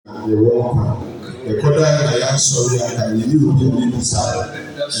You're welcome. The Koda and I am sorry, I can you be inside.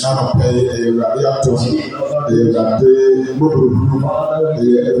 Now pay a radiator, a mobile room, a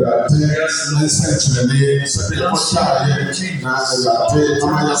essentially, sorry,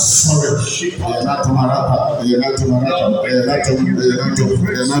 not to Marapa, not to Marapa,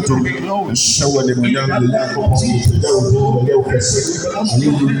 not to show the young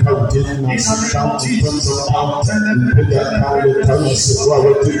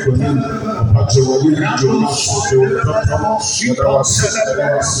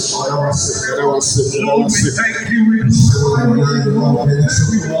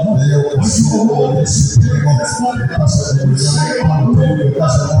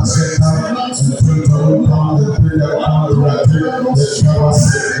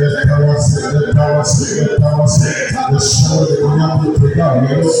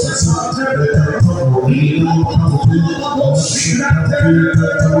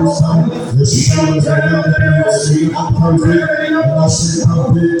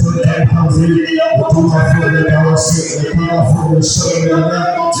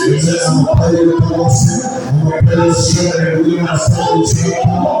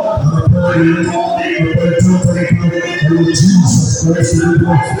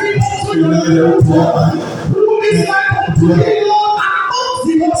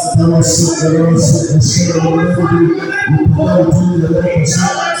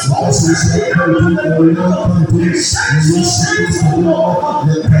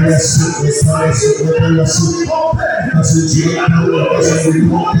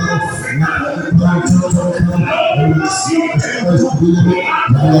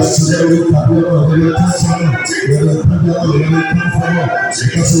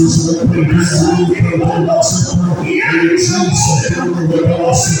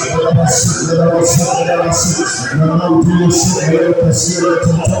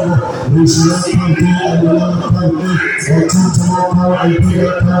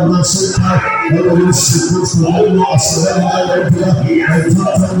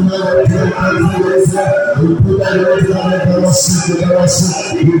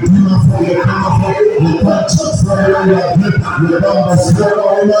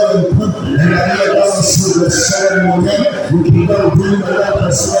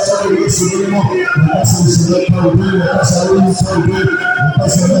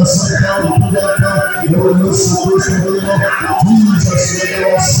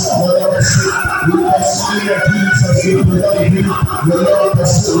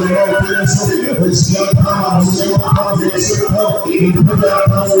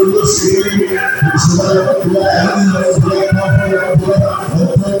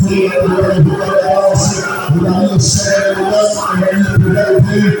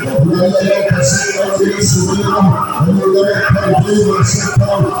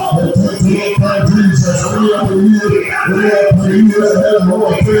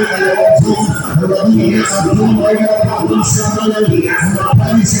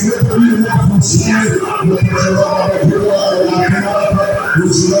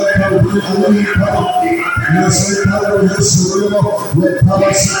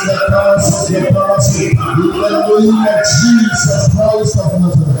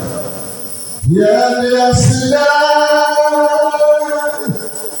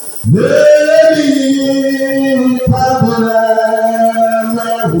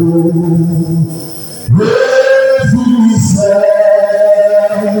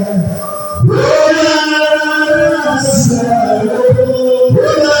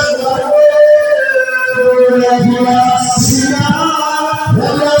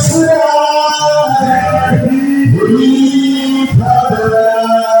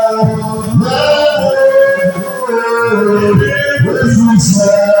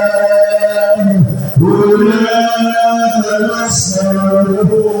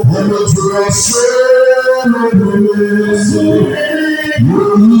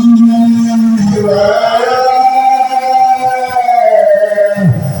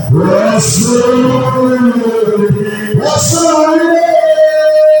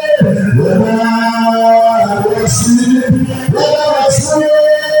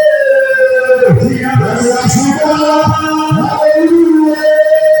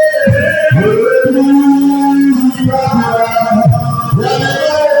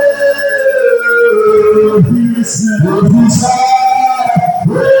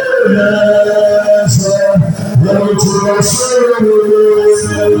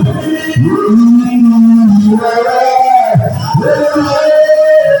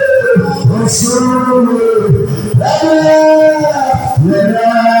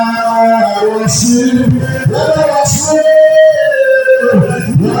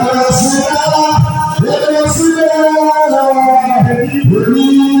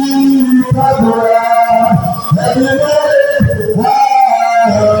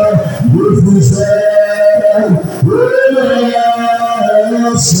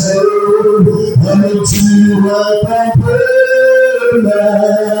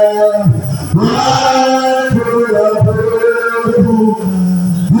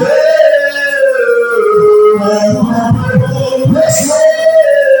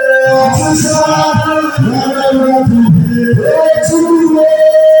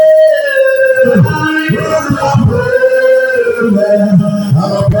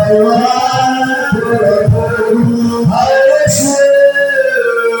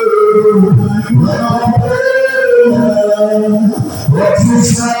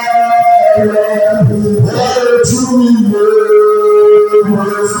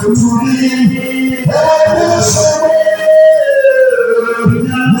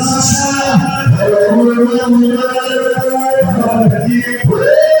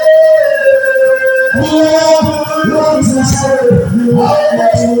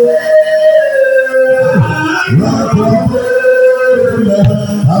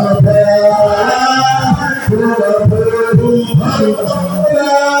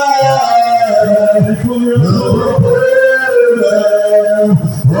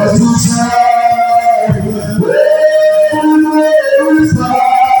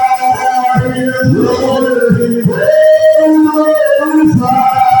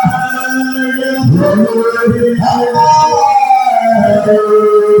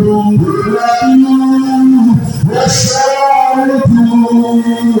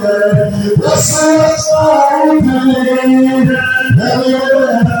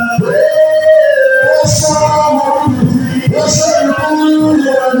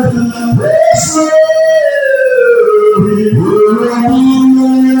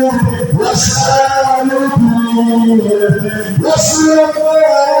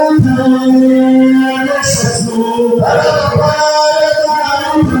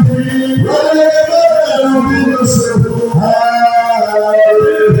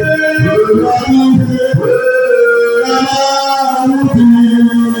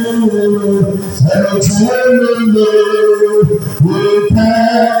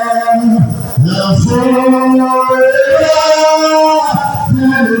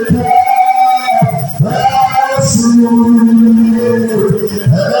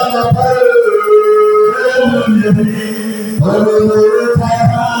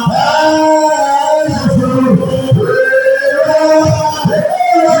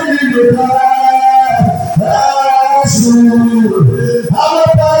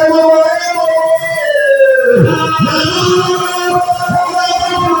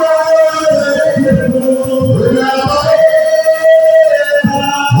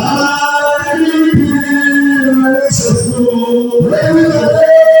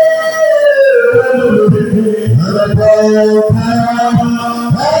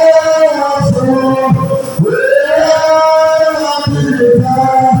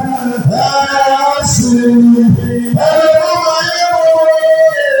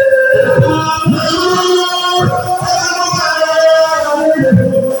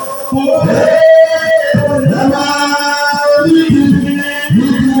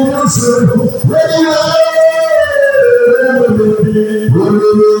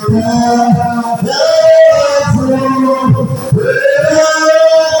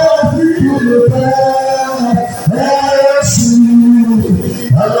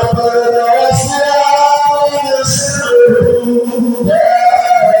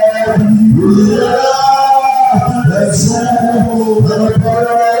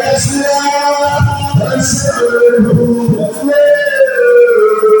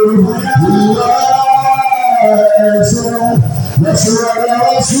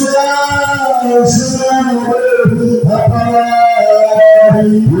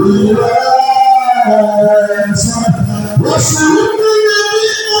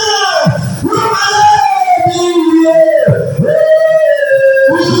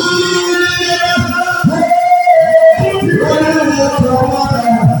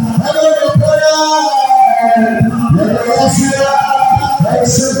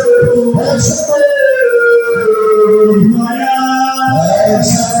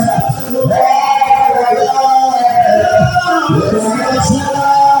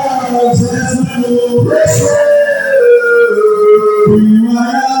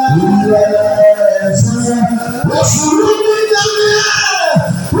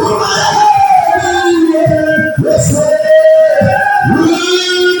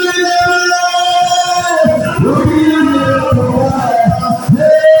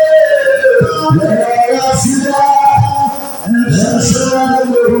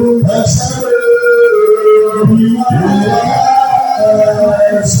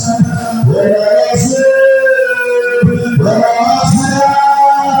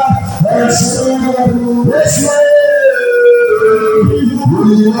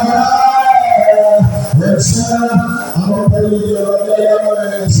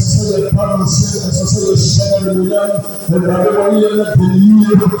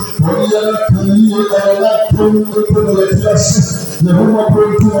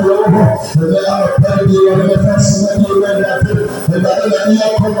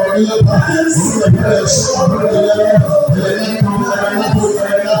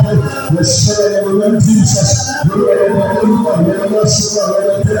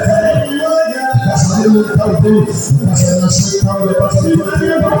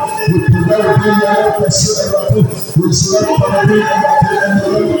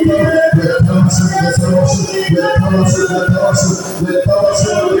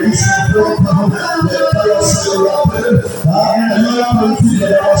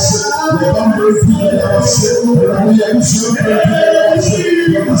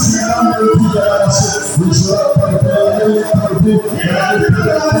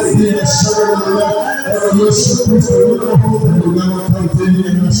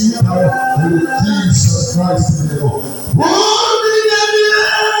Jesus Christ.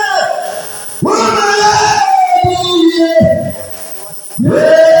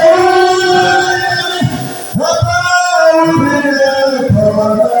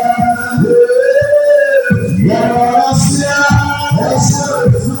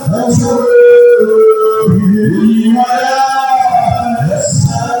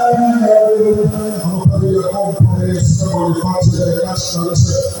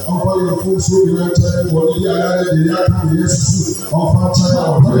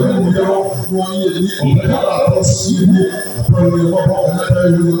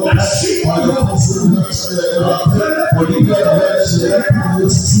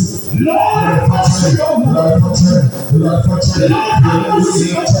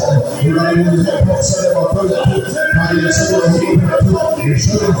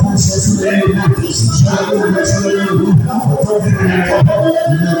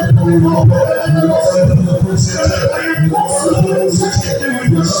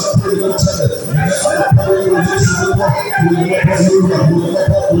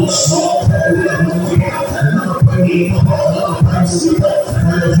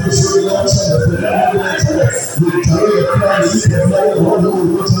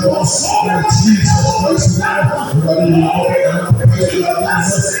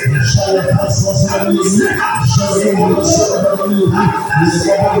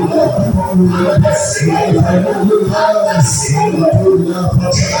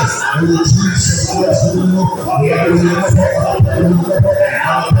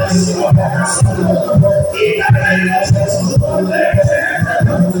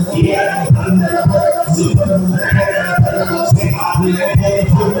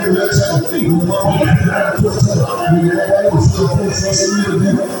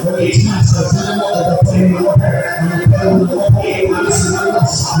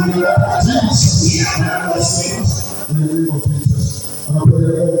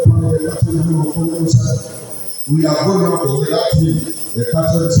 We are going up to that team. The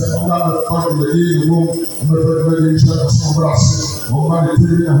Catholic said, "I'm not the part of the room. I'm not the nation of some brasses. I'm not the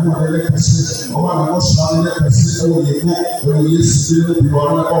TV. I'm not the legacy. I'm not the most shiny legacy. Oh, you go. When you see the people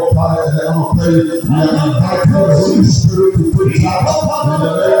on the fire, and I'm a pay. We are inviting the Holy Spirit to put out in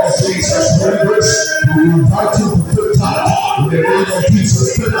the name of Jesus. We invite you to put out in the name of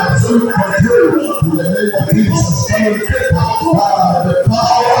Jesus. Take absolute control in the name of Jesus. The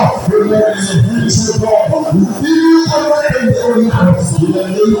power will let you use God. We give you everything in the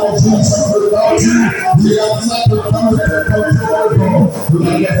name of Jesus. Without you, we have not the power to control God.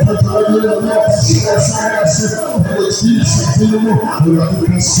 We have the power to control God. Jesus, we have to control Jesus Christ.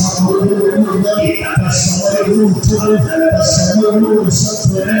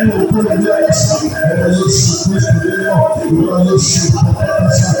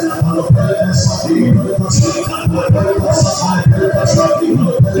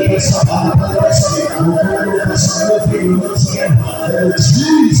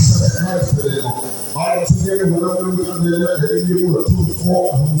 I today when I look at the were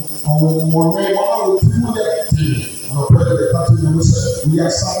 2-4 and one way one of we are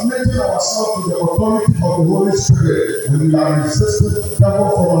submitting ourselves to the authority of the Holy Spirit, and we are resisting devil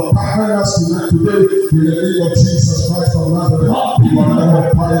from attacking us today in the name of Jesus Christ of Nazareth. We are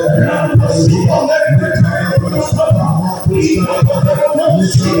never fire and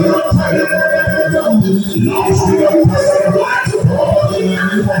in the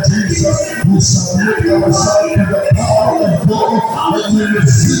name of Jesus, we submit ourselves to the power of God, and we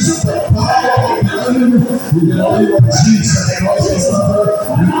resist the power of the enemy in the name of Jesus Christ of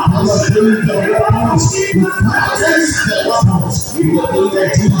Nazareth. come against the weapons. We come against the weapons. In the name of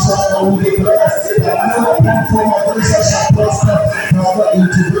Jesus, we declare that no weapon from against us shall prosper. Father, in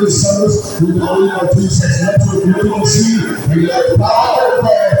today's service, in the name of Jesus, let your glory see and let the power of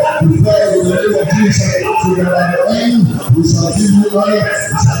God declare in the name of Jesus. So that at the end, we shall give you honor,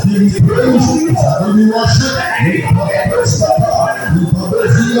 we shall give you praise, we shall give you worship. We praise the power, we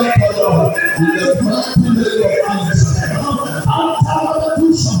praise the power, in the mighty name of Jesus.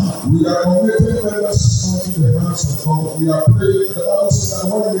 We are committing members unto the hands of God. We are praying. The Bible says that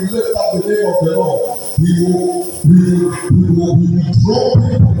when we lift up the name of the Lord, He will draw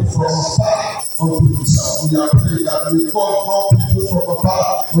people from afar unto Himself. We are praying that we God draw people from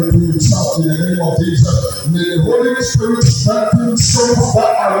afar unto Himself in the name of Jesus. May the Holy Spirit strengthen souls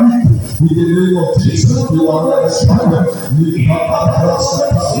that are weak in the name of Jesus. You are not stronger.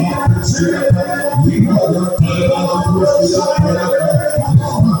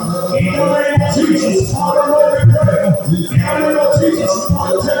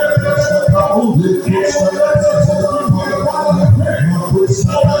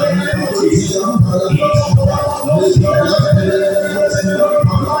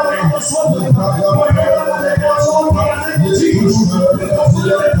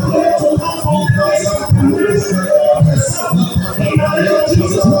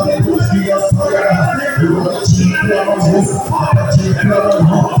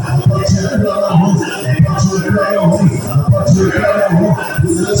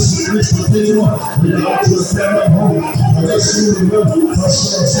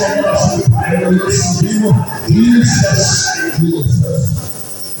 Jesus,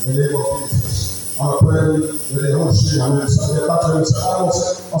 in the name of Jesus. I pray that the Lord should have been so I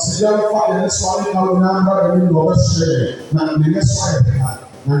will say, young father, this one, I will number the window of the shade. Now, the next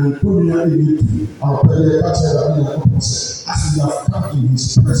one, and put me on the I'll pray the catcher that we have opposite. As we have come in His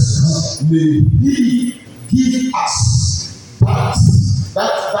presence, may He give us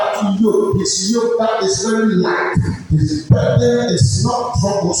that yoke, His yoke that is very light. His burden is not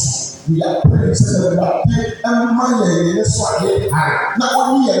troublesome. We are praying that and my is why not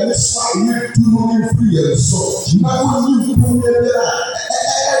only a miss you to know free and so not only you put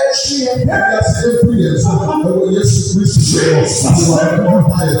there she and that's every and so yes Christ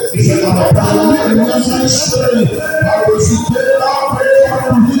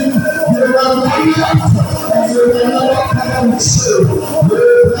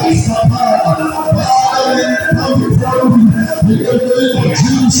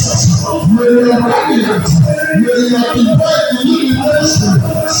Jesus, may your radiant, may your divine illumination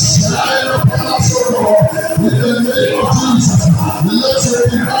shine upon us, O God, in the name of Jesus. Let your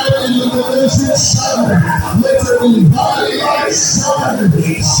divine illumination shine, let your divine light shine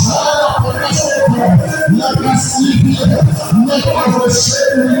upon us, O God. Let us see here, not of the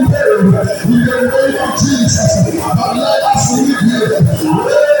shame we bear, in the name of Jesus, but let us live here.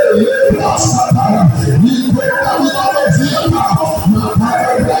 We pray that we are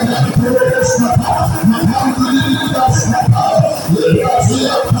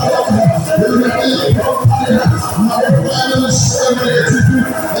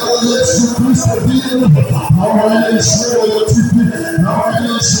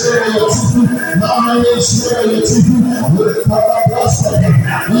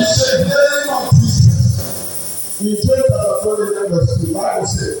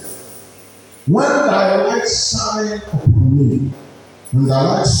when thy light shine upon me, and thy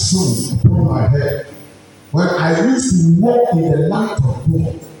light shone upon my head, when I used to walk in the light of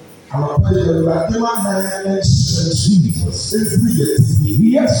God, I will pray that I came out and Jesus.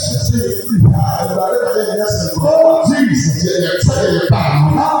 Yes, oh Jesus,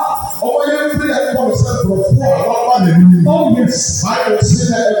 oh yes, I will say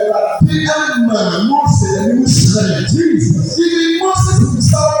that Jesus, even Moses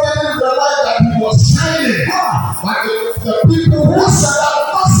himself didn't realize that he was shining. But the people who said that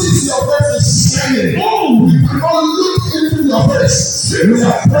Moses, your face is shining. We cannot look into your face. We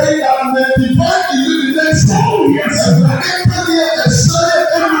are praying that the divine illumination. Oh yes, and the entity and say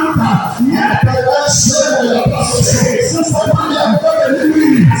everything. Yeah, I say what you are saying. We are going to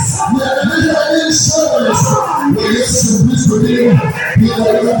leave. We are going to show us. We are to be for you. We are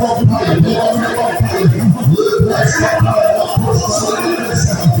going to fight. We are going to fight. We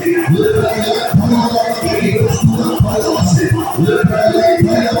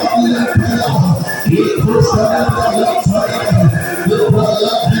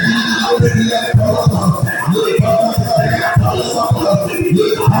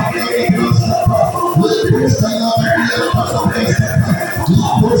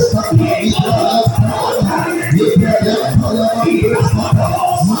are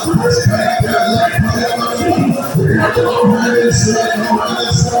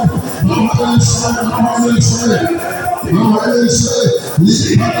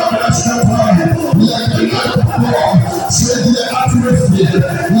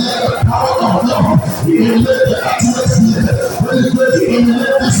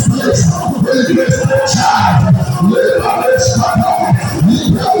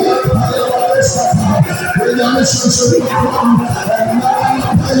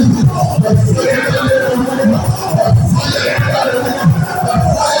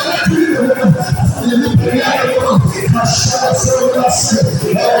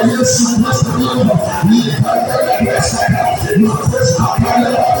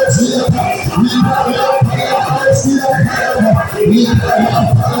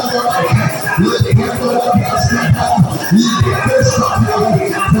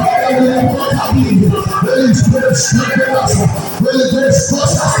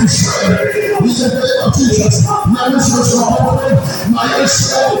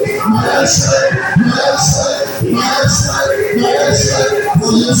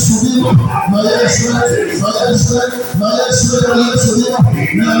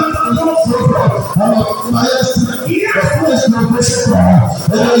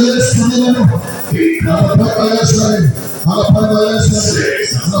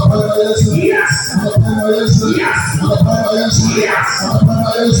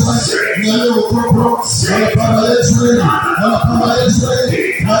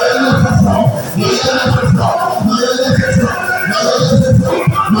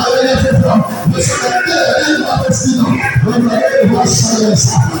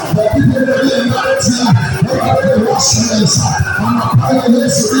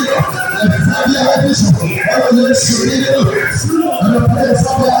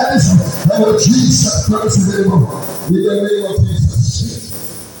Jesus Christ is able. In the name of Jesus.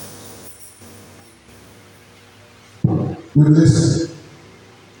 We listen.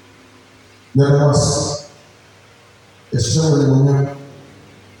 There was a show in the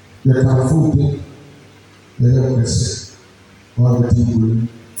there can food. There was one of the people.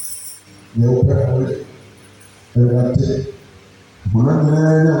 They open every day. One of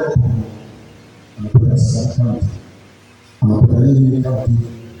the press county. I'm county.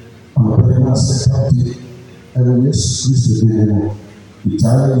 I'm county. And yes, Christ is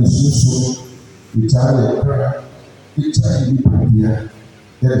Italian is so Italian prayer. Italian prayer.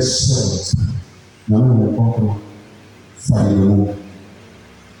 There is seven. Now we want to find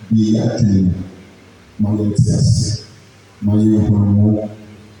the actually my yes, my you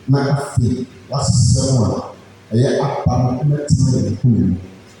na afi wasese one ɛyɛ apam na tena yɛ kum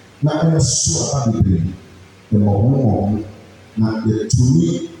na ɛyɛ so aba bebree ɛmɔ na yɛtumi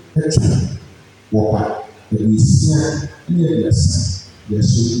atwa wɔ hɔ ɛyɛsia ne yɛsa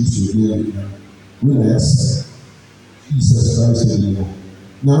yɛso nsuo yɛ ne na yɛsa Jesus Christ ɛyɛ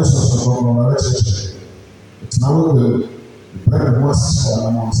na nso sɔfo no na ɛkyerɛkyerɛ ɛtena wɔ bɛ brɛ ho asese wɔ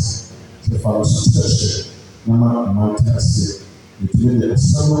anam ase sɛ fa wɔ so kyerɛkyerɛ na ma te ase ɛtumi de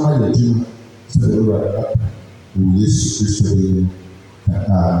asɛm ayɛ adwuma sɛ ɛwura wɔ Yesu Kristo yi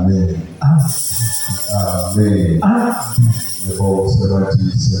amen amen the Lord servant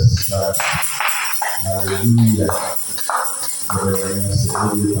Jesus Christ hallelujah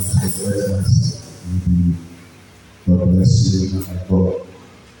God bless you my God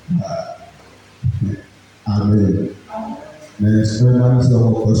amen next one is the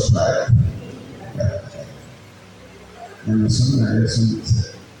whole strike and some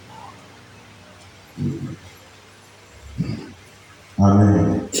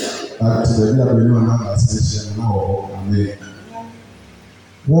amen. Back to the other one ascension now. Amen.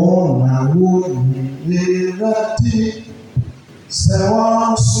 One I would be ready.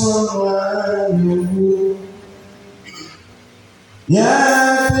 So soon you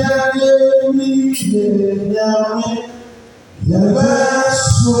yeah, me,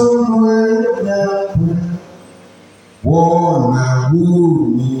 one I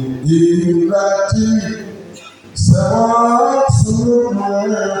would be ready. So soon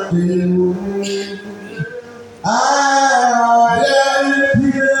you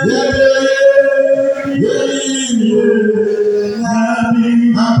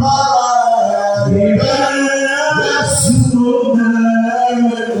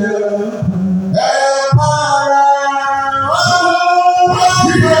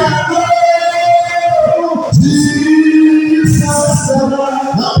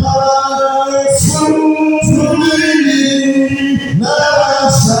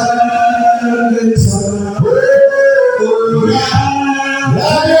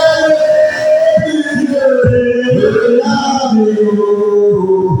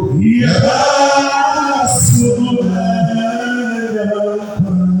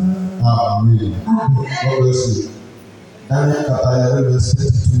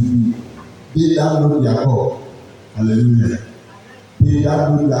they that know their God, hallelujah, they that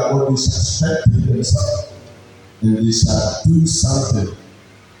know their God, they shall strengthen themselves and they shall do something,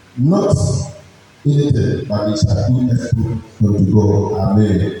 not anything, but they shall do everything unto God.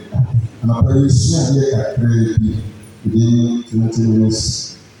 Amen. And I pray you share here crazy within 20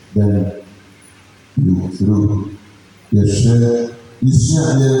 minutes, then you through. You share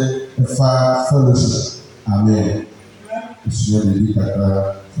here a far fellowship. Amen. You share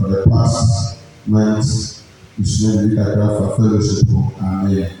the for the past months. You share the for fellowship.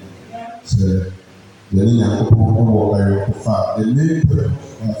 Amen. So, the name of the main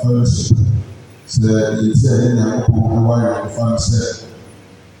fellowship. So, it's a name of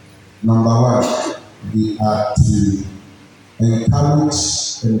number one, we are to encourage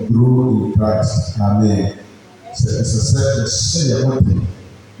and grow in Christ. Amen. So, as I said, say one thing.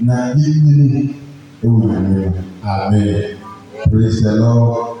 Now, amen. Praise the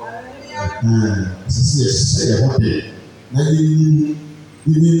Lord. As I say one thing. Now, even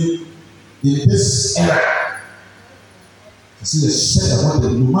in this era, I see a share one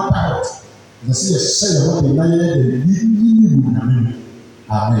thing, no matter what. I see a share one thing.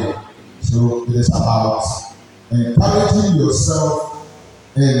 Amen. So it is about encouraging yourself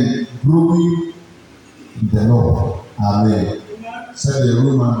and growing in the Lord. Amen. Said the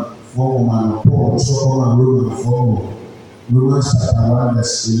Roman 4 woman, Paul, so Roman 4, Romans chapter 1,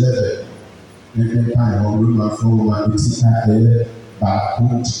 verse 11. Every time on Roman 4 woman, it's a back to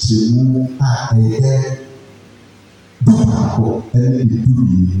move a do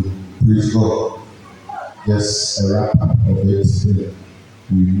praise God. Just a wrap up of it.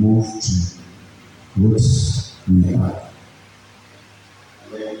 We move to what we have.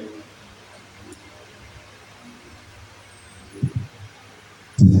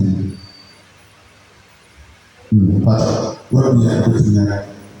 But what we are looking at,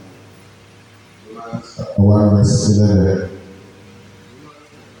 1 verse 11.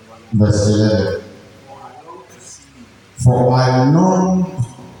 Verse 11. For I long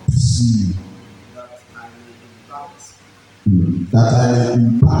to see you, that I may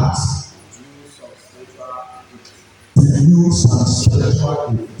impart to you some spiritual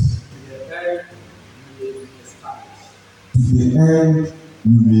gifts, to the end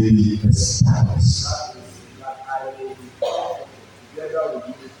you may be established. That I may be together with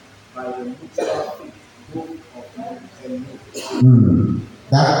you by the mutual faith, both of you and me.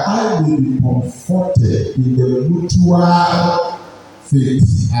 That I may be comforted in the mutual faith.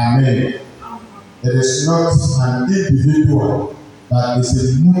 Amen. It is not an individual, but it's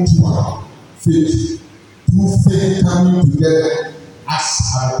a mutual faith. Two faith coming together as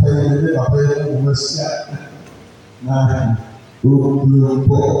a parent, now,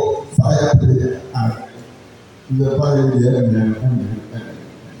 fire prayer and the fire there.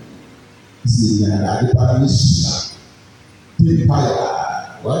 See, the parish, the fire.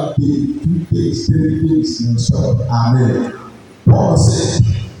 1 day, 2 days, 3 days, and so amen. Paul said,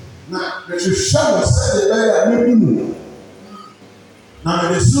 now the Shushan said the better meaning. Now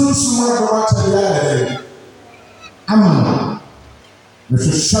the soon someone go out to the other. Amen. The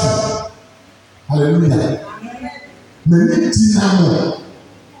Shushan, hallelujah. Many tinamo,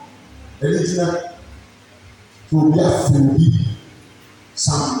 Elitina, to be a fool.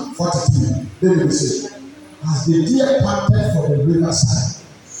 Psalm 42, David said, as the deer panted for the riverside,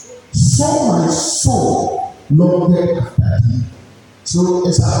 so my soul longed after thee. So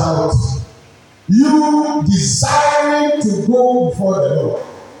it's about you desiring to go before the Lord,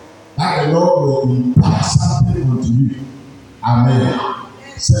 that the Lord will impart something unto you. Amen.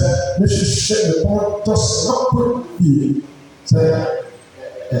 Say, we should share the point just not put me. Say,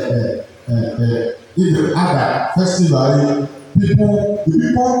 in the other festival, the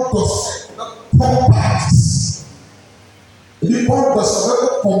people just pump parties. People just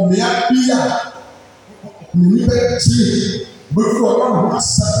come here, Nipa tree, before one was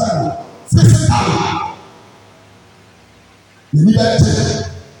Satan, physically. Nipa tree,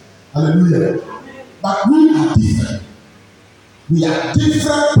 hallelujah. But we are different. We are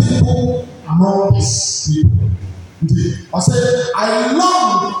different people among these people. I said, I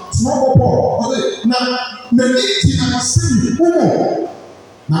love small Paul. I said, now, the need to see you.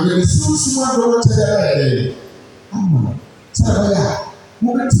 Now, the soon go to the Amen. So, yeah,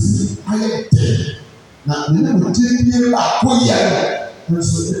 movement I am dead. Now, the name of Jesus,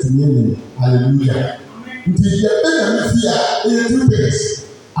 hallelujah.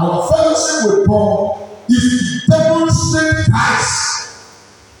 Our fellowship with God is to demonstrate Christ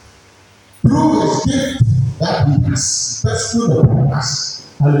through His gift that He has bestowed upon us.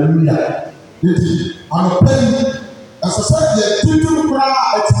 Hallelujah. On a penny, Ɛsɛ sɛ deɛ tuntun koraa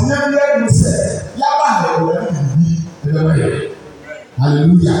ɛtinyɛ bi ɛnu sɛ yaba ha ɛwurade de bibi ɛbɛma yɛ.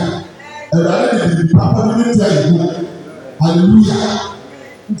 Hallelujah. Ɛwurade de bibi papa bi ne tia yɛ mu. Hallelujah.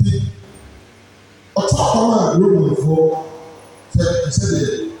 Nti ɔtɔ akɔm a Romanfoɔ sɛ deɛ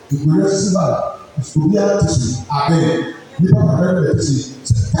nkonnwa sisi ba obiara te so abɛn nipa kakra bi na te so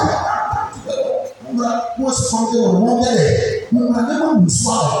sɛ mura wɔsi fɔm de wɔn wɔn bɛyɛ mura ne ma musu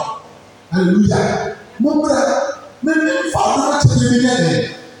ara. Hallelujah. Mura ne fa do na kyerɛ bi yɛ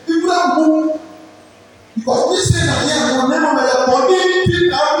dɛ mura mu because ne se na yɛ wɔn ne ma yɛ bɔnne ti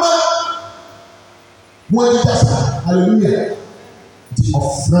na ma wɔn ani kasa. Hallelujah. Di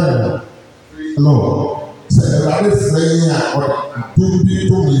ɔfrɛ hello sɛ ɛwurade frɛ yi a ɔde atom bi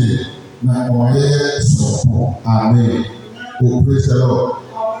to mi na ɔyɛ sɔfo. Amen. Oh, praise the Lord.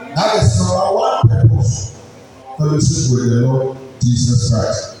 That is number one purpose, fellowship with the Lord Jesus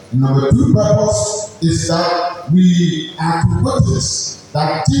Christ. Number two purpose is that we are to witness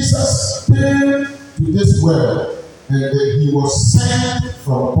that Jesus came to this world and that he was sent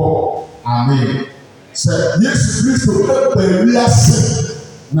from God. Amen. Sɛ Yesu Kristo ɛbɛn wiase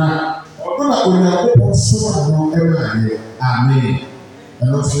na ɔno na Onyankopɔn soma no ɛma yɛ. Amen.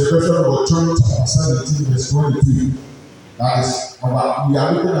 And also the version of John chapter 17 verse 22. That is we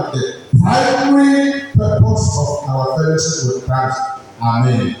are looking at the primary purpose of our fellowship with Christ.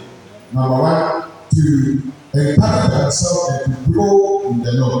 Amen. Number one, to encourage ourselves and to grow in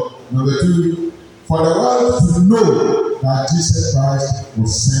the Lord. Number two, for the world to know that Jesus Christ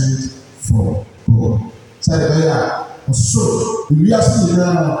was sent from God. Say there, so we are seeing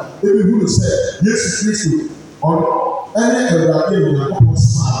now. Every who say Jesus Christ on any Everybody will not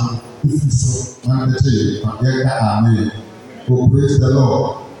smile if you so and the Amen. Oh, praise the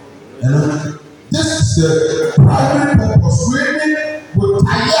Lord. And this is the primary purpose. Really, with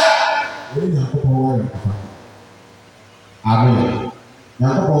tire. Amen.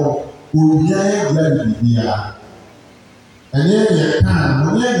 Now, Unyaya Gladi Bia. And yet, you can,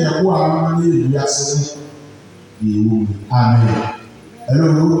 when you go out, you are saying, Amen. Hello,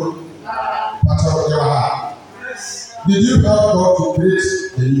 Pastor Yaha. Did you help God to create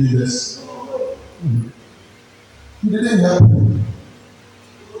the universe? He didn't help you.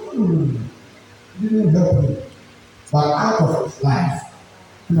 He didn't help you. But out of life,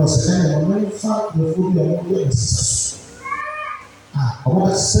 he was saying, when you find the food, you are not going to success. I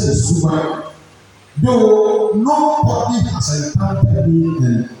want to say this to my though nobody has encountered me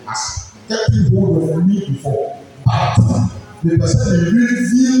and has taken hold of me before, but the person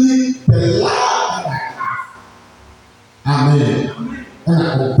revealing the love that I have. Amen. And I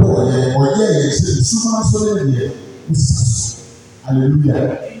will pour or yes, super solemn. Hallelujah.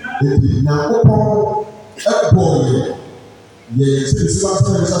 Now, a boy, yes,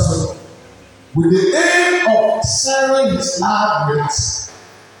 with the aim of sharing his love with us.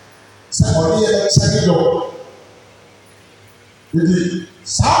 Somebody check it out. With the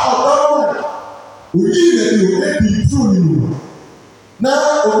sound of we need to be true.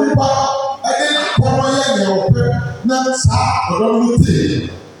 Now, Obipa, I didn't come here now, sa ọdọọdún tè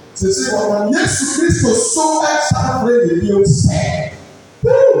sèse ọmọ Yesu Kristo so ẹ̀ṣá fúre èdè ó sẹ́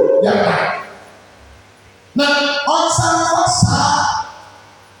yàrá na ọ̀sán fọ́sà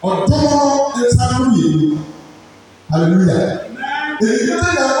ọ̀dọ́mọ ẹ̀ṣá fúre èdè hallelujah èyí tó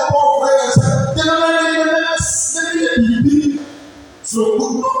tẹ̀ náà ọ̀pọ̀ fúre ẹ̀ṣá yẹ́nẹ́nẹ́nẹ́nẹ́nẹ́ bíbí so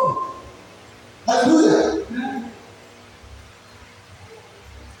gbogbo hallelujah.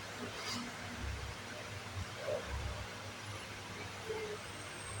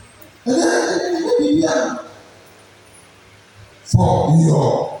 For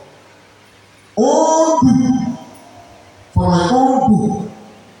your own good, for my own good,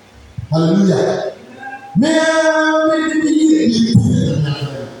 hallelujah. May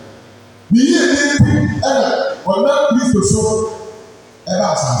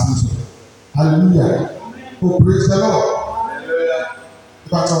hallelujah. Oh, praise the Lord.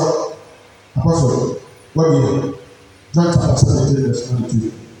 Apostle, what do you know? John chapter 17, verse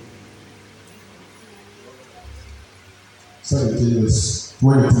 22. 17 verse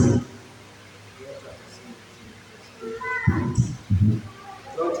 22.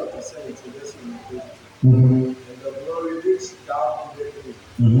 John chapter 17 verse 22. Mm-hmm. And the glory which thou givest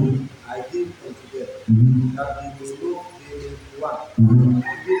me, I give unto them, that they may know they may be one, even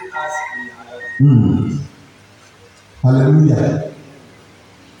as we are. Hallelujah.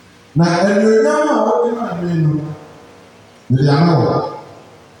 Now, every young man, what do I mean? The young man,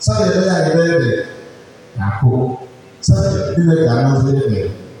 Sunday, they are there. Sunday, they are not there.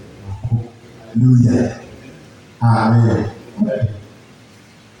 Hallelujah. Amen.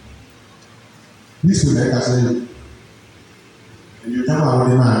 This will make us say, You come out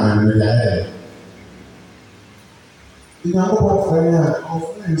with a man and with your head. You know what friend of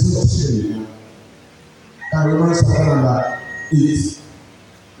friends of sin. I remember something about it.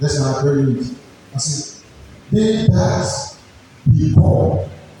 Let's not very easy. I said, they does before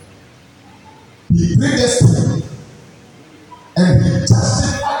he predestined and he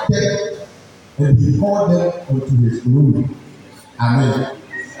justified them and he called them unto his glory. Amen.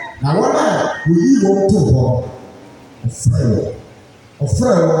 Now what will you want to go? A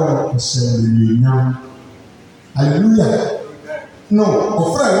friend is saying, hallelujah. No, a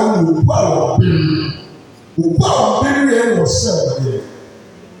friend will power be. Who power be was said again.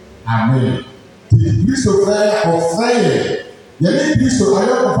 Amen. The Christopher of Friday. Yẹmi Kristo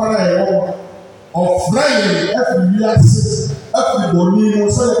ayọkọfara ẹwọ ọfrẹyin ẹfi wiase ẹfi bọni mu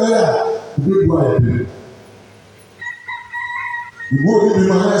sẹlẹ bẹyà ìgbé bu ayẹ bẹrẹ ìgbó òbí mi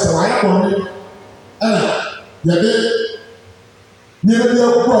máa ń sẹ wàá yẹ bọni ẹnna yẹbi níbi bí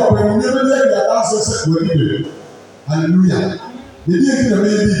ẹkú ọpẹ níbi bí ẹgbẹ adáṣẹ sẹ wọlé bẹrẹ hallelujah yẹbi ẹbí na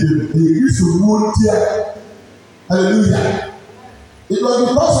bẹyẹ bí bẹrẹ èyí Kristo wúwo ntíya hallelujah. It was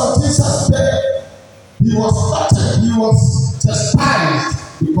because of Jesus' death he was battered, he was despised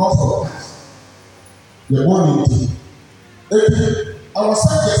because of us. The morning tea. I was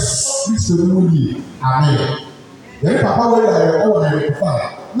such a Christ movie. Amen. Then Papa will have all I require.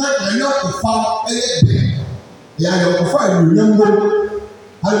 Not I know to find anything. Yeah, you will find remember.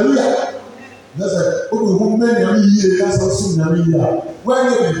 Hallelujah. That's a woman every year. That's also every year. When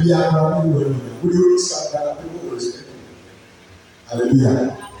you be a man, will you start that?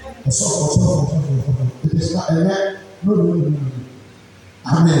 Hallelujah. It is not a man. No.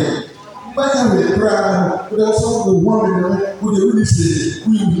 Amen. But I will pray. But also the woman who they really say,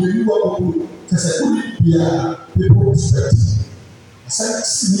 we will do to say, who be a people respect. I said,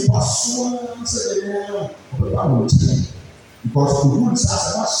 see me pass said, because the rules are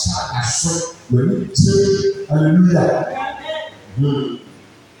not shut as so when we say, hallelujah.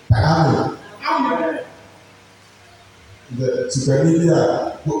 Amen. The Supermedia,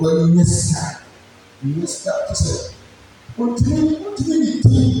 when you start to say,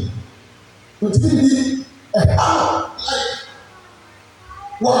 continue a hammer like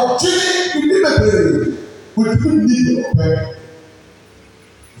what Jimmy delivered with good need of prayer.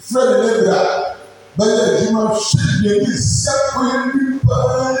 Fred Lebra, by the human ship, is separated by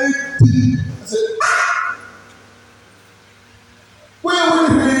I said, where will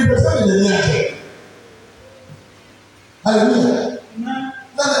you be presented in the air? Hallelujah.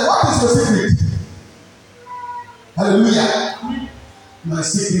 Then what is your secret? Hallelujah. My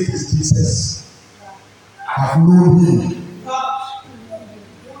secret is Jesus. I have known him.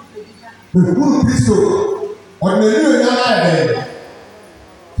 The good Christo on the new Yana.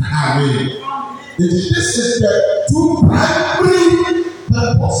 Amen. This is the two primary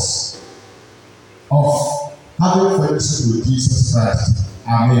purpose of having fellowship with Jesus Christ.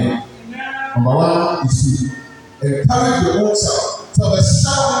 Amen. Number one is to encourage your own self. So the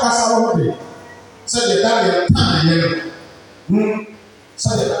sound of Salomon said the time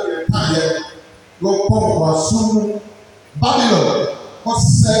said the time your pump was soon Babylon was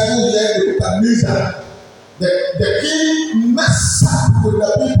 7 years with Nebuchadnezzar. The king messed up with the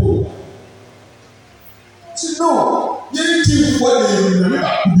people. So no, you didn't what they remember.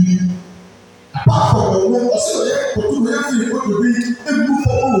 Apart from the one, also they put to everything what to be a move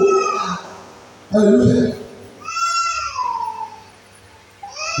forward. Hallelujah.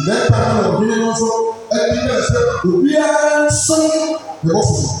 Then part of the being also a people said, we are so the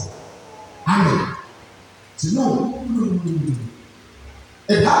gospel. Amen. So no.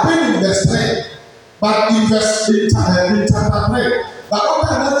 It happened in verse 3, but in verse in chapter 3, but over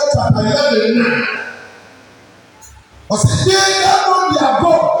another chapter 11, I said, they are not their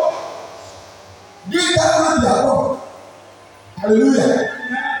God. They are not their God. Hallelujah.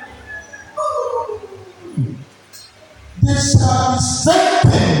 They shall be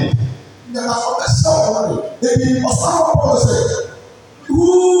strengthened. They are from the soul. They be Osama Paul said, who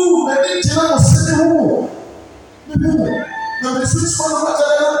many children of sin who? Now the sweet son of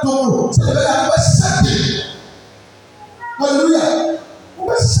God said, they are setting. Hallelujah.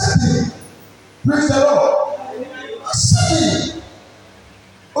 We're setting. Praise the Lord. Setting.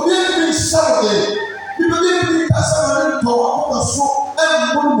 Obeying Saturday. People didn't be Cassandra to our soul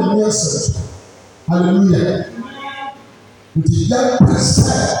and one the message. Hallelujah. With the young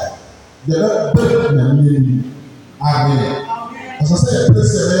person, the Lord built the meaning. Amen. As I say, a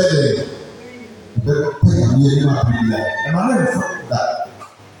place there, the thing and I never thought that.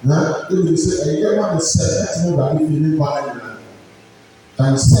 Now, if you say, a young man is said, that's not that if you live by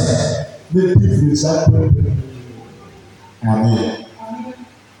and said, the people is that. Amen.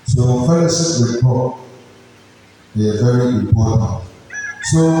 So fellowship with God is very important.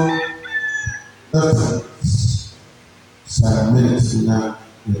 So let's some minutes now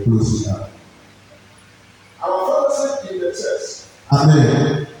we close it up. Our fellowship in the church.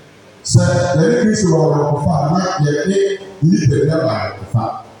 Amen. So the increase of our father, the need the level.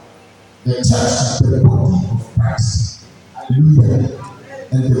 The church is the body of Christ. Hallelujah.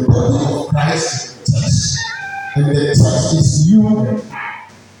 And the body of Christ is the church. And the church is you and I.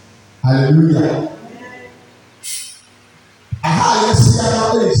 Hallelujah. Aha, yes, I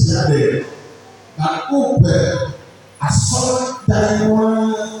know this. That open a solid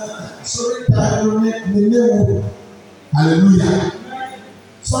diamond, hallelujah.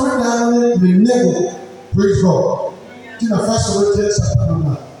 Solid diamond, the name. Praise God. In the first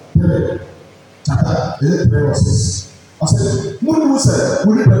chapter 3 verses. I said, "Who said,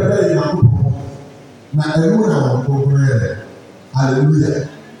 who did the na ɛnu na wɔn kɔnkɔn hallelujah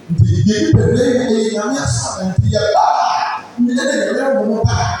nti yɛbi pɛpɛ yi nyame asa nti yɛ baa nyɛ de yɛrɛ wɔn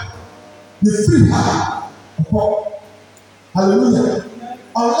baa yɛfiri ha ɔkɔ hallelujah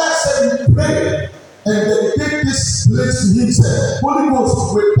unless we pray and dedicate this place to him say Holy Ghost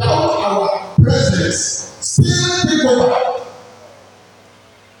without our presence still take over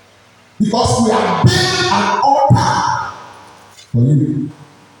because we are building an altar for you.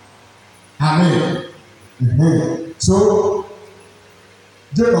 Amen. Mm-hmm. So,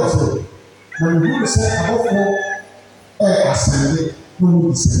 Jacob said, when you say above all, ascended, no more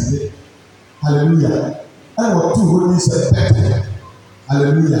descended. Hallelujah. And what two holy said, better.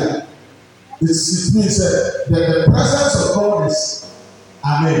 Hallelujah. It means that the presence of God is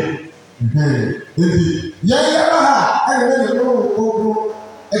Amen. Indeed.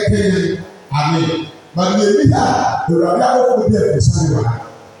 Amen. But we have the rabbi will be a person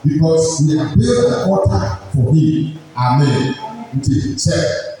because we have built an altar for him. Amen. Indeed. Say,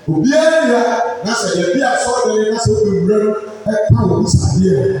 Obiara, na say the Bia saw the na say we power this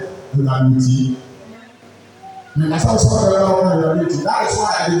idea reality. And as I saw the reality, that is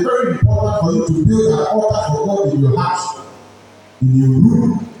why it is very important for you to build an altar for God in your house, in your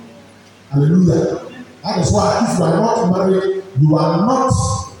room. Hallelujah. That is why if you are not married, you are not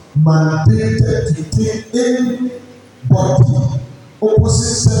mandated to take anybody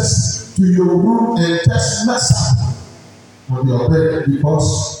opposite sex to your room and just mess up on your bed,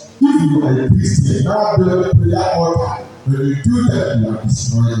 because if you are a Christian, now build a prayer altar. When you do that, you are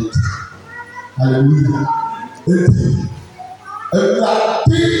destroying it. Hallelujah.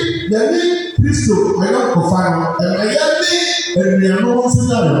 Yẹni Kristo ẹ̀yọ́ kọfà nù ẹ̀yẹ́ni ẹ̀nìyànwó fún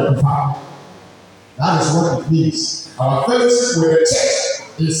ẹ̀yọ́ kọfà. That is what it means. Our fellowship with the church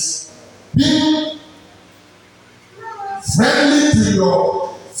is being friendly to your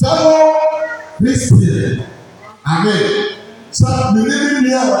fellow Christian. Amen. So, mìíràn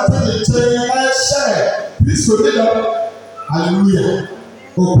ní àwọn àtẹ̀lẹ̀ kyẹ́ ẹ̀ ṣẹ́ Kristo nílò. Hallelujah.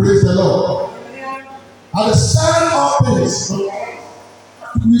 Oh, praise the Lord. At the sharing all things,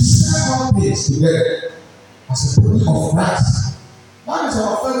 we share all things together as a body of Christ. That is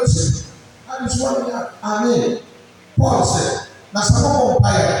our fellowship. That is what we are. Amen. Paul said, "Na sábà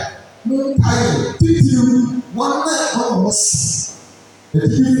mpaeɛ, mo mpaeɛ titiri wɔn na wɔn mo si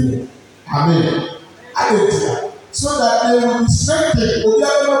etiri amen adetia so that they will be strengthened obi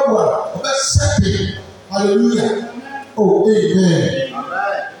abɛbɛ bɔ a ɔbɛ strengthen hallelujah oh amen."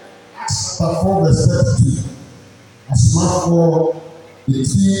 Acts chapter 4 verse 32. Asomafoɔ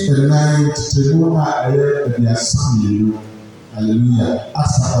eti ɛnan titiri a ɛyɛ ɛdiasa mmienu. Hallelujah.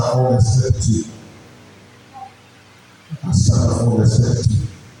 Acts chapter 4 verse 32. Acts chapter 4 verse 32.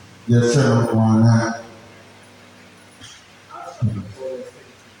 Yes, sir. One. Acts chapter 4 verse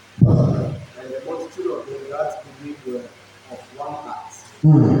 32. And the multitude of them that believed were of one heart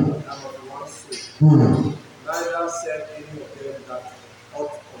and of one soul. Neither said any of them that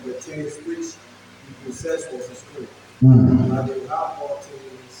aught of the things which he possessed was his own, but they have all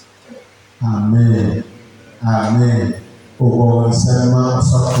things. Amen. Amen. Oh, Sama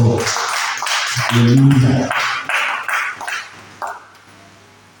Sako. Hallelujah.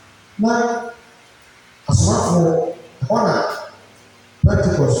 Now, as for honor,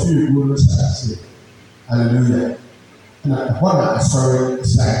 Pentecost, you will say, hallelujah. And honor, sorry,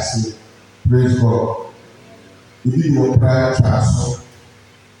 say, praise God. If you do a prayer trust,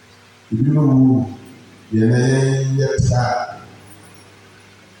 if you know your name, yet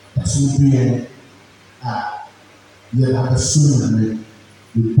that's being yet have assumed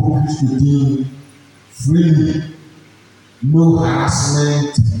the book is within freely, no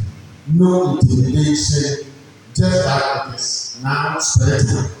harassment, no intimidation, just like it is now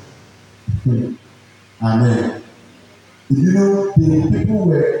spiritual. Amen. You know, the people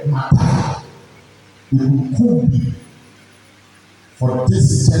were matter. They could be for this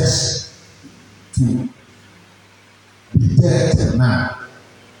church to be dead now.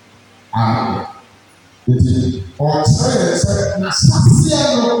 Amen. It is or na sasia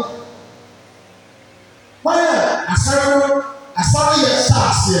no. Why asɔre yɛ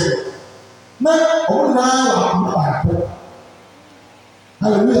sasia no. Na ɔmo naa wɔ akoma baako.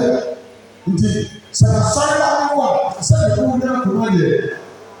 Hallelujah. Nti sɛ asɔre baako wɔ a sɛ ɛfɔ wɔn akoma yɛ.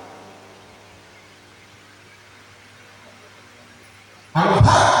 Our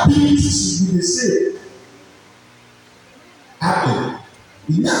heartbeat should be the same. Amen.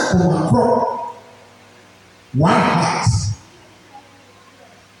 In that overcrop, one heart.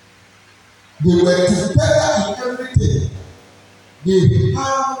 They were together in everything. They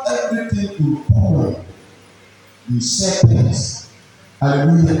have everything in common. They share things.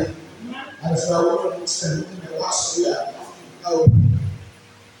 Hallelujah. And so I want to say in the last year,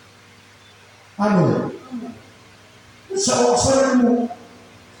 Amen. So I was saying,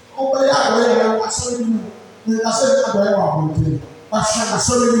 oh, yeah, I was saying, I said, I want to. I said,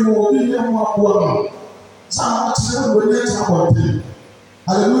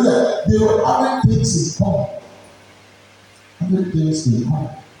 hallelujah. They were having things in common. Having things in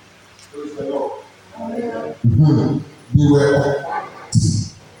common. Praise the Lord. They were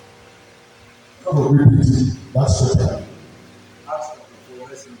come on, repeat it. That's what I mean. Acts chapter 4,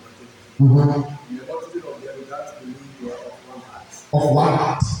 verse 14. In the multitude of them that believed were of one heart. Of one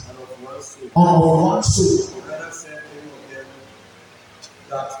heart. And of one soul. Of one soul. Another said any of them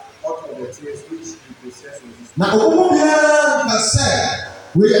that out of the tears which he possessed was his. Now, Omobiya has said,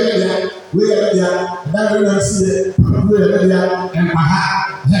 we are there, that we don't see it, we are there, and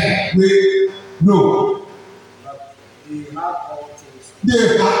hey, we no. But they had all things.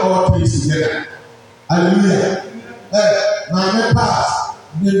 They had all things together. Hallelujah. My pass.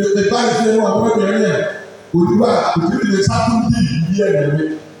 The Bible says, "What we are here, we do the something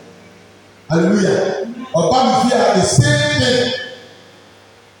here." Hallelujah. About here, the same thing.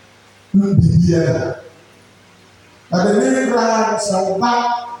 Be here. But the name brand shall back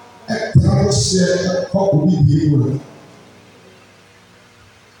a share of be here.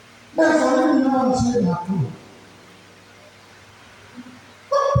 Therefore, you know, I'm saying that too.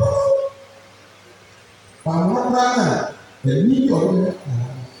 But what brand? The need of it.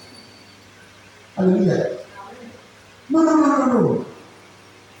 Hallelujah. No.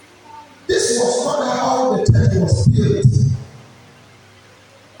 This was not how the church was built.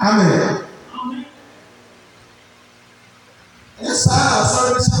 Amen. Yes,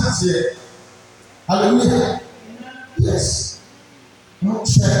 sorry, here. Hallelujah. Yes. Not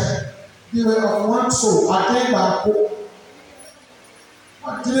share. You were of one soul. I came back home. I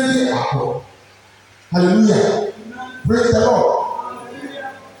didn't apple. Hallelujah. Praise the Lord.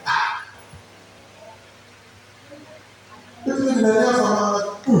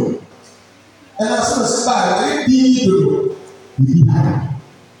 And as soon as I need to the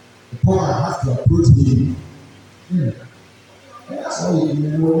poor have to approach him. And that's why you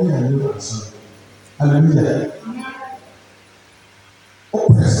know me and you answer. Hallelujah. Oh,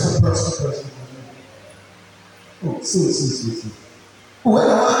 person. Oh, see. Oh, when I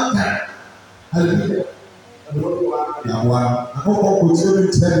want hallelujah. Now, I hope I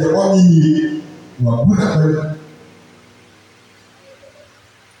could tell you all you are good at it.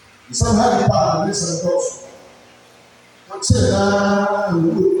 Somehow you part of this and goes. I'm saying,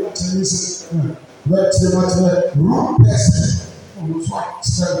 but the wrong person who's what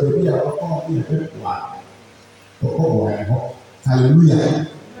said the real or the one. Oh, hallelujah.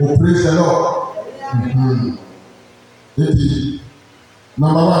 Oh, praise the Lord.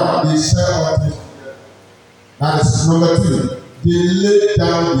 Number one, they share our things. That is number two. They lay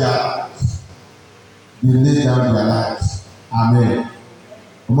down their lives. Amen.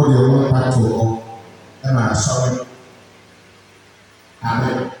 Somebody will not back to all. Am I sorry?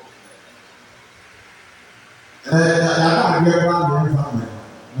 Amen. Hallelujah.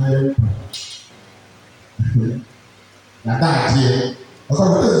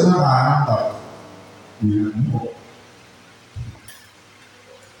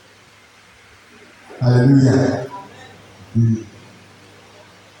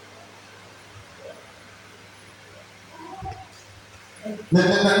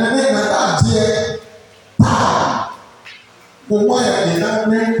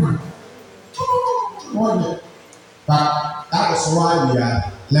 That was why we are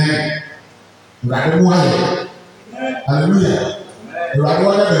learning. Hallelujah.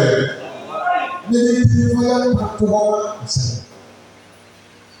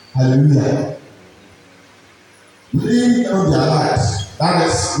 Hallelujah. laying down their lives. That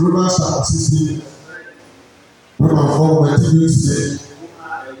is Romans chapter 16. Romans 4 continue to say.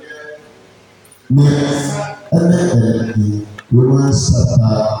 Romans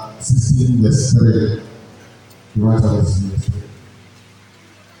chapter 16 verse 3. Romans chapter 16 verse 3.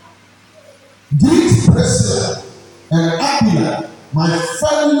 These Priscilla and Aquila, my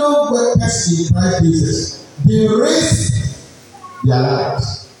fellow workers in Christ Jesus, they raised their lives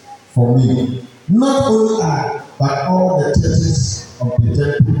for me. Not only I, but all the churches of the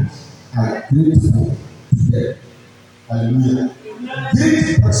Gentiles are grateful to them. Hallelujah.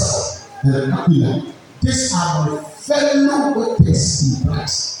 Great Priscilla and Aquila, these are my fellow workers in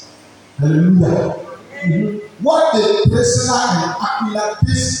Christ. Hallelujah. What did Priscilla and Aquila,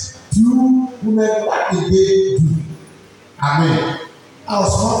 these two women, what did they do? Amen. I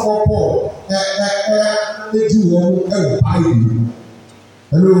was not for Paul. They do one Bible.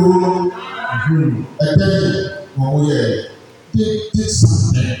 Hello. They did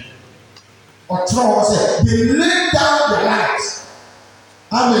something. Or Charles said, they laid down their lives.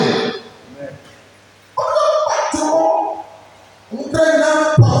 Amen.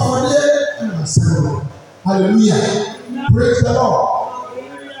 Hallelujah. Praise the Lord.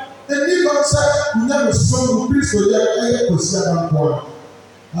 The new concept, you never saw the priest or the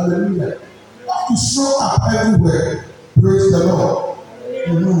hallelujah. You have to show up everywhere. Praise the Lord.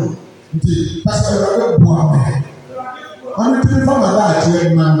 Pastor Rabbi, I'm going to be from a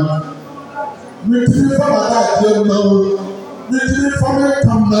diet, man. I'm going to be from a diet, man. I'm going to be from a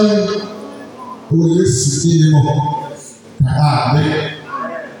company. Oh, yes, you know. Amen.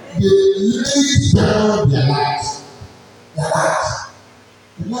 They laid down their lives. Their lives.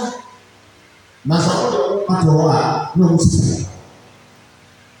 Their lives. Now, some matter no music.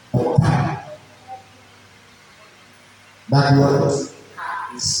 That word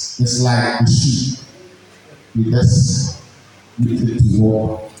is like a sheep. You just need it to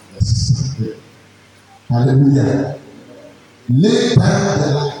walk. Hallelujah. Lay down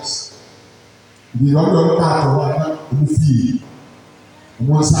their lives. The other part of one feel.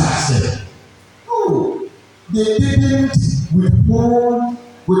 One side said, no, they didn't withhold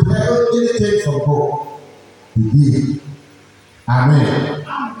anything from God. They did. Amen.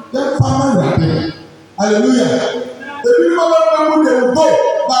 Then family right there. Hallelujah. The people don't know they will go,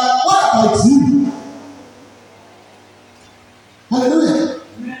 but what about you? Hallelujah.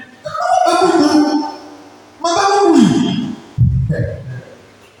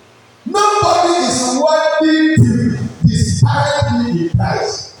 Nobody is worthy to despise me in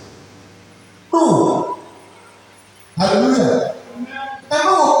Christ. No. Hallelujah. And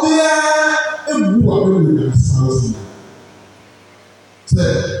no, they are a woman with themselves.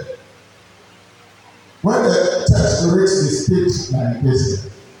 Say, when the church reaches the stage like this,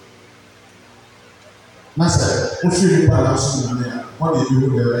 Master, if you balance on there, what they do,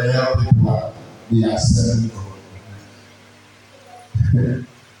 they help people, they are serving God.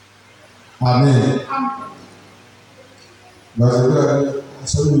 Amen. But the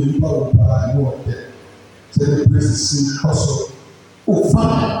so many people are not there. So the priest also, oh,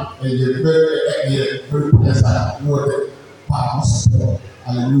 fine, and you're very pleasant, more than power.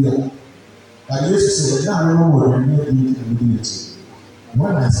 Hallelujah. But Jesus said, I don't know what you need in the community.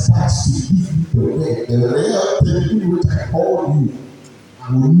 When I start to give you the way, the real thing which I call you, I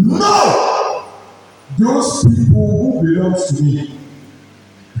will know those people who belong to me.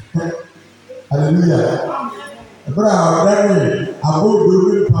 Hallelujah. Abraham, Daniel, I will do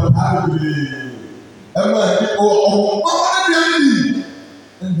it for happy.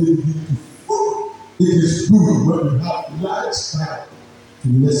 And they begin to food. It is good when you have lifestyle to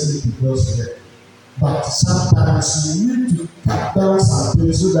listen to God's word. But sometimes you need to cut down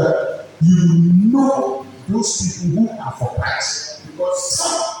something so that you know those people who are for Christ. Because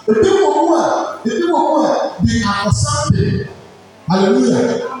the people who are, they are for something. Hallelujah.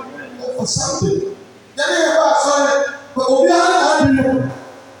 They are for something. Then they are sorry, but we are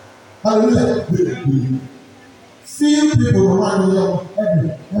hallelujah. Feel people around you heavy.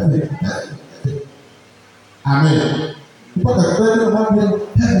 Amen. People are very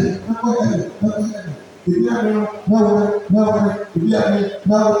heavy. If you are no, if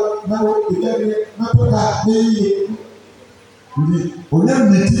you are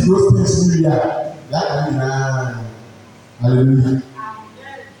those things we are. Hallelujah.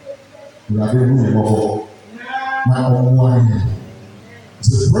 You are very good. Now, one.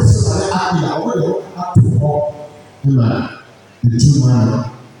 So the person I have to walk in the two man.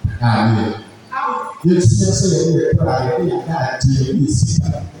 Amen. Yes, yes, pride.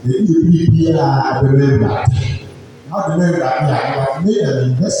 Now remember that I have made an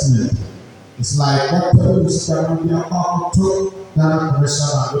investment It's like what people stand in about to that commercial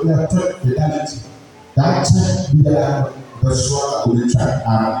and we have fidelity. That check the sword will be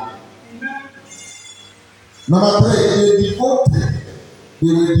tried. Number 3, they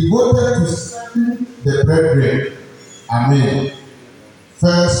were devoted to serving the brethren. Amen.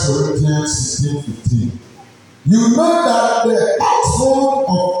 1 Corinthians 16:15. You know that the household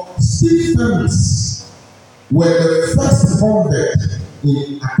of Stephanus were the first convert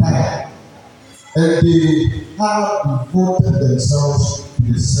in Achaia, and they have devoted themselves to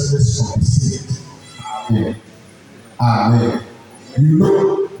the service of the saints. Amen. Amen. You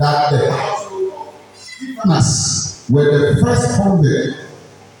know that the household of Stephanus were the first convert.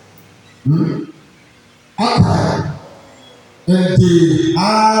 Achaia, and they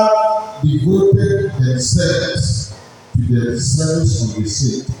have devoted themselves to the service of the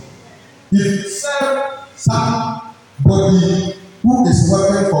saints. If you serve somebody who is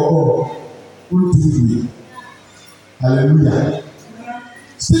working for God, who do it? Hallelujah.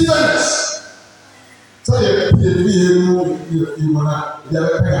 Stephanus. So you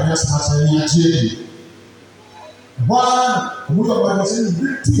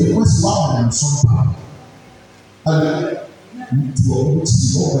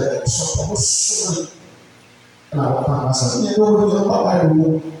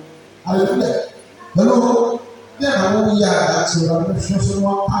hello. Yeah, we are so I'm sure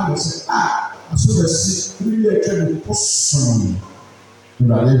one time say, so the sick really actually person.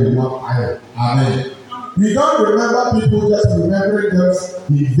 Amen. We don't remember people just remembering them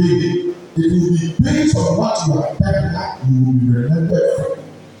in vain. It will be based on what you have done that you will be remembered.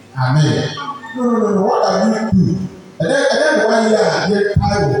 Amen. No. What are you doing? And then 1 year, get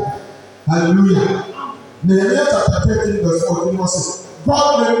tired. Hallelujah. Nehemiah chapter 13, verse 14 says,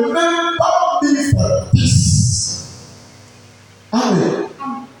 God remember me for this. Amen.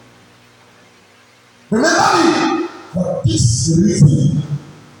 Remember me for this reason.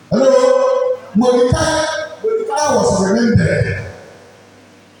 Hello, Mordecai was remembered.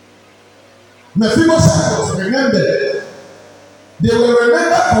 Mephibosheth was remembered. They were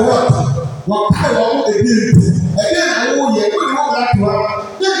remembered for what? What kind of a deity? Again, I know you don't know that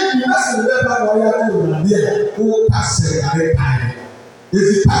one. Then you must remember what you are doing there. Who has said that time? Is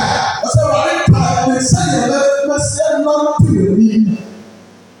it time? What's the right time? They say you must say not to me.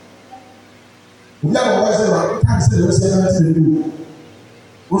 We have a wise right. Can't say you say that to you.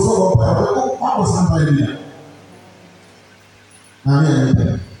 What's up? What was somebody there?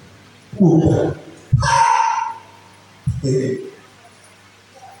 Amen. Who? Hey.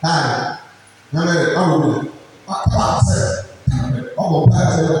 Hi. Amen. Amen. What said? Oh, I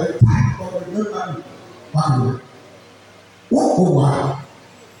said, what? Wow.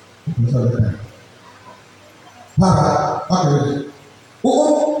 Papa, okay. Who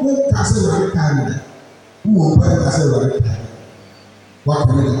can say what kind? Who can say what kind? What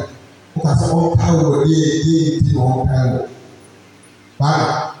can you do? Who can say all power? They all power. Papa,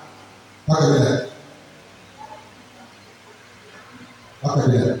 what can you do? What can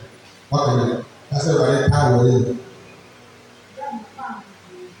you do? What can you do? I said what power?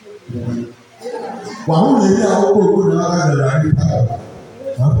 Wàhùn yìí ní àwọn kókó ní alágbèrè àríkà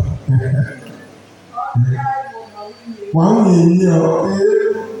wàhùn yìí ní ọ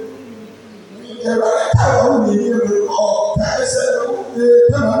ẹ̀rọ àríkà wàhùn yìí ní ọ̀ka ẹsẹ̀ tẹ́lẹ̀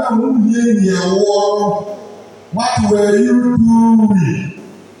náà wọ́n yìí ní ẹ̀wọ́ what were you doing?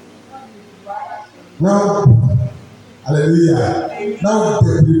 Now hallelujah now the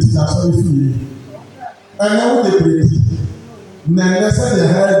pretty na sorry for you and now the pretty na ẹsẹ̀ yẹ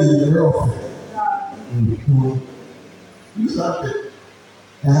ha yẹ yẹ ọ̀fẹ́.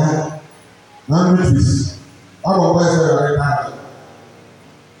 Non-nutrition. All of us are right now.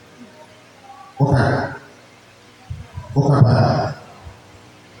 Okay. Over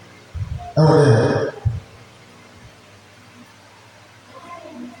there.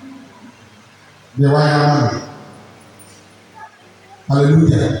 The wine.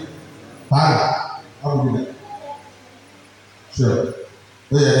 Hallelujah. Father. How will you do that? Sure.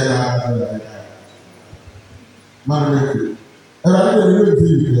 Yeah. Man, review. Everybody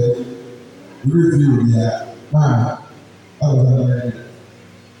review there. Review there. Man, I was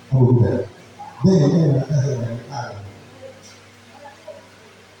there. Then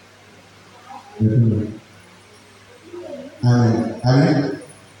Amen.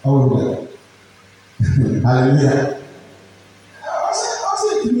 Hallelujah. I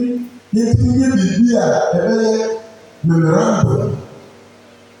said to me, you can be a memorandum.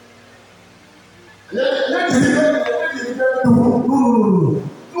 No.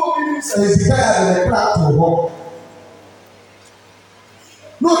 Ezekiel had a crack to walk.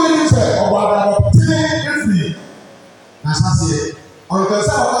 No meaning say about every Nasasi. On the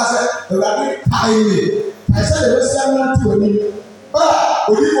side of us, the rabbit tiny. I said the Western man to me. But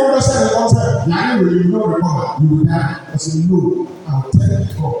if you understand the concept, Yanni will not recover. You will die. I said, no, I'll tell you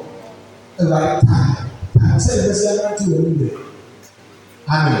God. The rabbit tiny. I said the Western man to me.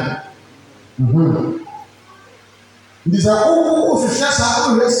 Amen. These are all who share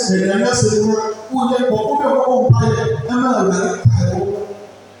some rest in the nursery who get for own pie and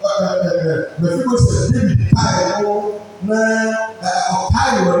the people say, baby pie, a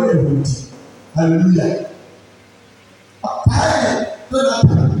pie or a hallelujah. A pie,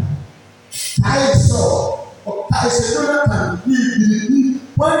 pie saw, or pie said,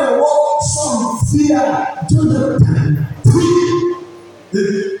 when the walk some fear, do the time.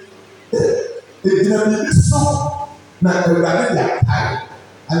 It can be so. Now,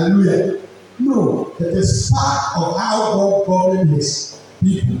 hallelujah. No, it is part of how God governs his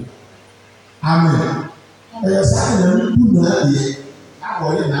people. Amen. And you're saying that you do not be, I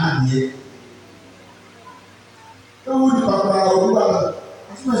will not be. Don't worry about it.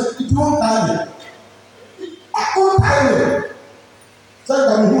 Don't die. I don't die.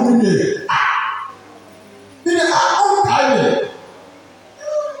 Sometimes who need it? I don't die.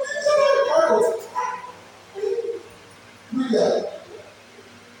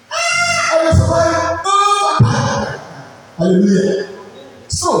 Hallelujah.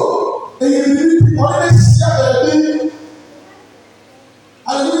 So, you always share.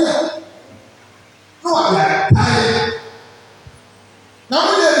 Hallelujah. No, I am tired. Now,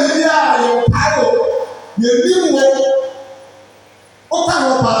 you are tired. You live what kind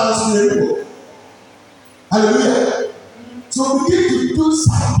of balance. Hallelujah. So, begin to do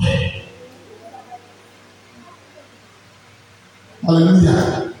something.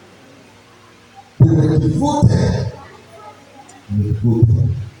 Hallelujah. We were devoted.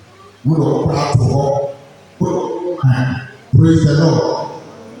 Praise the Lord.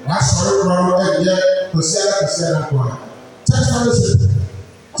 That's sorry from again to say text message.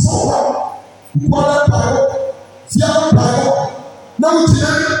 So what Bible, Bible, no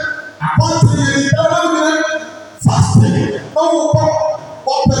appointing fasting, no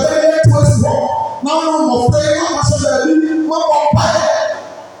or preparing to us no more praying, no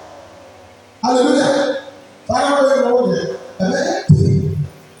hallelujah.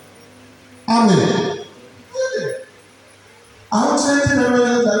 Amen. I want to say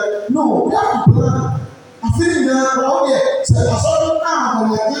that no, we have to plan. I feel that okay, so I saw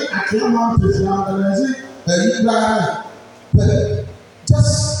now I can't mount this now and I say you plan. But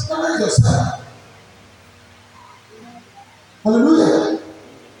just tell yourself. Hallelujah.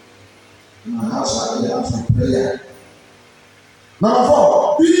 How shall we have some prayer? Number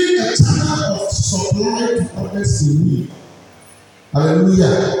 4, be a channel of supply to others in need.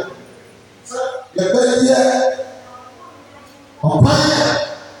 Hallelujah. We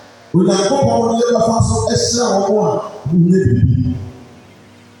can go on the other fast extra one.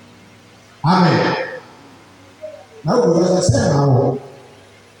 Amen. Now, as I said, now,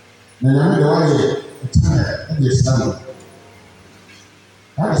 I'm the way and you stand.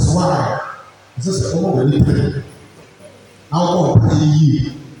 That is why this is a woman in prayer. Now, God,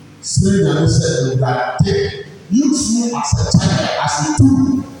 saying and said that use me as a channel, as a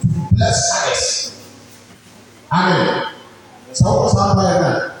tool to bless others. Amen. So, what's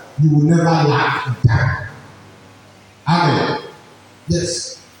happening? You will never lack that. Amen.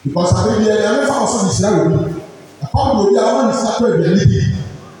 Yes. Because I mean, I never also desire you. I come to be a woman is separate reality.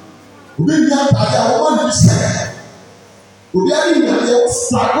 We be here at a woman is separate. We be here at a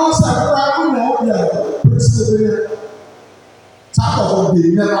struggle, struggle now. Yeah. Tap of the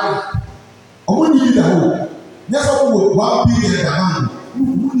never. I want you to know. Yes, I will 1 billion man.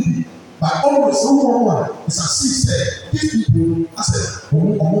 But always someone is a sister. These people, I said,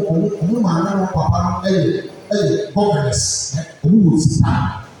 papa, governors,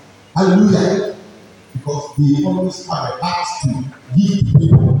 hallelujah. Because they always have a heart to give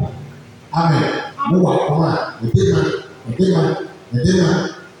people. Amen. No one, come on. The demon.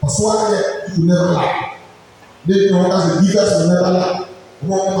 Because you never lie. They know that the givers will never lie.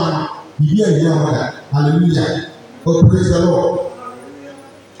 One man, he hear your mother. Hallelujah. God praise the Lord.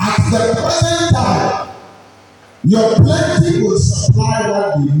 At the present time, your plenty will supply what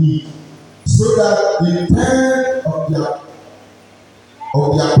they need, so that in turn of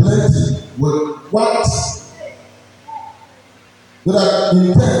their plenty will what? So that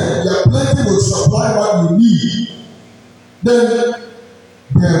in turn their plenty will supply what you need. Then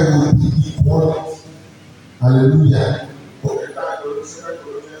there will be equality. Hallelujah.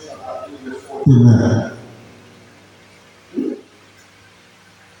 Amen.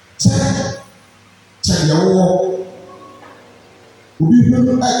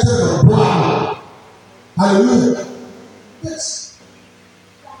 Hallelujah. Yes.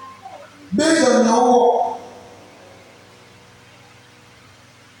 Based on your work.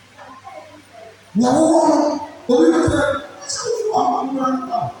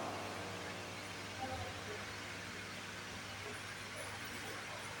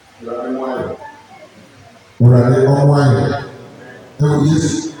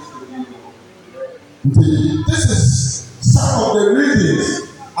 This is some of the reasons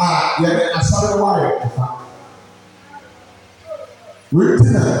yɛde asɔre wayɛ ɛfa.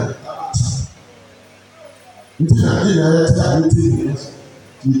 Wɛntina ntina yi na yɛte a wɛntina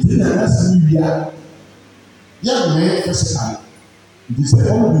ntina ɛsɛ wia yɛmɛ physically nti sɛ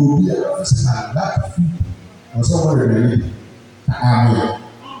wɔn de obi a physically back fi ɔsɛ wɔn de n'ani ka amɛ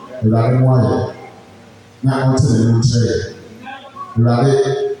ɛwurade mu ayɛ na ɔte n'anim kyerɛ ɛwurade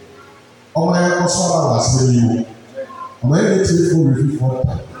ɔmo ayɛ kɔsɔrɔ a wasɛ yi mu ɔmo ayɛ n'ekyir fo refi fɔ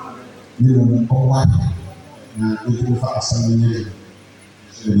ta ne mu ɔmo ayɛ na ebi fa asɛm ne yɛ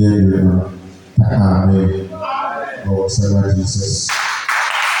ɛsɛ ne yɛ yɛ no ka amɛ ɔwɔ sɛbɛn Jesus.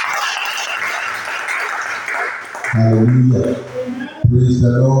 Hallelujah. Praise the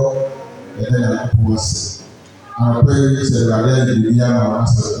Lord. And then I was our prayers and rather than the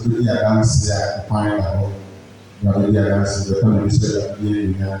answer to the dance there, find out. Rather than answer the conversation of the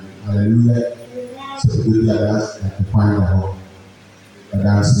hallelujah. So the dance and find out. The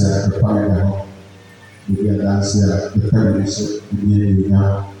dance there, the find out. The dance there, the conversation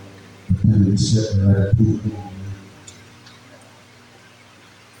of the conversation of the people.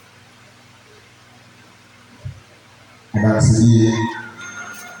 Adansiye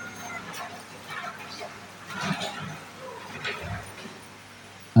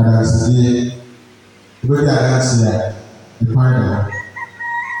lórí adansiye ìpàdé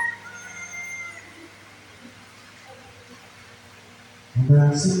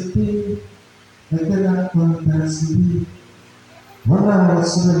adansiye ẹgbẹ́ lápá adansiye wọ́n náà wọ́n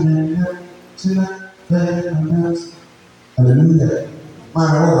sọ̀rọ̀ yẹn tí wọ́n fẹ́ adansiye hallelujah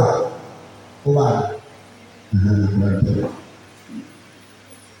máa wọ́n wà.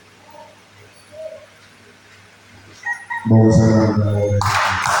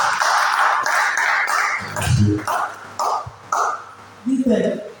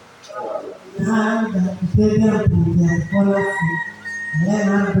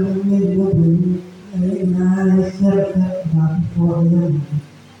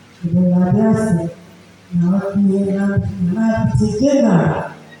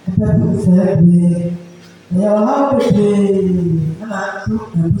 How did they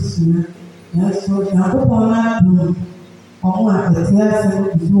took a business? Yes, so I don't want to all the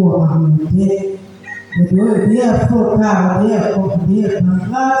tears before I'm dead. But you're there for car, there for there.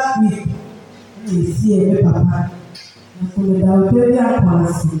 Last week, you see a papa. And so without their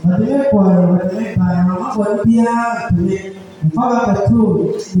policy, but they require what they buy, what they are to make. And follow the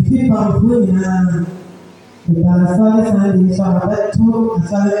two, the people are doing. Because solid and so that too,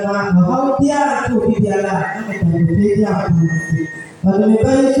 solid how they are to be alive, and they are but the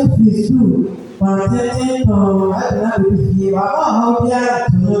very to be true, but certain to I don't know if you are how they are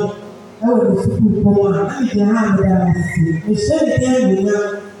to know. I will be super poor, and if you have the we said it then,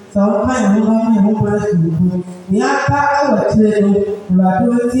 so I know how many homeless. The other children,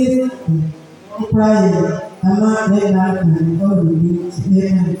 gratuities, crying, I'm not there like me,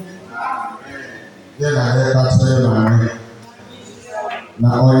 Then I heard that say my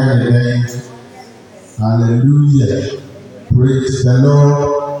now I am again. Hallelujah. Praise the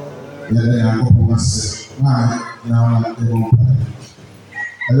Lord. Then I open myself. Now I'm able.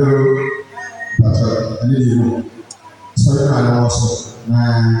 Hello, but I need you. Sorry, I also.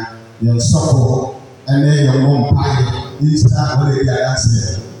 Now you're suffer and then your mom pie. This time when they are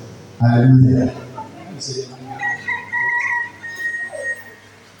answer. Hallelujah.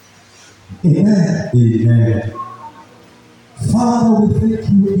 Amen. Amen. Father, we thank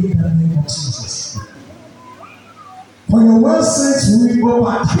you in the name of Jesus. For your word says we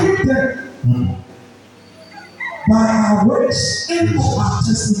overcame them by our works and of our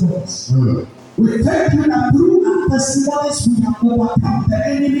testimonies. We thank you that through our testimonies we have overcome the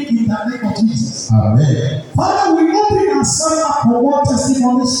enemy in the name of Jesus. Amen. Father, we open ourselves up for more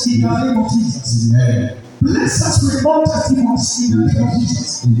testimonies in the name of Jesus. Amen. Bless us with more testimonies in the name of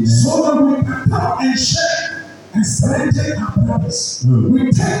Jesus. Amen. So that we can come and share and strengthen our brothers.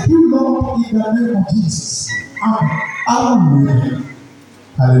 We thank you, Lord, in the name of Jesus. Amen. Amen.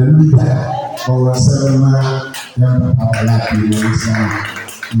 Hallelujah. For seven young Papa like you know,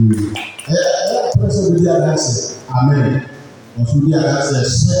 person with the answer. Amen. Or should the answer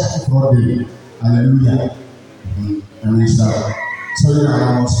share for them. Hallelujah. And we start. So you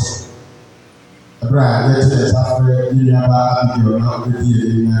know also. Abra yɛte yɛsafrɛ ne nuaba Abigail na wobɛdi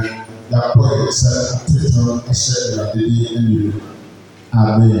yɛni na yɛakɔ sɛ atetɔ ɛhyɛ Awurade din anim.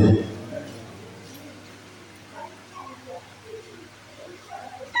 Amen.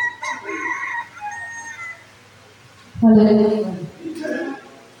 Hallelujah.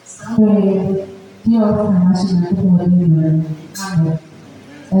 Sorry, dear national Amen.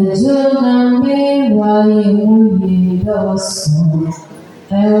 Ejuna me wa yemuye doso.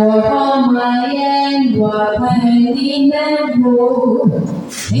 Ewa mayen wa pani nebo.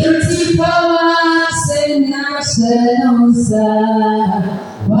 Inti pawa sena senonsa.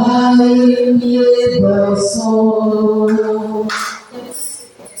 Wa yemuye doso.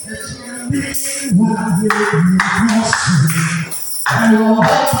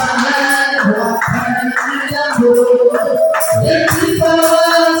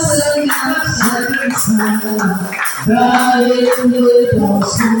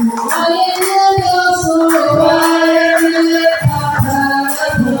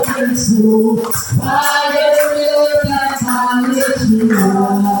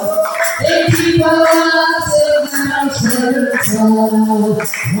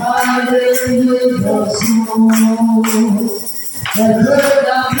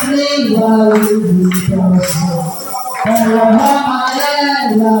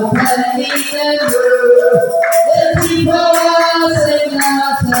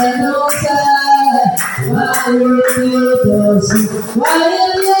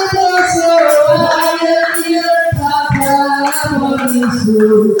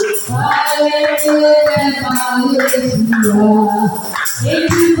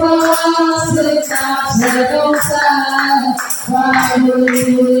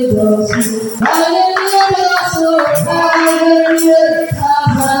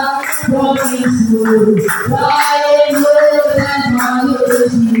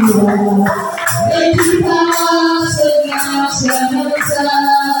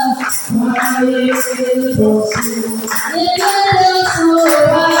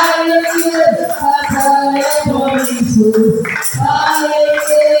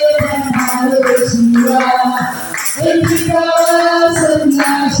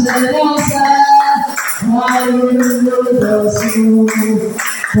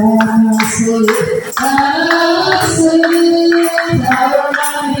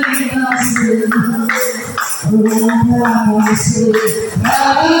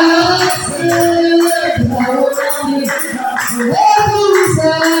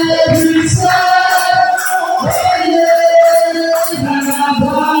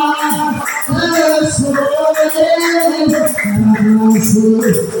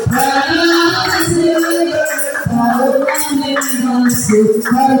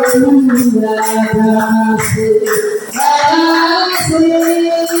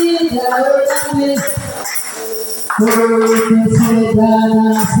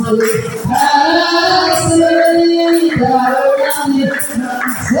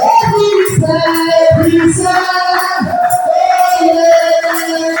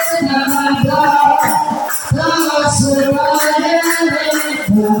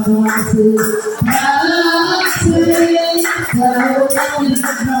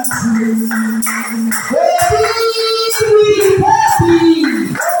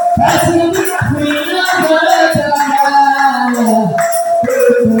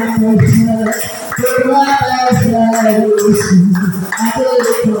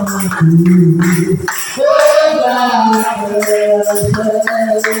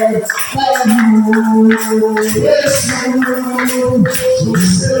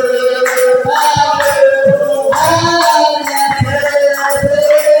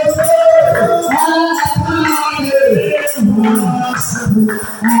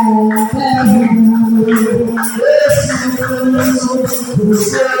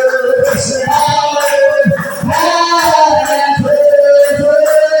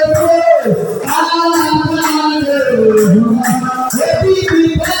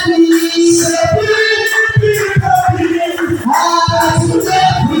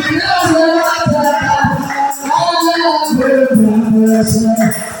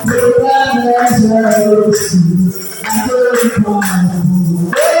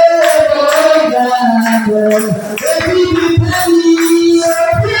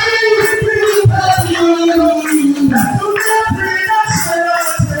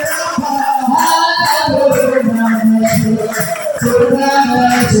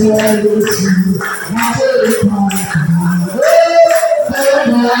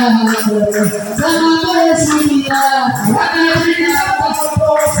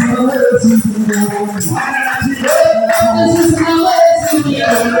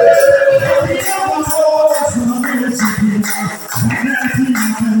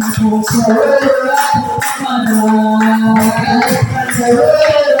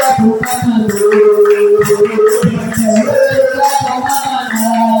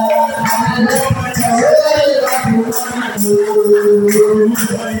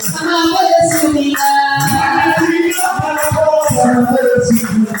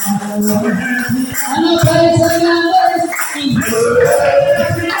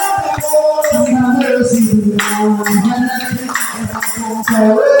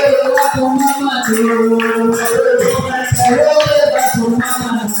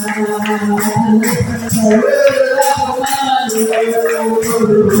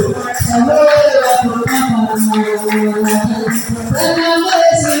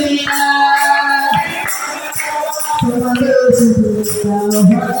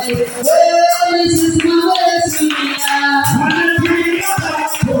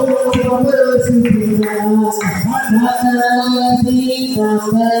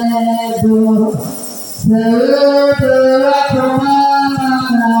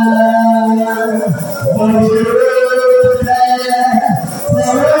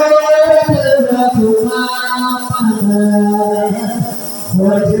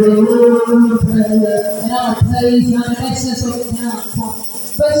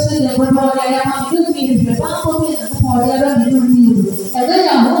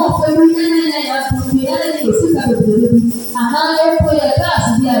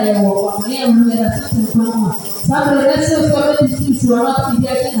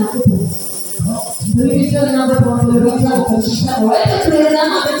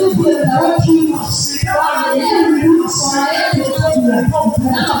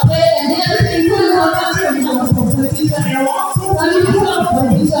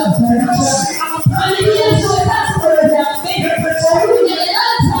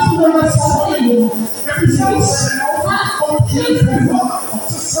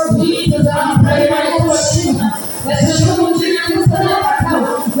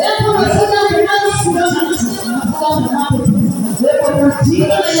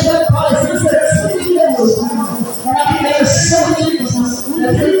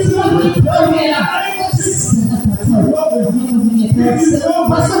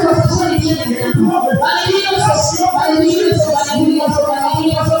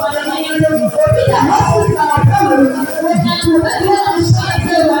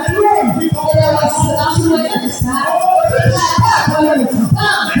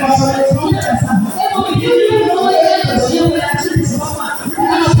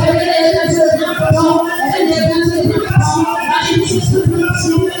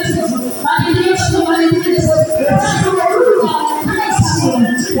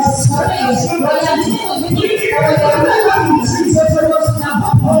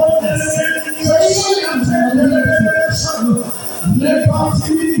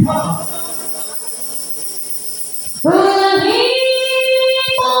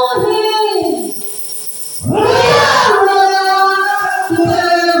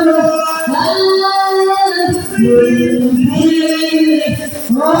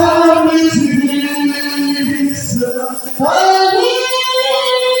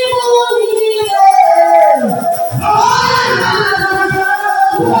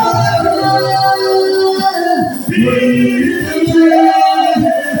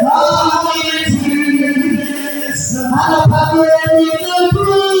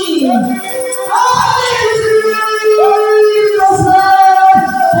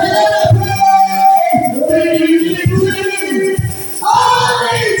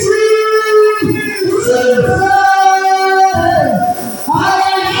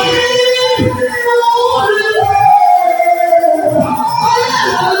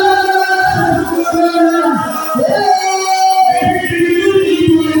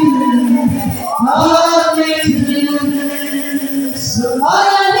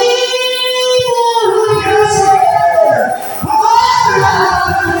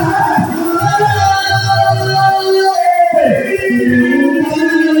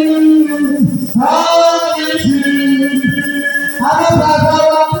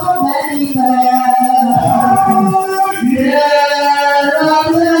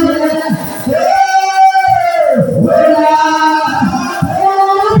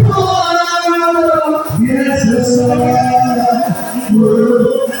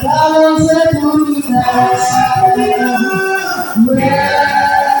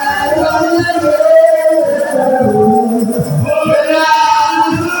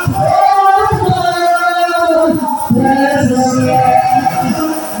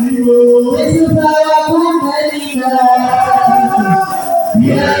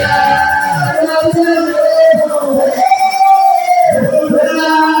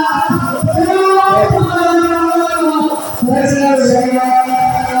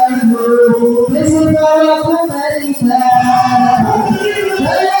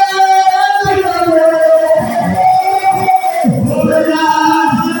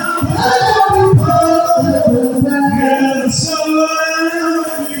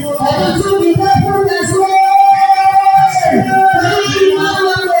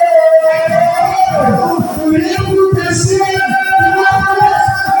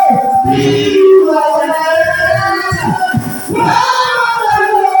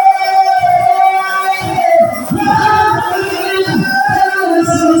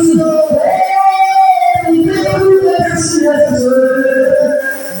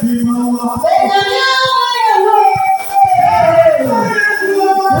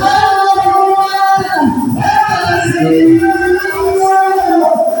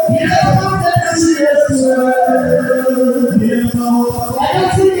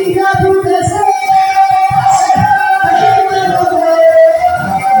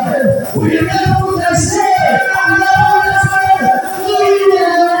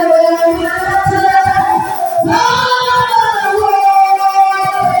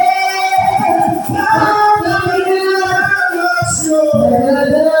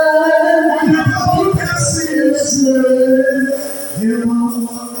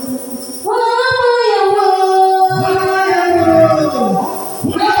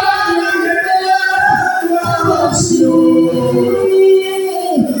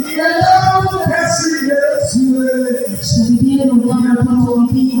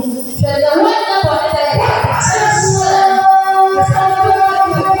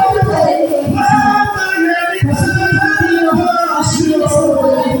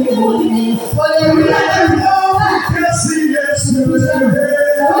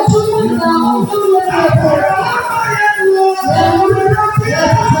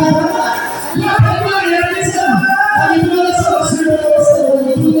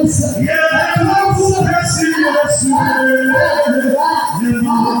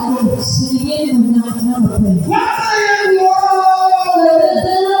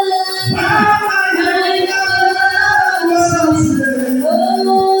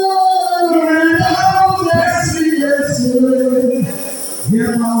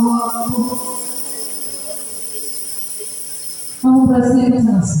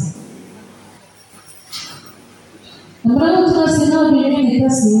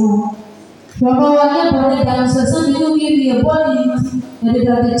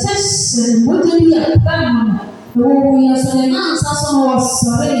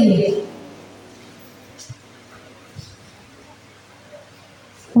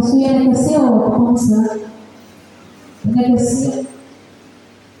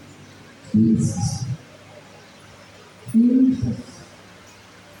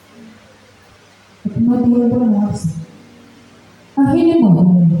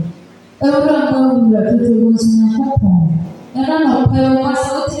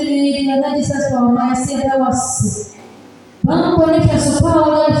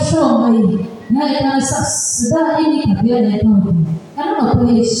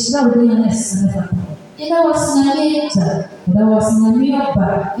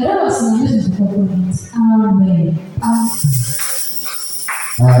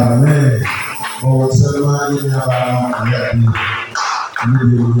 Amen. Oh, someone in about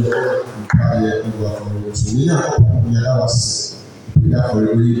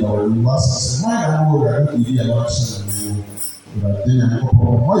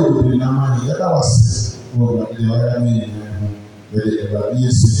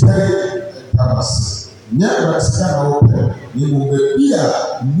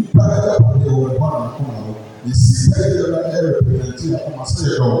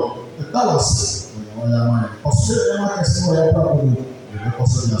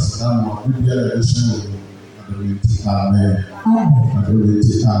Amen.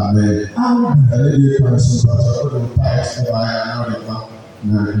 Amen. And then you person but tithes that I am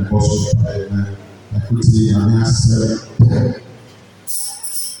not in possible I could see a master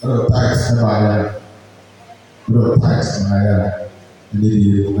tithes that I am tithes that I am and then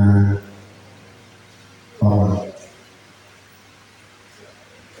you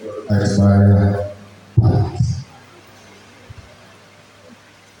tithes by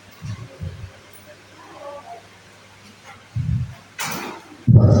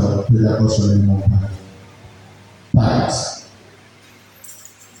Tidak kosong lima tithes.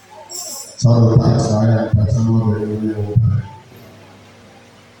 Satu tithes saya bersama dengan Tuhan.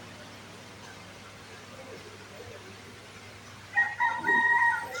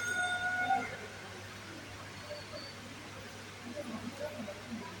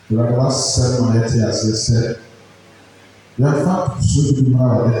 Lepas saya melihat yang fak sudah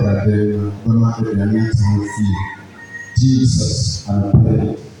dimulai dari bermakna dengan Tuhan Jesus and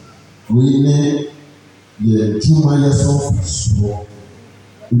prayer. We need the Juma Yaso so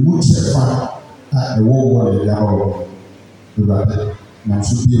we would check at the war the hour the now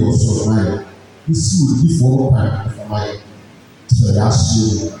should be also mine. This will be for time for my so that's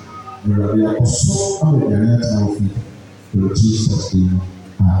you. We are also under the net of Jesus name.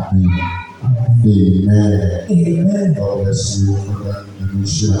 Amen. Amen. Amen. God bless you for that.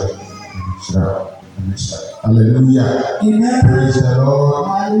 Hallelujah. Amen. Praise the Lord.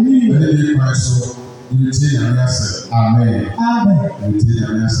 Hallelujah. Many people so you see and yes, amen. Amen. You see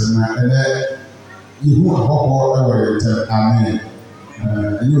and yes, and you who are all over it, amen.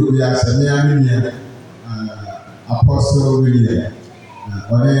 You will be as a mere Apostle William.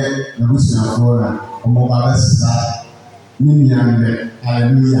 When the Muslim for a mobile star,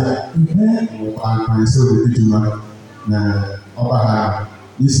 hallelujah. And so the video over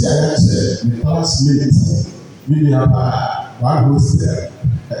you see, I said, the classmates, maybe about one hostel,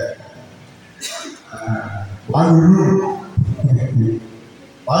 one room,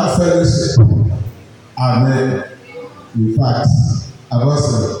 one fellowship. Amen. In fact, I'm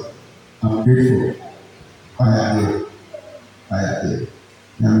grateful. I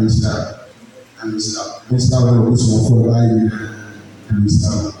am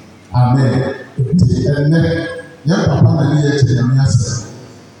Mr. Amen. And young papa,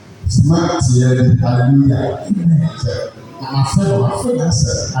 smart here, hallelujah. I'm afraid I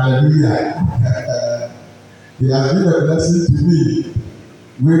said, hallelujah. They have been a blessing to me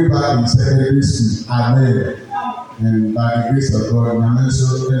way back in secondary school. Amen. And by the grace of God, I'm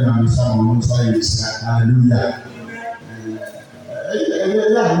also hallelujah.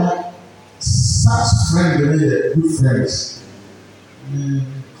 Such friends, good friends.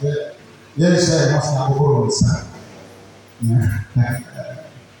 Yes, I must have a whole son.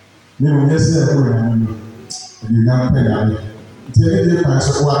 No, yes, I will. You don't pay that. Take the price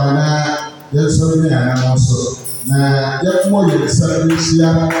of one, yes, so many and also. Now, yet more than 7 years,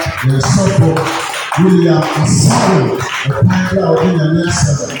 there's so William Asaro, a pilot of the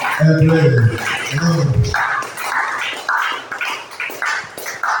Nessa, and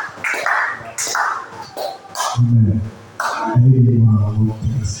Amen. Amen.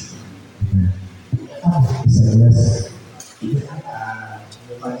 It's a blessing. We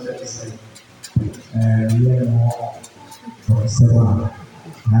are more from 7.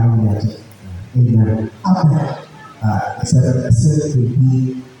 Amen. It's a blessing to be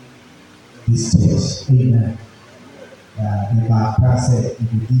this church. Amen. The Bible said, if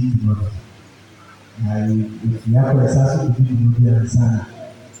you did not, if you have a sense of the beauty and son,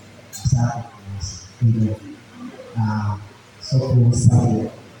 amen. So for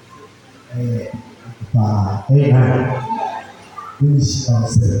Samuel, amen. Finish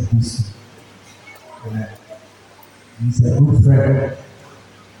ourselves. He's a good friend.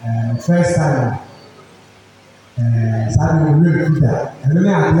 First time, Samuel really did that. And then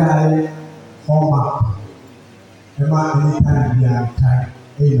I form up. Emma, anytime we are time.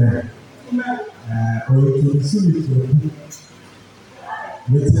 Amen. Or you can see it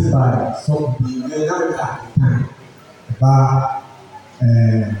written by some people time about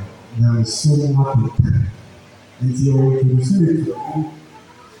so happy. And you can see it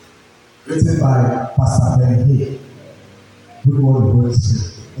written by Pastor Ben Hay. Good morning, Holy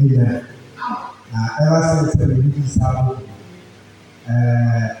Spirit. Amen. Ever since the meeting started,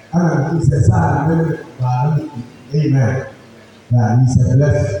 I'm says, amen. He's a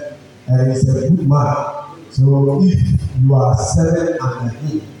blessed and he's a good man. So if you are serving under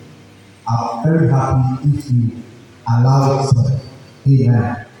him, I'm very happy if you allow yourself.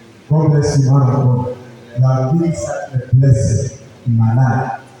 Amen. God bless you, man of God. You have been such a blessing in my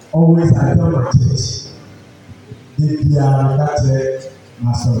life. Always I tell my church, if you are that church,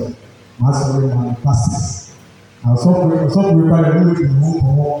 my pastors. I was so prepared to move to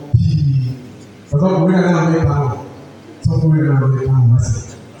more PE. I was so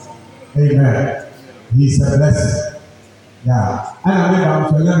amen. He's a blessing. Yeah. And I remember I'm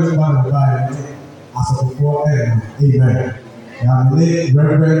to learn as of before. Amen. Yeah, my name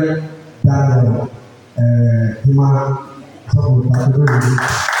Reverend Daniel Human Category.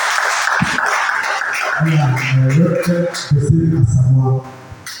 Reverend Christine Asamoah.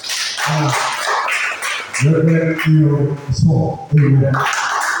 Reverend Theo Shaw. Amen.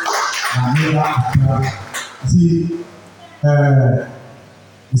 See,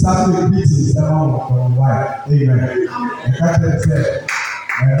 it's actually beating someone from white. Amen. The captain said,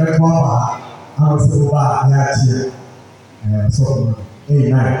 "Let's walk I was so bad, yeah, so,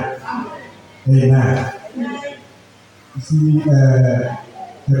 amen. Amen. You see, the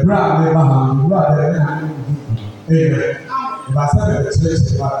brother, amen. If I said the church,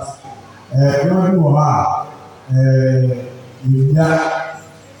 but you know who are, you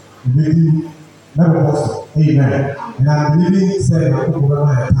never was, amen. And I believe said, I put over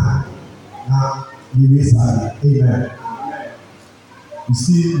my time. Now, you is amen. You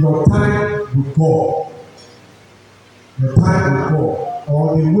see, your time with God,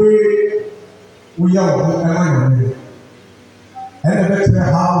 or the way we are working, and the better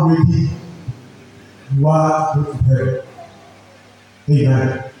how ready you are to go to heaven.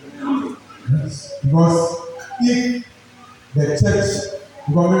 Amen. Yes. Because if the church,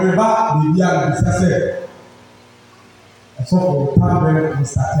 because remember the year of the said, so for the time when we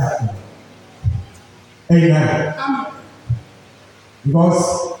start happening. Amen. Because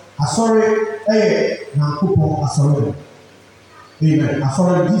sorry, now people sorry. Amen.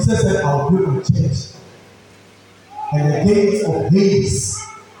 Sorry, Jesus said, I will build my church, and the gates of Hades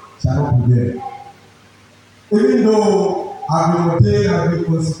shall not prevail. Even though I've been ordained, I've been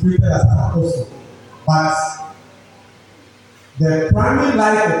consecrated as an apostle, but the primary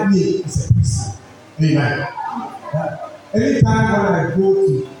life of me is a Christian. Amen. Anytime when I go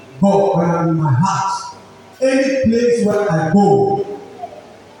to God, when I'm in my house, any place where I go,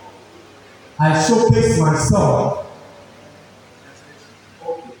 I showcase myself.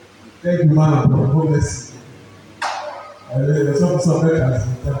 Thank you, man of God. God bless you. There's also better.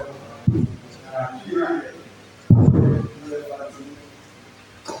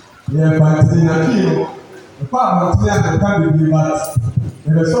 Yeah, but in a key, the part of the time can't be but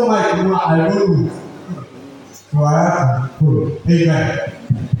there's so much I don't know. So I have to go. Amen.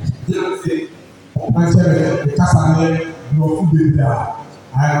 I'm telling the Casanel, your food there.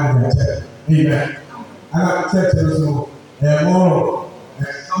 I am the church. Amen. I have church also, more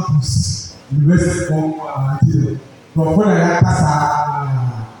campus, university from until. But when I have Casa,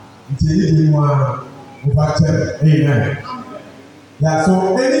 it's a little more over church. Amen. Yeah, so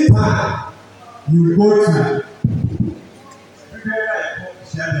anytime you go to,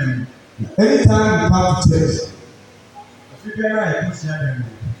 anytime you come to church,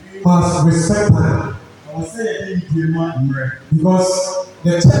 you must respect time. Because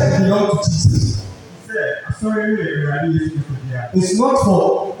the church belongs to Jesus. It's not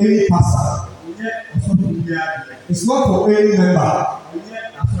for any pastor. It's not for any member.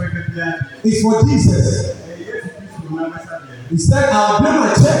 It's for Jesus. He said, I'll build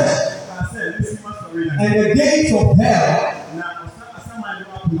my church, and the gates of hell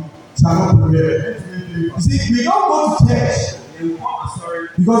shall not prevail. You see, we don't go to church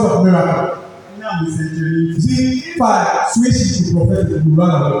because of miracle. You see, if I switch to prophetic, you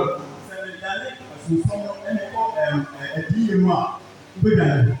run away.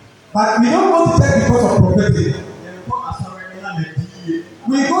 But we don't go to church because of prophetic.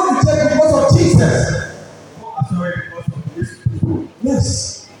 We go to church because of Jesus. Yes.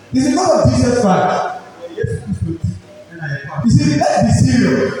 It's because of Jesus Christ. You see, let's be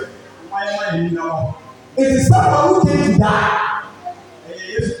serious. It is someone who came to die.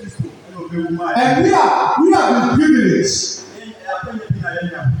 And we have been privileged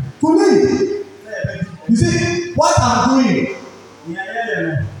to live. You see, what I'm doing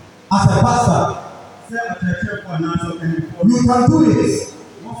as a pastor, you can do it.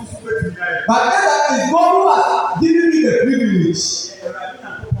 But that is God who has given me the privilege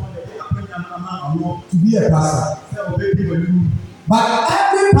to be a pastor. But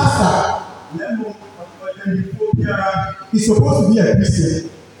every pastor is supposed to be a Christian.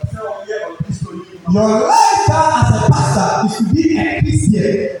 Your lifestyle as a pastor is to be a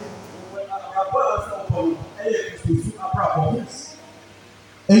Christian.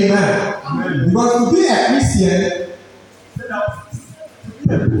 Amen. Because to be a Christian,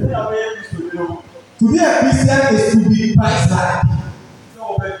 is to be Christ-like.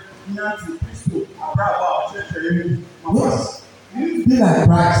 Yes. You need to be like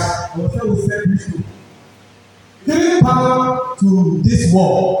Christ. Giving power to this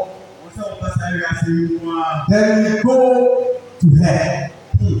world, then we go to hell.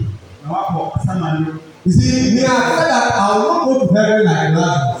 You see, me, I said that I will not go to heaven like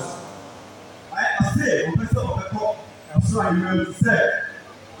Lazarus. I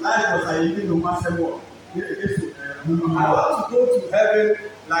want to go to heaven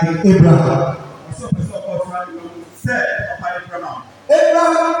like Abraham.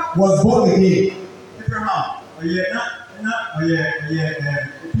 Abraham was born again.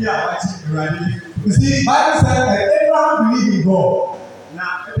 You see, Bible said that Abraham believed in God.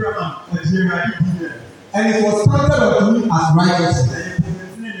 And it was counted unto him as righteousness.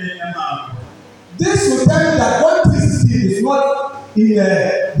 This will tell you that what Jesus did is not in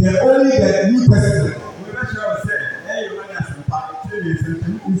only the New Testament.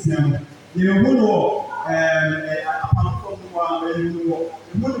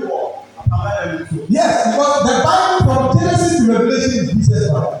 Yes, because the Bible from Genesis to Revelation is Jesus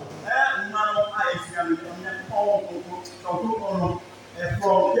Christ.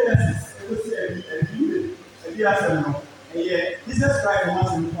 From Genesis, Jesus Christ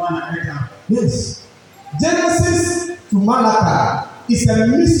Yes. Genesis to Malachi is a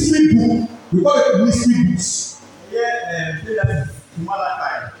mystery book. We call it mystery books. Genesis to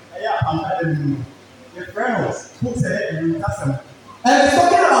Malachi. The friends who said in the New Testament. And it's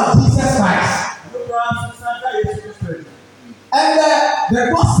talking about Jesus Christ. And the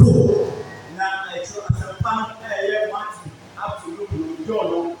gospel.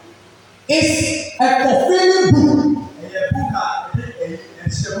 It's a fulfilling book.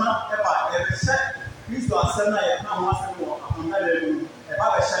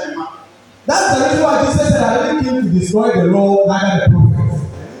 That's the reason why Jesus said, I didn't came to destroy the law, neither the prophets.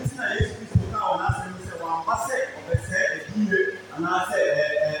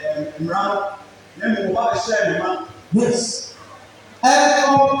 Yes. And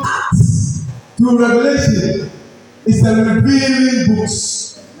from Acts to Revelation is the revealing books.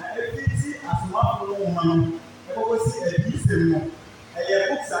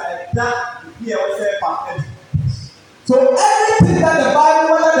 So everything that the Bible,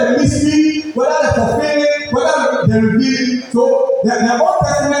 whether the mystery, whether the fulfilling, whether the revealing, so the Old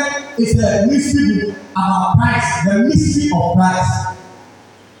Testament is a mystery book about Christ, the mystery of Christ.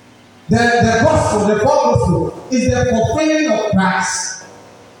 The gospel, the fourth gospel, is the fulfilling of Christ.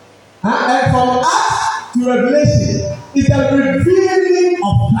 And from Acts to Revelation is the revealing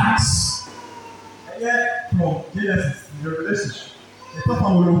of Christ. From Genesis to Revelation, the top of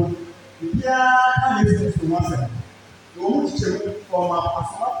the room, the can't use this to one second. The woman teacher from a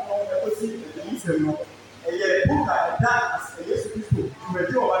smart phone, the Muslim, a book that as a yes to to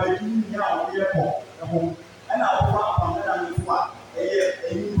review about the Union of the airport, the home, and our father from the one. A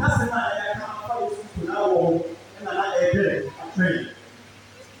national to now and another training.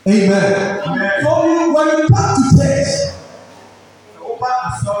 Amen. So when you come to church,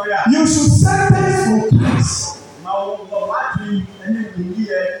 you should sentence from Christ.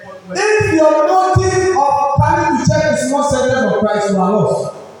 If your motive of coming to church is not centered on Christ, you are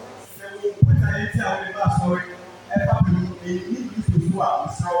lost.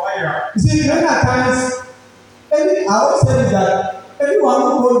 You see, many times, I always say that anyone who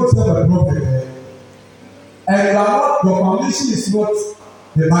calls himself a prophet, and you are not, your foundation is not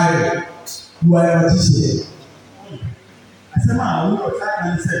the Bible, you are a magician.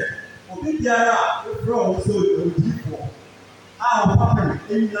 Obi biara efura wɔn sɛ odiifoɔ a wɔpapɛm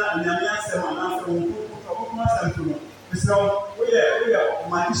enyina nyame asɛm anaasɛ wɔn kɔkɔkɔ asɛm to no esrɛ woyɛ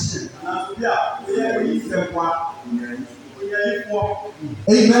magician anaasɛ obi a oyi nsɛmpoa oyifoɔ.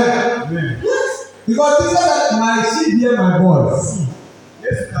 Amen. Yes. Because he said that my sheep hear my voice.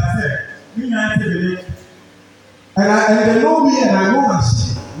 Yesu ka sɛ mi nyinaa te bele. And they know me and I know my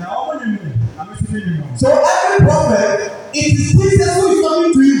sheep. Na wɔn nyɛ mu na mi nso mi nyɛ mu. So every prophet, it is Jesus who is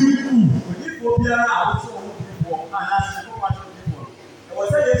talking to you. Biara a wɔsɔ wɔn odiifoɔ anaasɛ wɔn kɔkɔ odiifoɔ ɛwɔ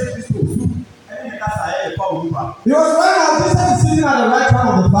sɛ Yesu Kristo osu ɛne ne kasa yɛ ɛfa wɔn nipa. Because when Jesus is sitting at the right hand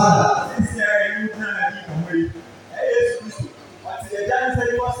of the Father. Sisi ɛyɛ ɛyɛ ɛyɛ ɛyɛ ɛyɛ Yesu Kristo ɔte ɛgya ne sɛ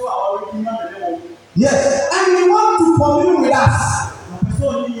ɛkɔ so a ɔredi ma mɛlɛ wɔn. Yes, and he wants to commune with us.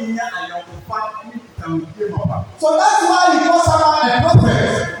 So that's why he calls someone a prophet.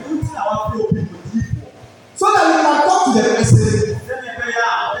 So that we can talk to the person.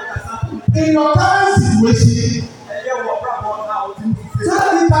 In your current situation, so that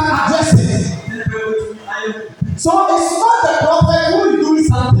we can address it. So it's not the prophet who is doing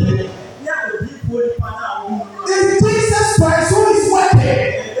something. It's Jesus Christ who is working.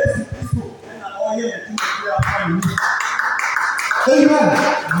 Amen.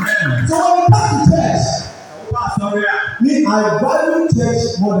 So when we come to church, I value church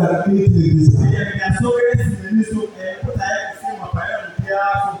more than anything in this life.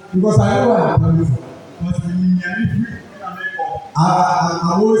 Because I know where I'm coming from.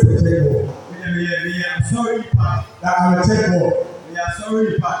 I'm always a church boy. I'm a church boy.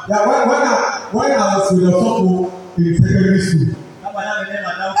 When I was with the couple in secondary school,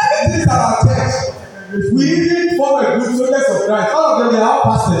 everything about church. We even form a group, Soldiers of Christ. All of them, they are all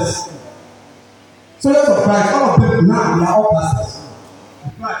pastors. Soldiers of Christ, all of them now, they are all pastors.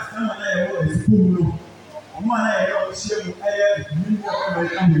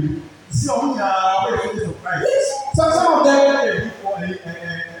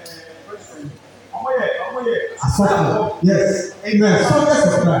 Some of them, yes, amen. Soldiers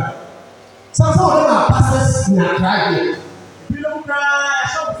of Christ. Some of them are pastors in their tribe.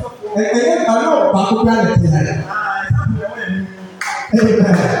 I know Bakugan is here.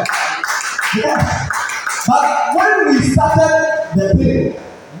 Amen. Yeah. But when we started the thing,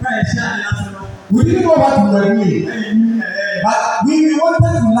 we didn't know what we were doing. But we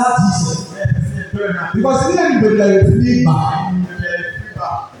wanted to love Jesus. Because anybody that is free back.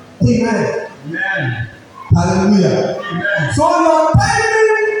 Amen. Amen. Hallelujah. Amen. So your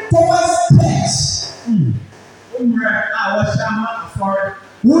timing towards church Umre a washama for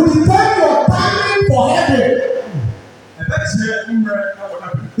will determine your timing for heaven. ebeche umre na wona.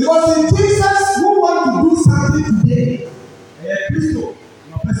 Because in Jesus, who want to do something today, Kristo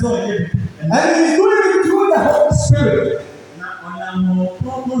na pesa oye bi. and He is doing it through the Holy Spirit. Na ona mo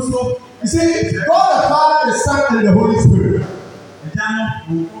promoso. You see, God the Father, the Son, and the Holy Spirit, Ejano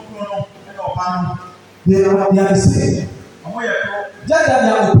mo promoso na oba no. they are the same. Omo ye pro. Just that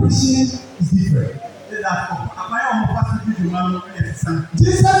their operation is different. Abaya omo pass bi juma no e sisan.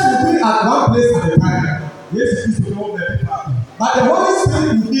 Jesus will be at one place at a time, Yesu Kristo no be pa. but the Holy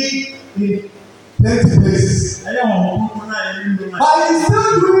Spirit will be in plenty places. Aya omo promoso na ye ndo na. But He is still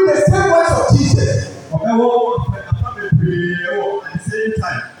doing the same works of Jesus. Obewo apa bebre ewo at the same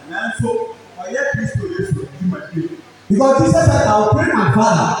time. Nanso oye Kristo Yesu juma bi. Because Jesus said, I will pray my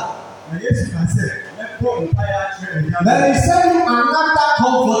Father, Na Yesu kan say, "Me pro mpaya chere ya." then He send you another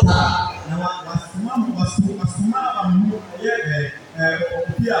comforter. Na wasuma amu eye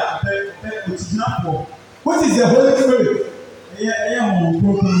obi a be otiginafo. Which is the Holy Spirit, Eye ho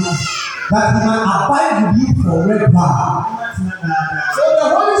program no. that He might abide with you forever. Matina na So the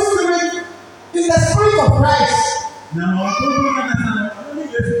Holy Spirit is the Spirit of Christ. na mo program na na oni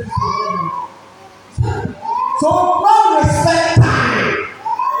Yesu Kristo. So God respect time.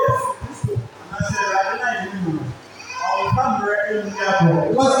 Yesu Kristo na say ra na yi no. Our family in there.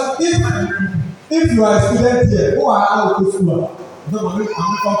 Because if you are a student here, who are out of school? No, I'm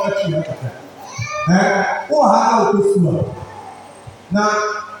comfort you. Who are out of school? Now,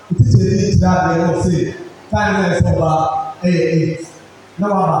 the teacher needs that they will say, time is over 8. Now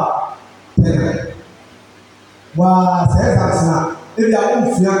about 10. Well, says that's now. If you are in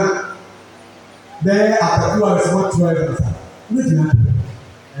Fiana, then after 2 hours, what 2 hours? What do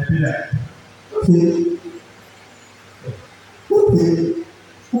you have? Okay. Okay.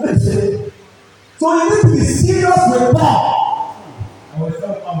 So you need to be serious with God.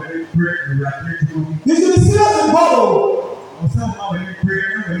 You should be serious with God.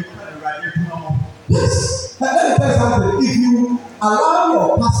 Yes. Let me tell you something. If you allow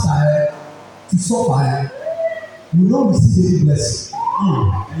your pastor to suffer, you will not receive any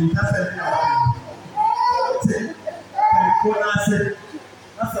blessing.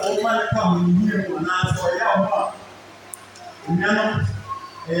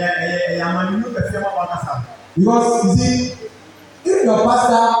 Because you see, if your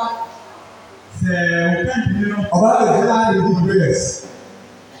pastor about the general in the prayers,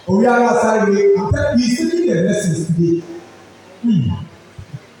 or we are not sorry, I'm telling you, he's taking the lessons today.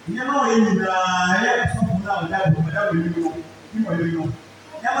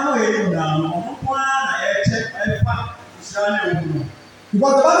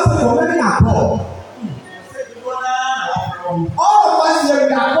 Because the Bible says, for many are called. All of us here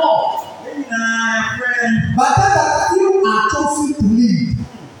we are called. But then that few are chosen to lead.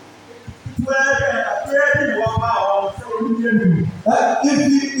 If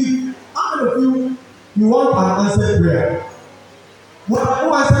how many of you want an answered prayer? Who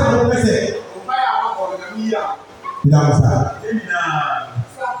answer another person? You understand?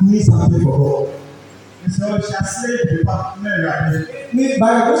 Do something for God. Me, by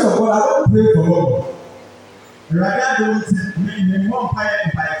the grace of God, I don't pray for long.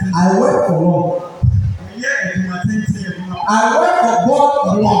 I work for long. I work for God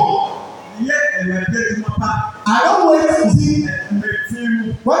alone. I don't wait to see.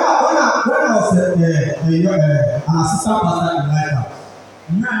 When I was an assistant pastor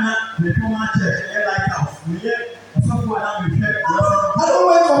in Lighthouse, I don't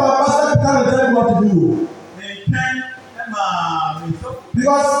wait for my pastor to come and tell me what to do.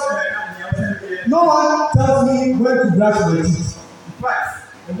 Because no one tells me when to brush my teeth.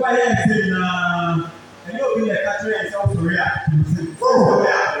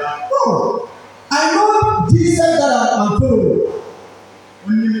 No. I know Jesus that I'm following.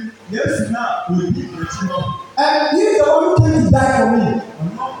 And He is the one who came to die for me.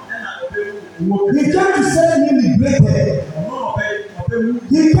 He came to set me liberated.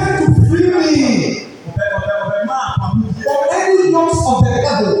 He came to free me from any yokes of the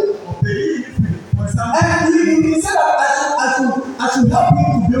devil. And he said that I should help him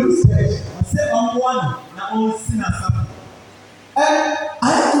to build his church. And I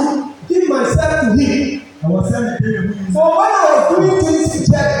had to give myself to him. So when I was doing things in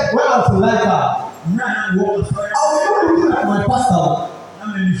church, when I was in Lighthouse, I was not looking at my pastor.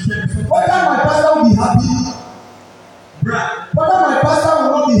 Whether my pastor will be happy, whether my pastor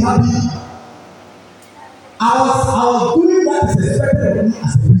will not be happy, I was doing what is expected of me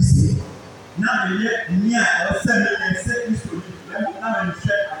as a Christian. Christian. Na me yɛ ni a ɛsɛ me ɛsɛ Kristo ni na me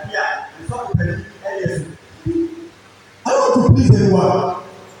hwɛ ade a ɛsɛ ɔpɛni ɛyɛ so. I don't want to please anyone.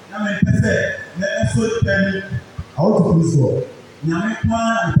 Na me pɛ sɛ na ɛsɔ pɛni. I want to please God. Nyame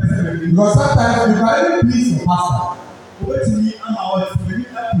kwan me pɛ sɛ me bi. Because sometimes you can even please your pastor. Obetumi ama ɔtumi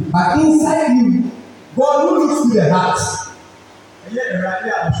ɛku. But inside you, God who looks through the heart. Ɛyɛ ɛwurade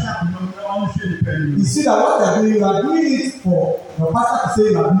a ɔhyɛ akoma mu na ɔmo hwɛ ne pɛni. You see that what you are doing, you are doing it for your pastor to say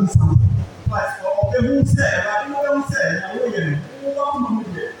you are doing something. But ɔbɛhu sɛ ɛwurade ɔbɛhu sɛ na wɔyɛ no wɔn akoma mu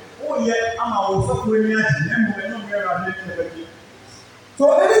deɛ wɔyɛ ama wɔn sɔfo ani agye na mmom ɛnyɛ ɔmo ɛwurade ne bɛbi. So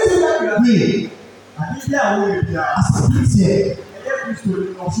anything that you are doing, Ade bi a wɔyɛ biara as a Christian, ɛyɛ Kristo ni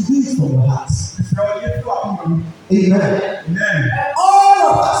you should do it from your heart. Sɛ ɔyɛ to akoma mu. Amen. Amen. And all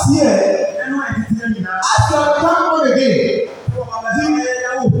of us here, Ɛnu a ɛtete yɛ nyinaa. as you have become born again,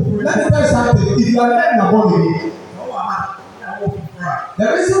 let me tell you something. If you are not born again, the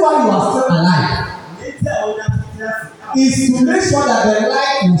reason why you are still alive is to make sure that the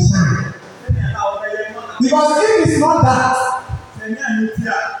light will shine. Because if it's not that,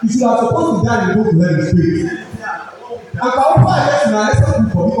 you should have supposed to die and go to heaven straight. And for why I guess I listen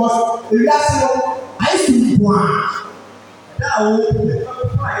to because if you ask I used to be one.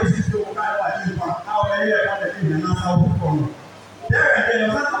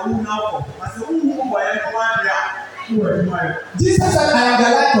 Jesus said, I am the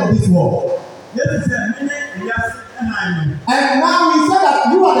light of this world. And now he said that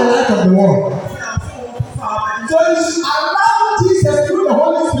you are the light of the world. So you should allow Jesus through the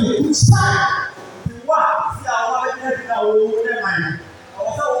Holy Spirit to shine.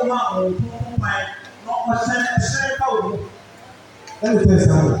 Let me tell you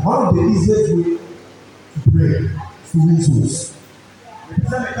something. One of the easiest way to pray is to win souls.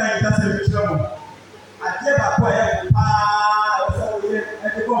 Adeɛ baako a ɛyɛ paa ɔsɛ ɔyɛ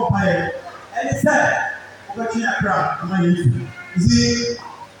ɛde bɔ mpaeɛ ɛne sɛ ɔbɛtwe akra ama yɛn fi. You see,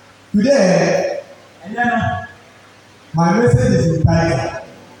 today, Ɛnyɛ no, my message is entitled.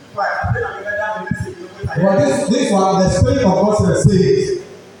 fa abena mi bɛ da mi message mi wɔ But this one, the Spirit of God says,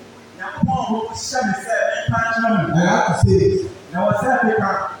 Nyankopɔn ɔmo hyɛ mi sɛ ɛnka kyerɛ and mi. I have to say it. Na wɔ sɛ ɛpeka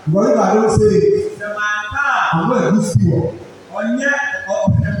Because if I don't say it, sɛ maa kaa I'm not a good steward. ɔnyɛ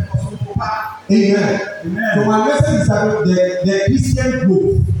ɔsofo pa. Amen. Amen. So my message is about the Christian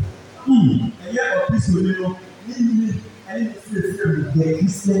growth. Ɛyɛ ɔkristo ni no ne nyini ɛne ne fiefie mu. The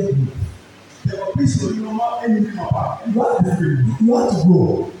Christian growth. Sɛ ɔkristo ni no ma ɛnyini ma pa ɛne You have ne fiefie mu. to, you have to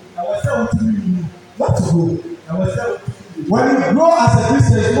grow. Na wɔ sɛ ɔtumi nyini. You have to grow. Na wɔ sɛ ɔtumi nyini. When you grow as a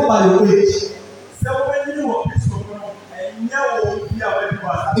Christian, it's not by your age. Sɛ wɔbɛnyini wɔ kristo mu no ɛnyɛ wɔ obi a wɔadi wɔ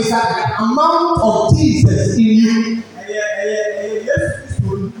asa. It's like the amount of Jesus in you. Ɛyɛ Yesu Kristo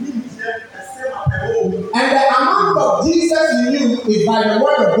ni nkyɛn ɛsɛ ma pɛ wɔ omu. And the amount of Jesus in you is by the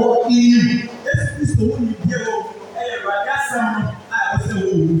word of God in you. Yesu Kristo wo ni bie wɔ omu ɛyɛ Awurade asɛm no a ɛsɛ wɔ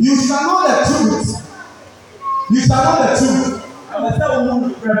omu. You shall know the truth. You shall know the truth. Ɛwɔ sɛ wɔn mu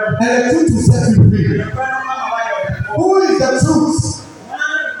nufrɛ no. And the truth will set you free. Nufrɛ no ama wayɛ ɔdɛfo. Who is the truth? Wɔn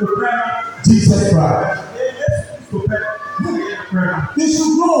nufrɛ no. Jesus Christ. Yesu Kristo pɛ ɛyɛ nufrɛ no. You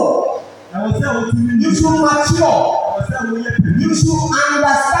should grow. Ɛwɔ sɛ wɔtumi You should mature. Ɛwɔ sɛ wɔyɛ pɛni. You should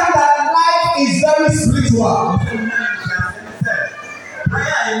understand that life is very spiritual.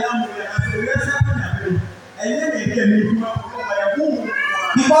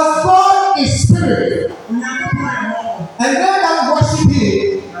 Because God is spirit. And they that worship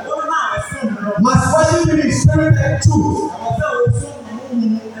him must worship him in spirit and truth.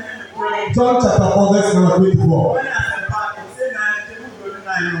 John chapter 4 verse number 24.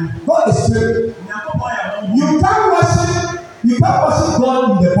 God is spirit. You can't worship God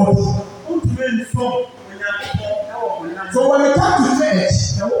in the body. So when you come to church,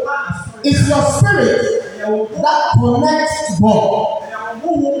 it's your spirit that connects to God.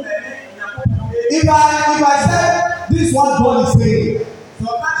 If I said this is what God is saying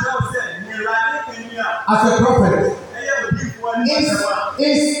as a prophet,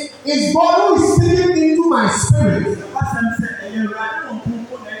 it's God who is speaking into my spirit.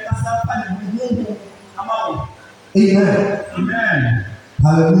 Amen. Amen.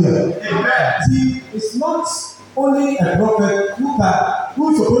 Hallelujah. Amen. See, it's not only a prophet who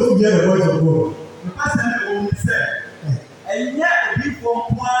is supposed to hear the voice of God.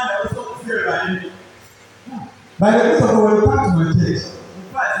 By the grace of God, when you come to my church,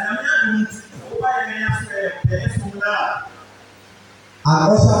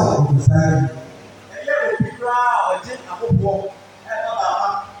 an usher will prophesy.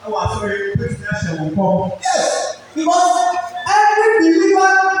 Yes, because every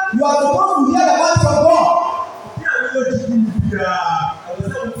believer you are supposed to hear the voice of God.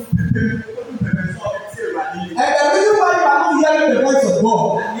 And the reason why you are not hearing the voice of God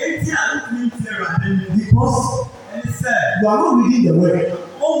because you are not reading the word and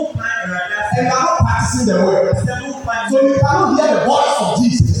you are not practicing the word. So you cannot hear the voice of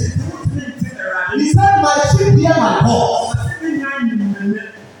Jesus. He said, my sheep hear my voice.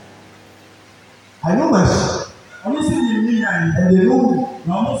 I know my sheep. And they know me.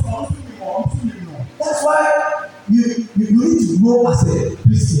 That's why you need to grow as a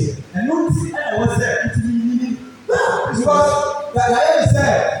Christian. Because like I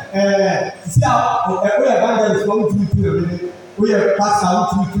said, see how we evangelist come to meet you already, we pastor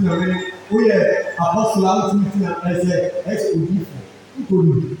to meet you already, we apostle to meet you and say,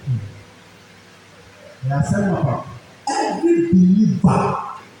 every believer,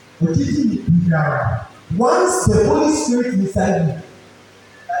 once the Holy Spirit inside you,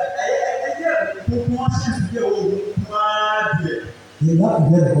 you have to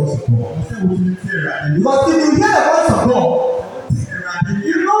hear the voice of God. Because if you hear the voice of God,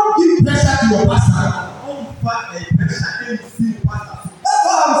 you don't give pressure to your pastor. That's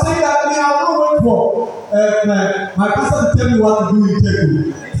why I'm saying that me, I'm not waiting for my pastor to tell me what to do in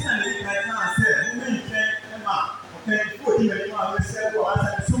church.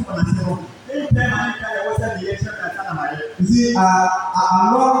 You see, I'm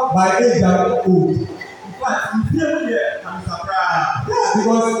not by age, I'm old. Yeah,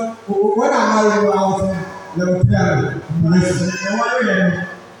 because when I married, I was level 3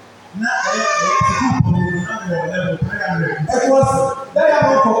 it was very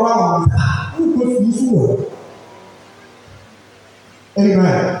hard for one. Who goes to school?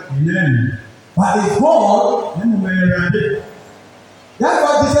 Amen. But it's God. That's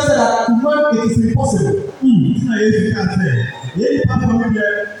why Jesus said that to man it is impossible.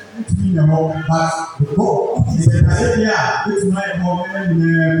 But with God, he said,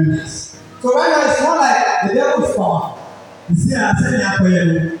 so right now it's not like the devil is power. You see, I said, who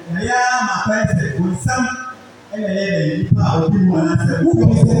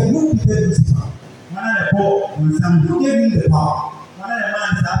created this power? Who gave me the power?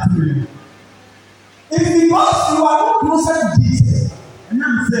 It's because you are not closer to Jesus. And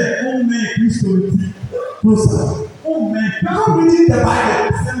I'm saying, closer. You're not reading the Bible.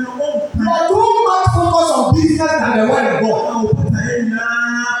 You are too much focused on business than the word of God.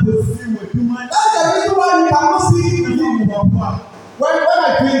 That's the reason why you cannot see when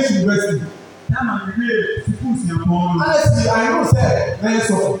I finish university. Honestly, I know say very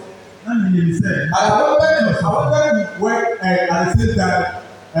sorry. But I wanted to work at the same time.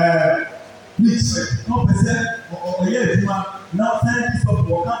 Please, and God said,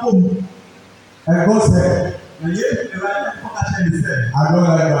 I don't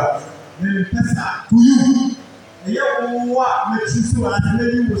like that. To you,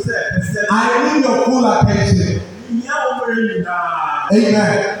 I need your full attention.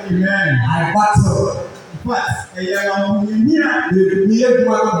 Amen. I battle. But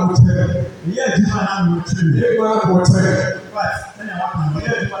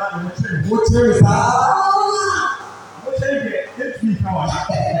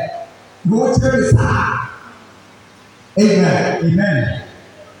Amen.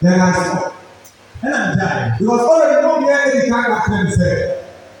 Then I stop. And I'm dying. Because already no here any kind of thing said.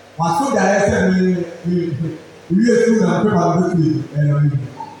 Was so that I said we used to and people with me and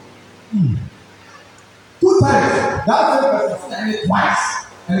 2 times. That same person said it twice.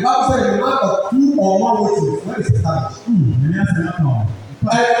 And the Bible said the amount of 2 or more witnesses when it's established.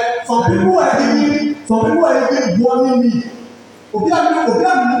 Some people are even warning me. Obi a mi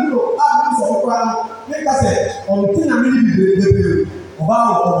no so okra no make us say on tin na me be the oba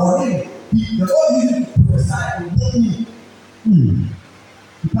oboni the all these prophesy on me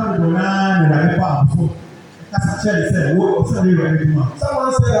people go na na dey pa so kasa share say wo o say dey ready ma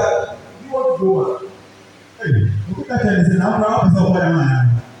someone say that you want to go hey o ka tell say na okra o so kwa na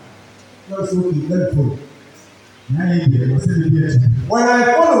no so okay let me follow na ye dey o say dey when I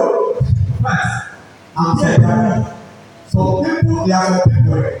follow fast I'm saying some people, there are some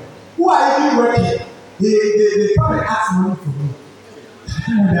people who are even working. They come and ask money from me.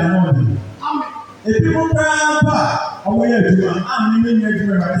 They are not money. If people come back, I'm going to do it. I'm going to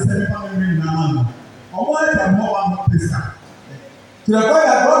do it. I said, I'm going to do it. I'm going to more about this. To the point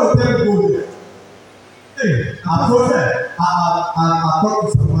that God will tell you, hey, I told them, I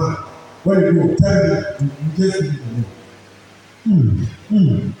talked to someone. Where you go, tell me, you just need to know.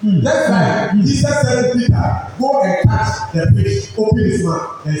 That's right. Jesus said to Peter, go and catch the fish, open his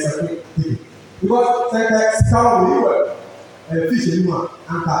mouth, and it's a fish. Because like scour we were fish anymore,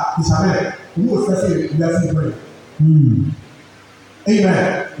 and fishermen who was saying we are seeing money.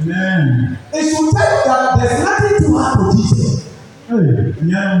 Amen. Amen. It should tell you that there's nothing too hard for Jesus. Hey,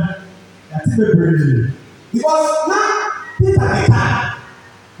 yeah. That's the brain. Because now Peter dey come.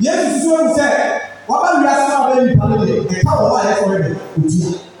 Yes, you see say, what about we are still very family? The cow over here for him.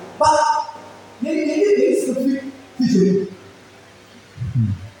 But they still fit.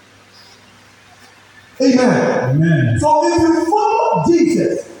 Amen. Amen. So if you follow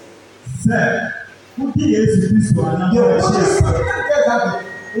Jesus, Sir, who did Jesus Christ? the Holy Spirit get that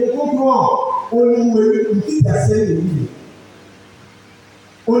they go wrong. Only when you think they are saying it.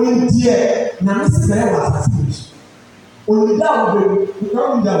 Only dear, na me say I was asking. Only that way, you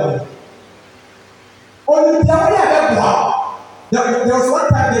can't do that way. Only the way I wow. There was one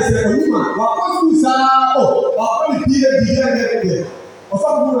time they said, "Oh, man, what was this? Oh, what was the deal? Or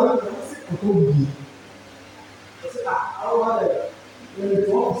some people are saying, I don't want to. When you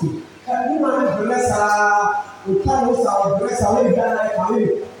talk to, you man bless we can't lose our bless our way down like family.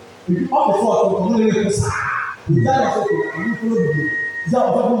 If all the thought of coming in the side, we can't also you follow the is that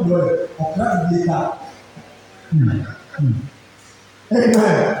what we do? Or can we later? Amen.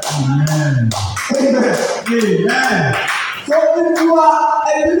 Amen. Amen. Amen. So if you are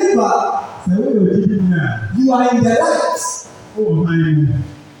a believer, So what do you do now? you are in the light. Oh, my.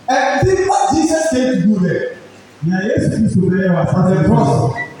 And think what Jesus came to do there. Now, yes, Christ will be our On the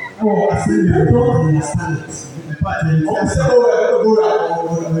cross. Oh, I see You you. don't understand it. The part that Oh, you say,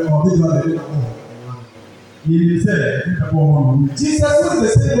 say, you say, think about one. Jesus was the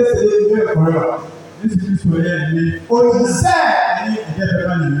same yesterday, today, and forever. This is Christ will be a Only said, any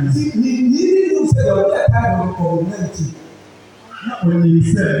dead he didn't say there will be a time of COVID-19. not when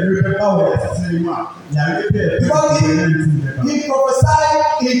he said, you remember what I said, yeah, Because he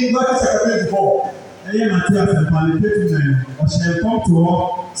prophesied in Matthew chapter 24. ɛyɛ Matthew asɛmpane 39 ɔhyɛ nkɔm to hɔ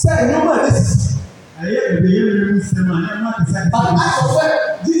Say, no man, this is. ɛyɛ ɛbɛyɛ mmerɛ mu nsɛm a nneɛma te sɛ But as of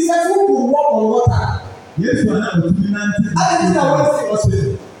said, Jesus who could walk on water. Yesu a na ɔtumi nante I didn't know what he was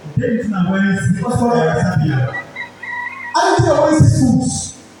saying. dɛn ntina wɔnsi ɛsabea I didn't know what he schools.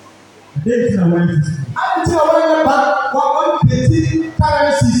 dɛn ntina wɔnsi I didn't know what petty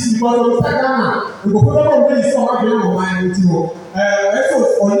currencies because of Ghana. We go put on really so hard on my with you. Effort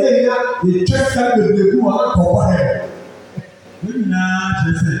on the church that we do on top here. wɔn nyinaa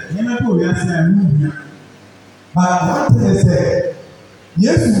kyerɛ sɛ nneɛma bi wɔ wiase a ɛho nhia But one thing is that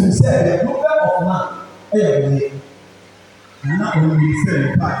Jesus said the problem of man is money. na ɔnim sɛ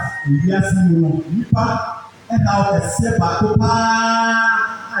nipa ewiase mu no nipa ɛda ɔkɛseɛ baako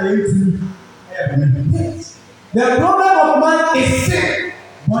paa a yɛntumi ɛyɛ bɔne The problem of man is sin.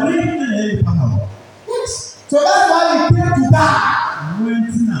 bɔne na ɛyɛ nipa ha hɔ So that's why he came to die. wɔn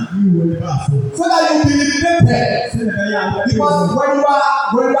nti na iwu nipa so So that you be liberated. sɛ ɛbɛyɛ a Because when you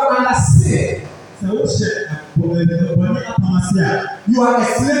are under sin, sɛ wohyɛ bɔne apam ase a you are a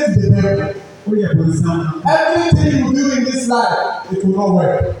slave to the devil. woyɛ bɔnsam Everything you do in this life, it will not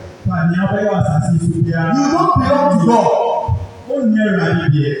work. fa nea wobɛyɛ wɔ asase yi so biara You don't belong to God. wonyɛ awurade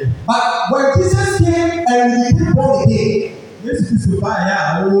deɛ But when Jesus came and we became born again, yesu kristo baeɛ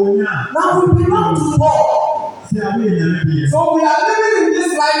a wɔnya now we belong to God. sɛ a woyɛ nyame deɛ So we are living in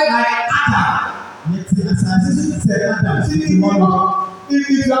this life like Adam. yɛte asase so te sɛ adam See, tete hɔ no if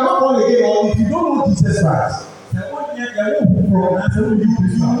you are not born again or if you don't know Jesus Christ, sɛ wonyɛ ɛwɔ foforɔ na sɛ wonyɛ you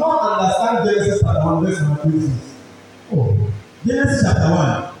kristo will not understand Genesis chapter 1 verse number 20. a Genesis chapter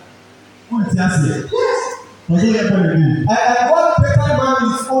 1 wonte aseɛ Yes. ɔsɛ yɛ bɔ ne bi And God created man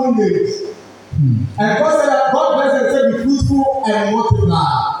in his own image. And God said that God blessed and said, be fruitful and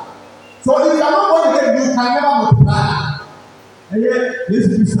multiply. So if you are not born again, you can never multiply. ɛyɛ yesu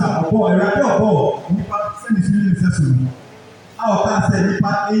kristo a ɔbɔ awurade ɔbɔ nipa sɛne so ne ne sɛ so no a ɔkaa sɛ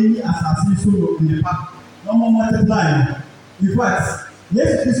nipa ɛyi asase yi so wɔ nipa na ɔmo multiply no in fact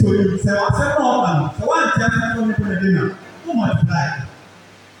yesu kristo yi sɛ wasɛm na ɔba no sɛ wante asɛm na nipa na de na no multiply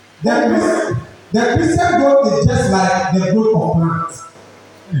The Christian growth is just like the growth of plants.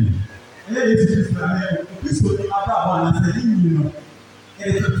 ɛyɛ yesu kristo a ɛyɛ kristo ni abrabɔ anasɛ ne nyini no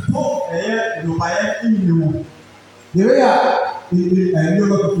ɛyɛ tutuo ɛyɛ nnobayɛ nyini mu The way I know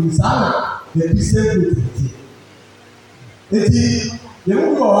what to say, the Christian growth is it. Eti, the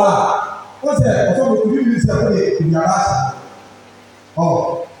movie or what say? Also, we will say okay, we are asking.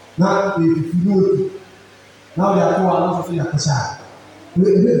 Oh, now if you know, now we are to announce something like that.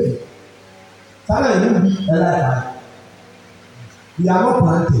 We Sana you be alive. We are not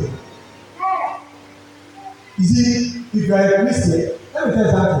planted. You see, if you are a Christian, let me tell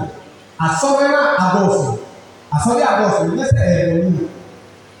you something. Asọ́rẹ́nà adọ́sùn, asọ́rẹ́ adọ́sùn, ní ẹsẹ̀ ẹ̀rọ ní.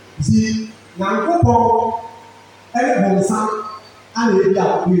 You see, Nyankopɔn ɛne bɔnsam ana ebi a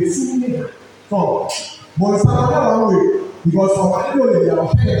wɔefu ne ha. So, bɔnsam ɔyɛ wɔn wei, because ọ̀wọ́ nínú olè yà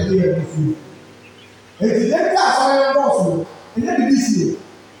ọ̀hẹ́ yẹn ní ẹ̀rọ fún mi. Ètò ìdí ẹ̀ka àsọ̀rọ̀ yẹn dọ̀ọ̀sọ̀ ẹ̀yẹ́ bìbí sí i.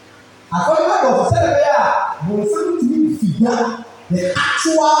 Àsọ̀rọ̀ yẹn dọ̀ọ̀sọ̀ sẹ́lẹ̀ bẹ́yà bọ̀nsán ti ní fìgbà the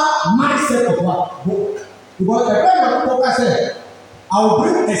actual mindset of that book. Because the prayer of the book said, I will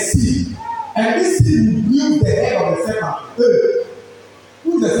bring a seed and this seed will build the head of the serpent. Hey, who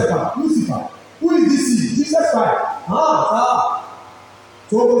is the serpent? Lucifer. Who is this seed? Jesus Christ.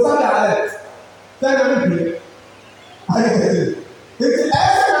 So for some alert, tell them to pray. I get it. It's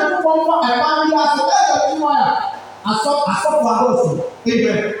every man from a family as well as I saw for others.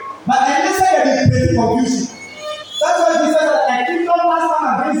 Amen. But I didn't say that it's pretty confusion. That's why Jesus said that a kingdom must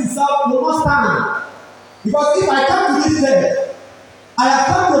stand against itself, no more stand. Because if I come to this church, I have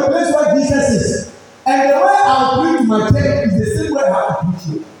come to a place where Jesus is. And the way I will bring to my church is the same way I have to preach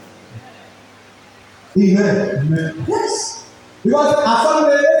you. Amen. Amen. Yes. Because as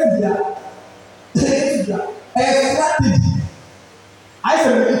somebody else is there, a strategy. I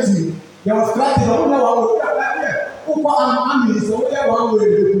said to you, there was strategy. I don't know what was there. Who for an army is over there one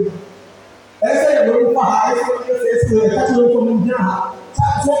way. I said, so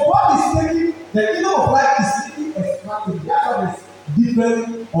God is taking the kingdom of life is taking a strategy. That's what is different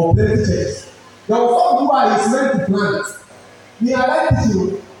of the church. There was some who are meant to plant. Me, I like to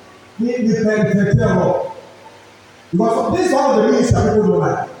me plant. Because this is one of the reasons that people don't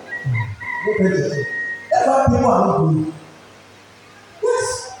like. That's why people are not doing. Yes.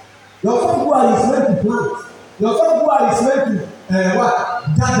 There are some who are meant to plant. There are some who are meant to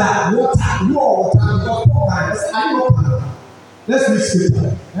gather water, let's read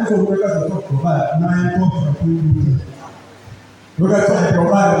scripture. That's what we're going to provide. We're going to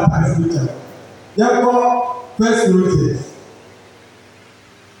provide a scripture. Therefore, First Corinthians,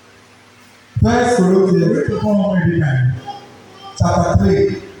 chapter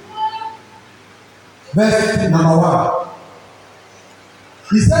 3, verse number 1.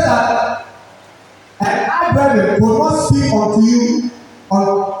 He said that, and I, brethren, will not speak unto you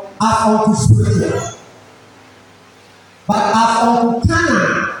as unto spiritual, but as unto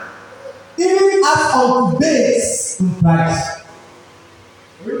carnal, even as unto babes in Christ.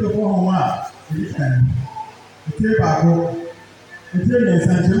 Orí tó fọ́ ọ̀hún wá èyí kan ètè baako ètè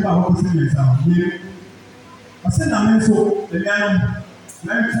mìíràn ètè baako kò sí mìíràn ọ̀gbìn ọ̀sẹ̀ náà mi nso èmi àná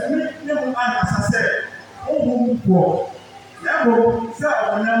na ntumi ní mu àyàsá sẹ́ ọ̀hún pọ̀ yàgò sẹ́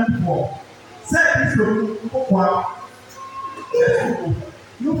ọ̀hún pọ̀ sẹ́ ìfò nkókòá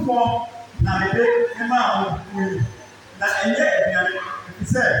nufọ na ebe ẹ̀ma àwọn ọ̀hún na ẹ̀yẹ ẹ̀dínàmì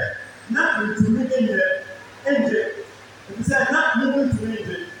ẹ̀fisẹ́ na ntumi ẹ̀yẹ ẹ̀yẹ ẹ̀fisẹ́ na mímú ntumi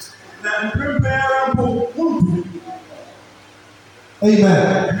ẹ̀yẹ na mpẹ́mpẹ́ mbọ̀ ntumi.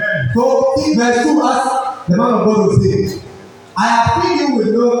 Amen. So in verse 2 as the man of God will say, I have filled you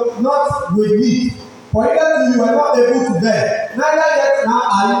with not with meat, for hitherto you were not able to bear, neither yet now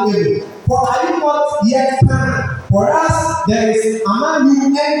are you able. For are you not yet carnal? For us there is among you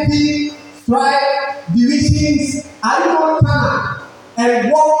envy, strife, divisions. Are you not carnal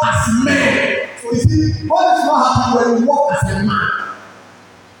and walk as men? So you see, God is not happy when you walk as a man.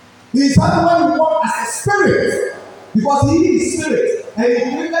 He is happy when you walk as a spirit, because he is spirit and he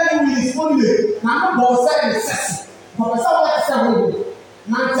created you with his own way. Now no God said necessity. Professor what I said wrong.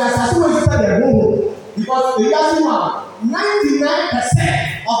 Now just as you said the wrong, because the reason why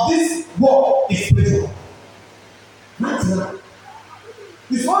 99% of this world is spiritual. 99.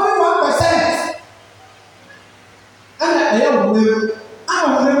 It's only 1%. And I am women. I'm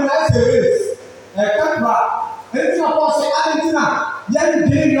a woman like a race. A camera. Anything about say Argentina. Young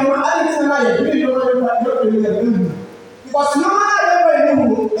green, young Argentina, green, young. Because no matter where you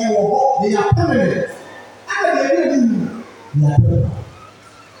go, they are permanent. And they are permanent.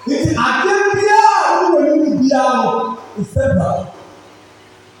 It's a it's several.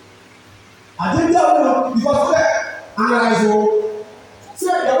 I didn't know because analyze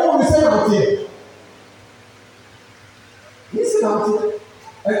say the one we say out here. Listen out here.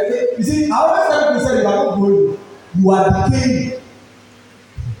 You see, I always tell people say you are not growing, you are decaying.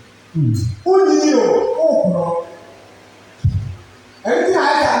 Who did you? Oh no. Anything I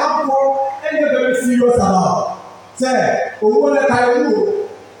cannot go, any very serious about. Say, oh, what I do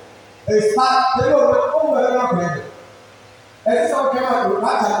is start. They don't know what I'm doing. Ẹ̀sìn sọ kẹ́ máa lò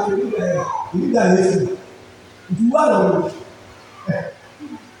láti àwọn ìdílé Yéṣu ìdí wà lọ́wọ́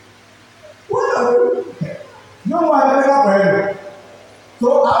wọ́n lọ́wọ́ yóò wá ní ẹgbẹ́ pẹ̀lú so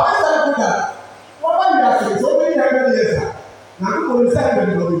àwọn ẹ̀sìn ẹ̀kọ́ dà wọ́n bá yìí àṣẹ tó bí yẹn ẹgbẹ́ yẹn sà nà ń kó ní sẹ́yìn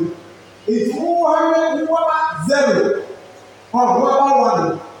lọ́wọ́ yìí ètò wọ́n wọ́n bá 0 wọ́n bá 1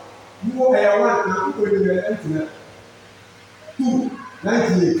 wọ́n ẹ̀yà 1 nà ń kó ní ẹgbẹ́ 2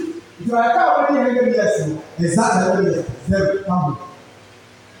 98 If I can't already 100 years, exactly 100 years, zero, come.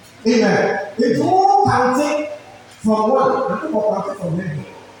 Amen. It's all counting from one, and people counting from many.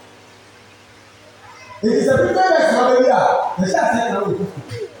 It is a bigger lesson already. The church said now we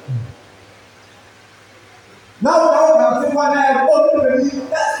 50. Now counting one and already.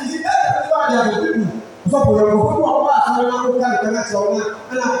 That's easy. That's why they are the people. So for your people who are now looking at the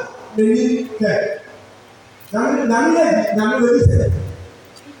and they need care. Now we say.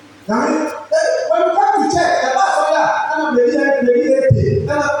 Now when we come to check, the last one, and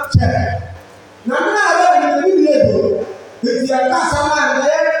check. Now I really do. If you are customer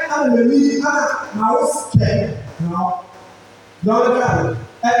there, and the mouse check. Now, don't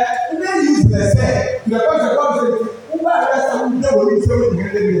and then use the say. You are going to go to who are some people who say we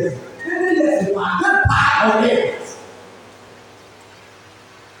get this. This is part of it.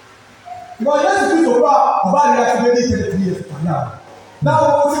 Because let's do so far about the activity 33 years from now. Now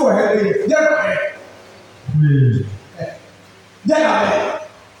we'll see what happens.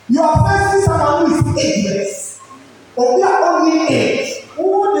 You are facing someone who is ageless. Or we are only age. Who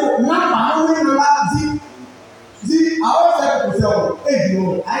the number our second to say, age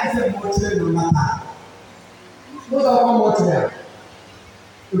no, I said more children no matter. Those are one more children.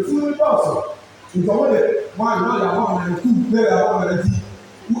 The food also. If you want it, one and two, player one and three.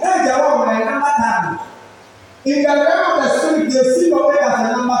 You age around and number time. In the realm of the spirit, they see your way as a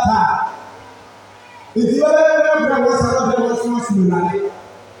number time. If you ever was another responsibility.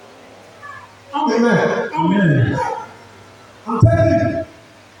 Amen. Amen. I'm telling you.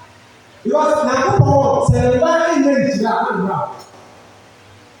 Because now people say, why is it now?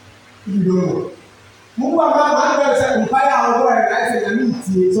 You don't know. Move on, man, say, fire our boy, and I say, I need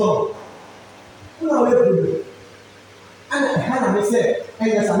to so. You know what to do. And I say, and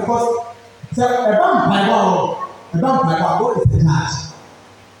yes, because so a vampire, what is the charge?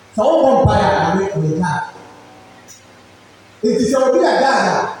 So all vampire are made for the charge. It is a real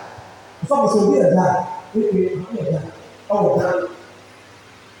guy. Some will be a guy. Oh, God.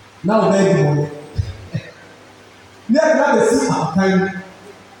 Now, beg you. Let not see our kind.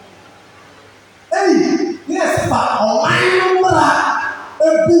 Hey, yes, but online number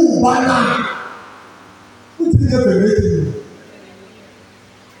a boo banana. Who did you have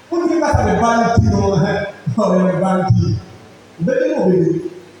who did you have a vanity or a vanity? Very well.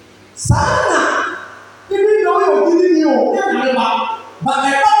 Sana, you know you're giving you, but I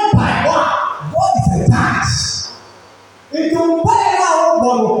don't buy one. What is a tax? If you buy our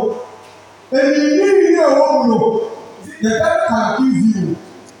bottle, and you really know, the devil can accuse you.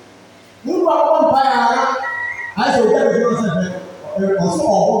 Move on one buyer, I shall get the also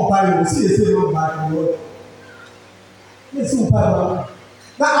one buyer, see the same buyer in the world. Yes, you buy.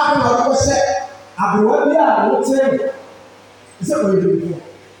 Now, I will say, I will be able to say, it's a very good thing.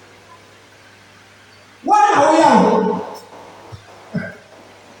 Why are we out?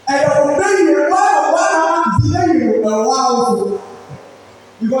 And why delay you a while?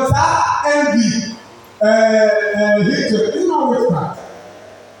 Because that envy, hatred, is not witchcraft.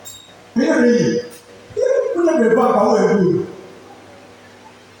 Really, you put up a back away with you.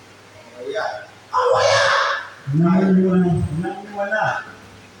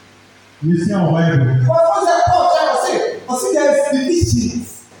 You see our Bible. What's that Paul trying to say? I see there is divisions.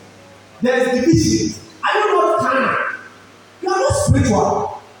 There is divisions. Are you not carnal? You are not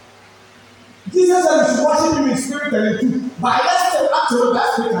spiritual. Jesus said we should worship him in spirit and in truth. But let's say actually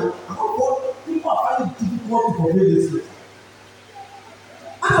that's spiritual. People are finding it difficult to obey this way.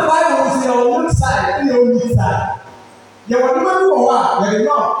 And the Bible will say on one side, on your side. There were never do what there is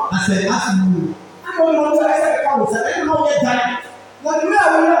not. I said, ask you. I don't know what I said. I don't know what time. Now the way I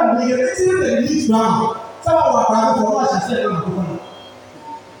will be getting the lead down. Some of our private for what I said on the phone.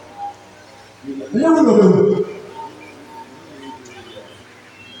 You know.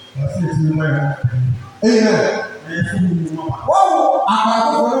 Amen. Wow,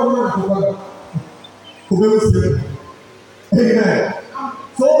 amen.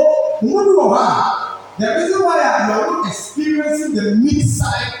 So, the reason why you are not experiencing the mid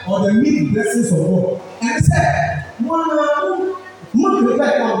side or the mid blessings of God, and said, one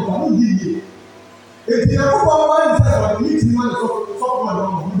reflect on the if you are going to the mid man, so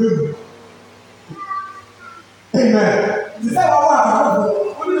amen. You say,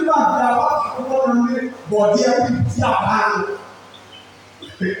 what is that? Body every tiap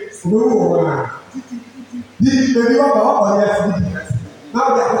no the baby wa yes now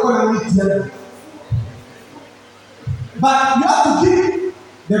they are going to meet them but you have to give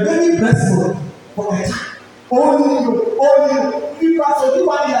the baby breast milk for a time only people so do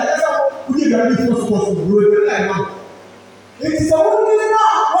one year that's how we give the baby supposed to grow the like man it is a only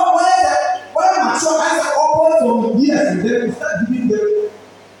now what years, then we start giving them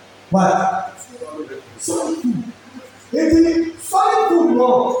what? Solid food. It is solid food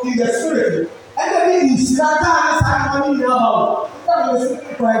more in the spirit. And then in Siraka and Simon now, that was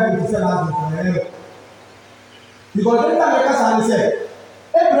required to sell out forever. Because then the said,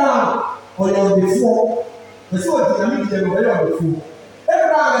 Abraham or your before, the sword dynamic and away on the food.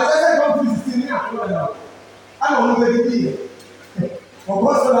 Abraham, the second one to 16 years, I don't know where to be. Of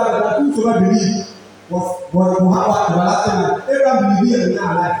course, that two so I believe was Muhammad, the last time Abraham believed in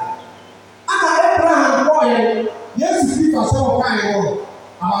our life. And Abraham, boy, yes, you people are so kind of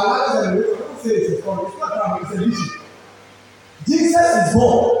our lives and we don't say it's not it's a vision. Jesus is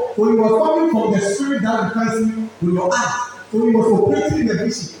born, so he was coming from the spirit that refers you with your eyes. So he was operating the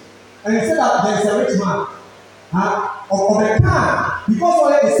vision. And he said that there is a rich man of a time, because all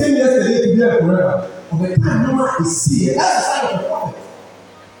the same yesterday, today, and forever. Of a time, no one is seeing. That's the sign of the prophet.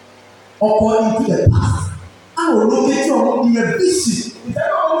 According to the past, I will locate you on the vision. If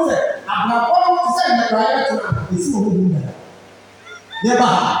everyone said, I'm not going to say that I am see what we do there.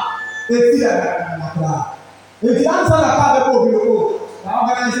 Never. They see that. If you answer the car, they go, now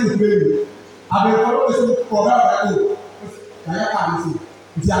I'm going to say it. I've been following this program that you can't see.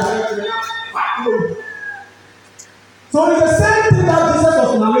 If you are so it's the same thing that Jesus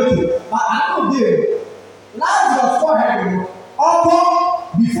was narrating. But I don't know, life was for heaven. Although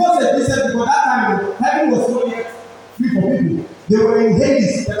before the Jesus, because that time heaven was not yet free for people. They were in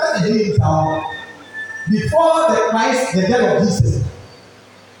Hades. The first Hades before the Christ, the death of Jesus.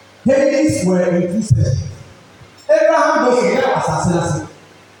 Hades were in two sections. Abraham was in their assassination.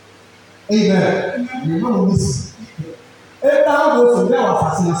 Amen. You know this. Abraham was in their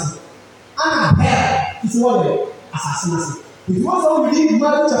assassination. And hell is what they assassination. If you want somebody in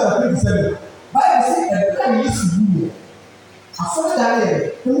Matthew chapter 27, Bible says a plan is to do. I saw that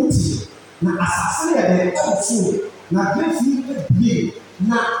there, empty. Now assassinate the also. Now give you the being.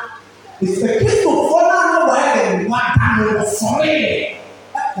 Now it's a case of honor where one time was sorry.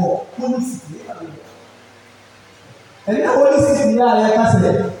 Oh, Holy City. And the Holy City, like I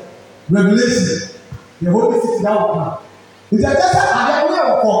said, Revelation, the Holy City that will come. It's a just I don't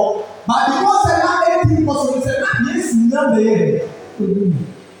know, but because I have 18 people, said, yes, none the year.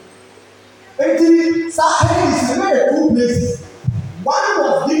 18 Sahel is made two places. One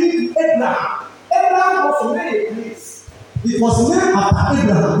was given to Abraham. Abraham was made a place. It was named after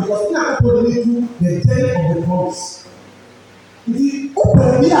Abraham because he had to into the journey of the promise. It is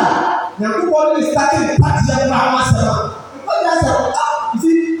open here. Now, people is starting the party of Abraham. Because that's a, you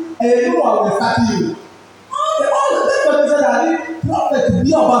see, a new one will start you. All the people said that the prophet to be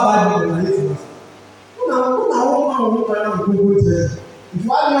about Bible and the if you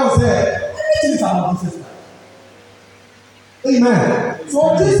want to say, everything is about Jesus. Amen.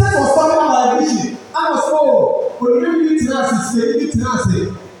 So Jesus was talking about vision. I was told, when you read Tenacity, you read Tenacity.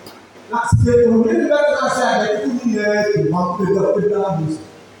 That's the when you read Tenacity, I get to be there to want to do Abraham.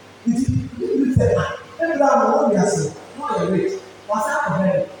 You say, Abraham, what do you say? Not a rich. What's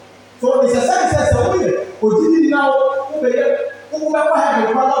happening? So it's a sign that says, oh, did you now, who never had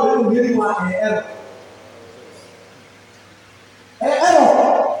a father, who really want an error.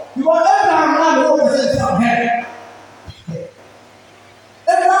 Because Abraham had no possession of heaven.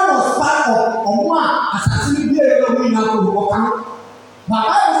 Abraham was part of one assassin being a winner to walk out. But I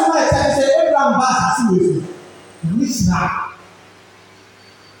was my time say Abraham was assassin with now.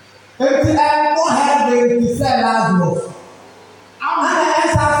 Empty air for heaven to say Lazarus. And the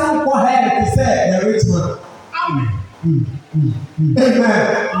assassin for heaven to say the rich man.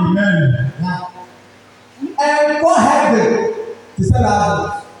 Amen. Amen. And for heaven to say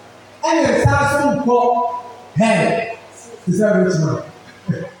Lazarus. And the assassin for heaven to say rich man.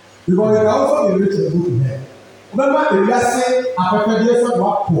 Because you can also be rich and go to heaven. Remember, if you say, I prefer this one,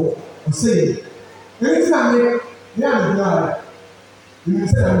 what poor, or say, anything I make, they are not you can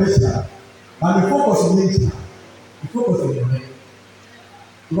say I'm nature, but you focus on nature, you focus on your head.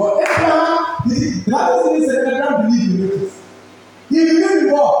 Because Abraham, the Bible says Abraham believed in nature. He believed in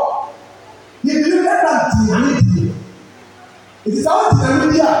God. He believed Abraham dynamite. It is our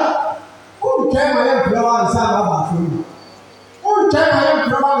dynamite. Who can my young flower and son about you? Who can my young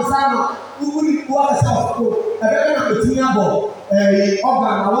flower and son? Who will have a self school? I don't know the senior ball.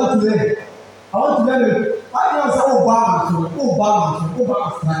 I want to learn it. I know some Obama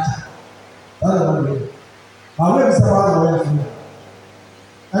structure. That's the one way. I'll never survive the way from there.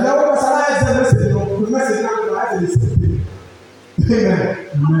 And I want to say the message, the message now I have to listen. Amen.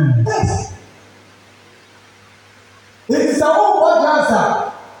 Amen. Yes. It is a whole bunch of answer.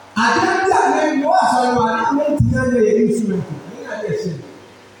 I can't tell you what I'm going to tell you instrument.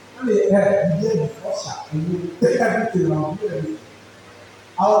 I mean, the first shot, and you take everything.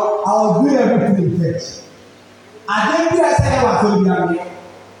 I'll do everything in church. I didn't I say I was going to be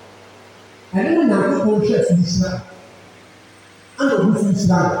and then when I go to church this year, I'm going to this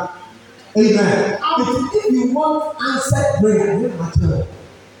year. Amen. If you want answered prayer, you matter.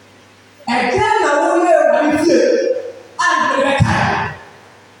 And then I will hear what you feel. I'm going to retire.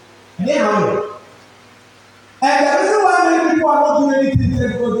 And then I will. And the reason why many people are not doing anything is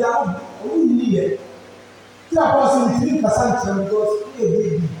because they are not need it. See, a person with 3% because you're a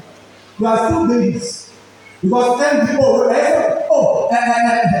baby. You are still babies. Because then people when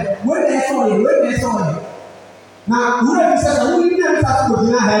they saw you. Now, who says, who didn't have to go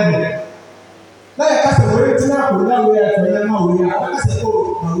to heaven? Now, I can't say, we're waiting up, we're waiting up. I say,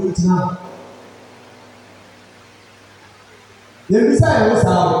 oh, I'm waiting up. Then beside us,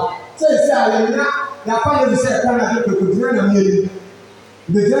 say, ya fa ye se ka na ko ko na mi yi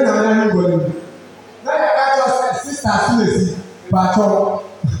de je na na ni go ni na ya ka just sister sinesi ba cho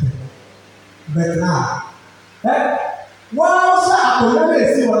but na wa sa ko na le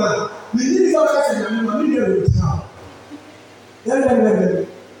si wona ni ni so ka se na mi ni le ta ya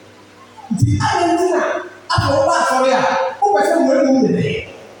ti Argentina apo ba so ya o pe se mo ni ni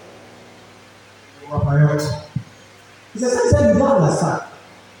wa pa yo se se ni ba la sa.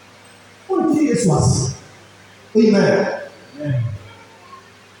 Amen. Amen.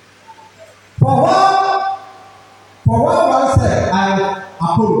 For what one said, I am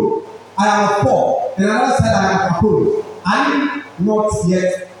Apollo, I am Paul, and another said, I am Apollo. I am not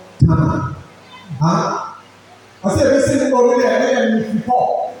yet come. I said, listen, already, let me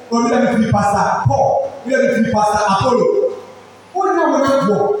Paul, already let me Pastor Paul, let me Pastor Apollo. What do you want to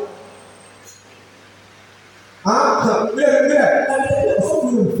go?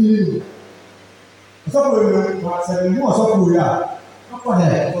 Sọ́kùnrin mi wà sẹ́ni mú ọ̀sọ́kùnrin yà ọkọ̀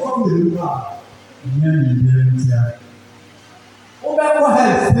ẹ̀ ọ̀sọ́kùnrin mi wà ìyẹn mi ìdílé ní ti à. Ó bẹ́ kọ́ ẹ̀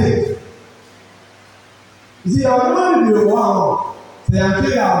sí. Ìsì ọ̀dọ́ máa ń bèrè wọ́n àwọn ṣèyànké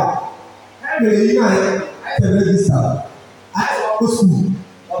yà ọ̀ ẹ̀ bèrè yìí náà ẹ̀ tẹ̀ rẹ́gísítà ẹ̀ ọ̀ sùn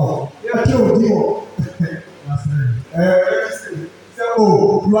ọ̀ yẹ kí o dín wọ̀. Ṣé o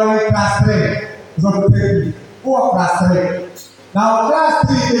you are in class 3 ọ̀sọ́kùnrin tẹ̀lé o wà class 3 now class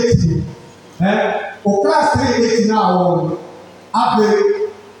 3 o class 3 now after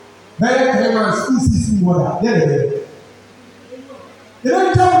very 3 months 2 more than they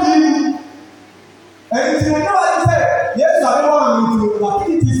don't tell you and if you know what I say yes I don't want you to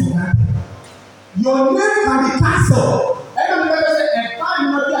activities for that your name can be cancelled everybody say a time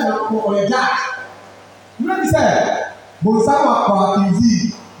not be an or a judge you know what I say but someone for easy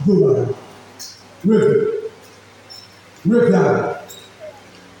go rape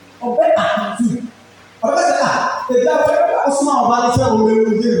ọbẹ àkàtú ọbẹ sẹ ẹdá ọsùnmọ ọba ní sẹ ọmọ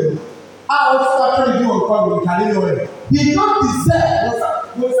ewu dé o a ó fọ akérè bí wọn kọ lórí kàdé lọ rẹ he don deserve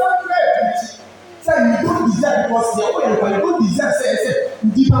wọ́n pray ẹ̀kí say you don deserve because yẹ wọ́n yẹ nípa you don deserve say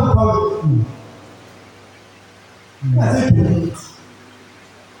ndí bá ń kọ́ lórí that's it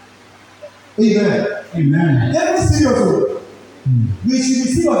amen let me serious o we should be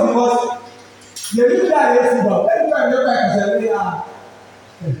serious because yẹ ní bí a yẹ sí bọ̀ every time you like ṣe ní à.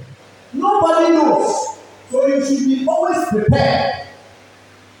 Nobody knows, so you should be always prepared.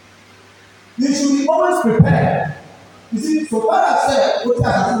 You should be always prepared. You see, so what I said, what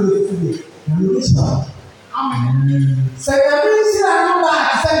I have to do today, you reach out. Amen. Say, I didn't see that number. I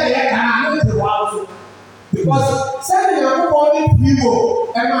said, yeah, I know the world. Because saying you are only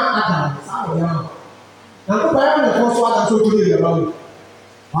people, Emma Adam, some of them. Now, go back and forth what I told you about.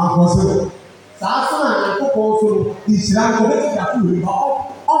 I'm possible. Sasa and also Islam committed that to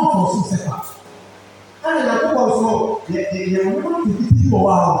unforeseen setbacks. And then I also they are not to be people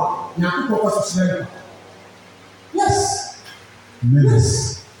wow. Yes. Yes.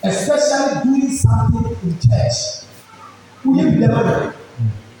 Especially doing something in church. We have never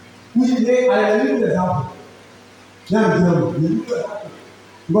I give you an example. Now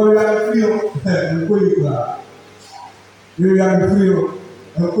we are free and we are free.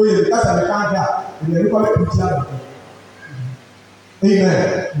 That's a can't and the recovery picture.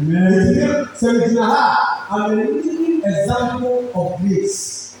 Amen. So I'm a living example of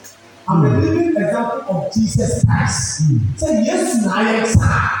grace. I'm a living example of Jesus Christ. Say yes, I am.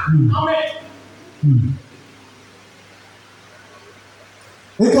 Amen.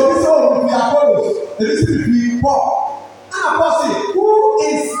 It will be so with the Apollos. It is with Paul. An apostle. Who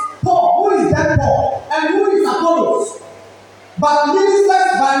is Paul? Who is that Paul? And who is Apollos? But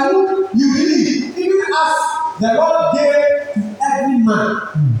ministers by whom you believe, even as the Lord gave to every man.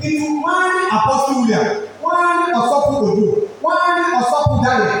 Into one apostle William, one apostle Odo, one apostle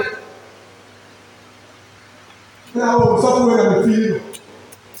Daniel. Now, apostle William will feel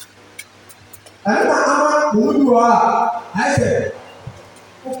ɛna ama wɔn mu wɔ a ayɛ sɛ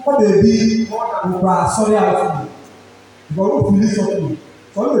kɔ beebi wɔkura asɔre a wɔfiri bɔn wɔn firi sɔfiri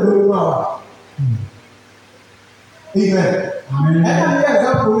sɔfiri bɛ wɔn mu a amen ɛna mi yɛ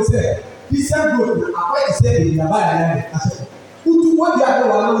example sɛ christian group na akɔyɛ sɛ ebiaba yɛ ayɛ ahyɛ kutu wɔn di adi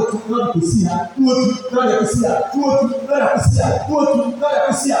wɔn ano tu na de si ha tuwotu na de si ha tuwotu na de si ha tuwotu na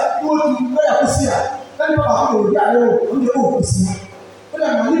de si ha tuwotu na de si ha ɛna baako na odi adi wɔ ɔno yɛ wɔ si ha ɛna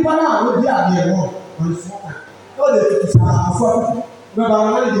ma nipa naa odi adi yɛ wɔ ɔno so ɔka ɛwɔ de tutu saa afɔ atutu na baako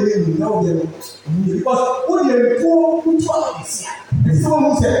na de yɛ nu na ɔdi yɛ no ɔmo yɛ because ɔdi yɛ tuwo kutu a ɔdi si ha ɛsɛ wɔn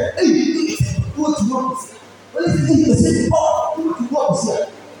mu sɛ ɛyi tuwotu na ɔdi si ha ɔdi sɛ ɛyi ɛsɛ tuwotu na ɔdi si ha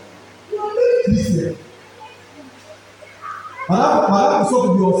Christian. Madam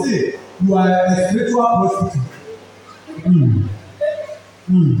Sophie, you will say you are a spiritual prostitute.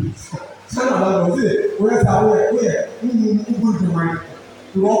 Sana Madam will say, where's our way? Good to mind.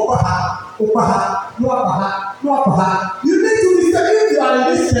 You walk You need to be stable if you are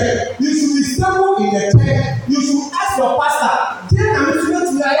in this church. You should be stable in the church. You should ask your pastor. Then I'm going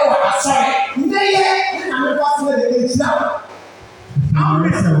to hear what I'm sorry. Then I'm going to the age now.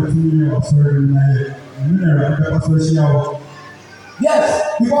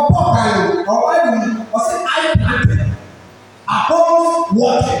 Yes, because Paul can already say I planted, Apollos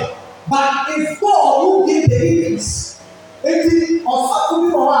watered, but it's God who gave the increase. It is also to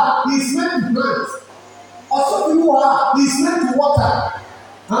be he is meant to plant, also to be he is meant to water.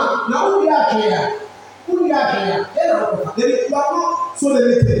 Now we are here. Who are here? They are not so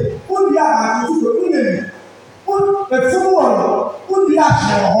limited. Who are here? Who be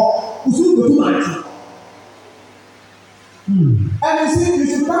actually who should go to my and you see, you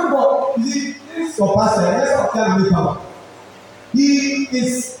should thank God. You see, this your pastor, let's not tell him. He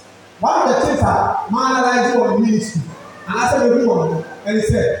is one of the things that marginalized on ministry. And I said, everyone, and he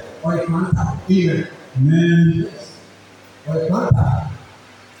said, or a planter. Amen. Or a planter.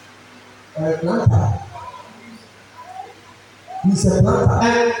 Or a planter. He's a planter.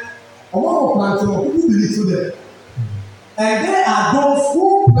 And I want to plant, people believe to them. And there are those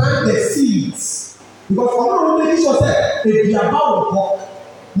who plant the seeds. Because ọmọ ọmọ ẹni sọ sẹ ebi aba wọ hɔ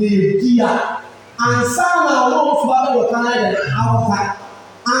na ebi a ansa na ọmọ ọmọ fún abẹ wọ kan ayẹ awọta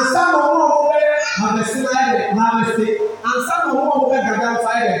ansa na ọmọ ọmọ bẹ mabẹsẹ ayẹ mabẹsẹ ansa na ọmọ ọmọ bẹ gàdá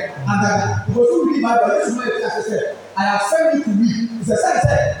nfa ayẹ adaga because who believe about this man ti ase sẹ I have sent you to read it's a sign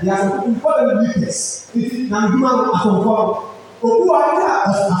say he has important weakness nti na nduma asọmfọ oku a ọdẹ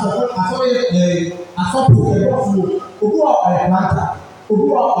asọpọ ẹgbẹ ọfọ oku a ọyẹ planta oku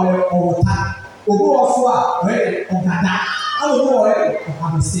a ọyẹ ọwọta. Ogo also ọ̀rẹ́ ọ̀gàdà alòwò ọ̀rẹ́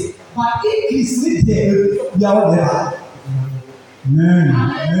ọ̀hàmìsí but increase ní díẹ̀ bí àwọn ọ̀rẹ́ bá.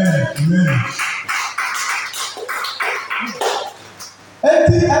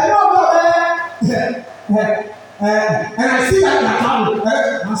 Eti ẹni ọba bẹ and I see that na how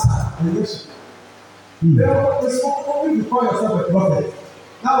master revelation. It's only you call yourself a prophet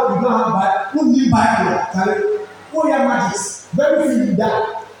now you don't have Bible who need Bible tell you who your magic very few be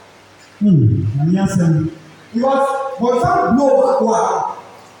that. Because for some blow back one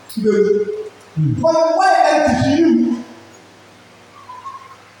to the but why empty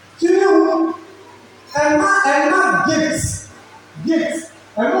she knew and not gifts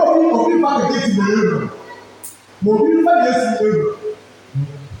and no people back the gate in the room mobile for yes in the room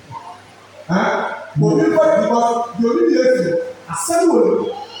mobile for because the only yes assemble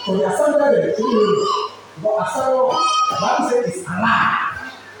for the assembly but assemble that is alive.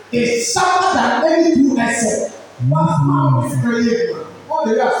 Is sharper than any two essence. What's wrong with prayer? All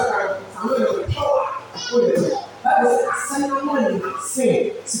the rest are the power. That is a ceremony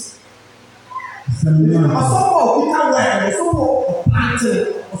say. A so-called Peter Ware, a so-called planting,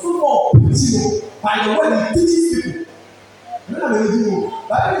 a so-called preaching by the way he teaches people. You know what I mean?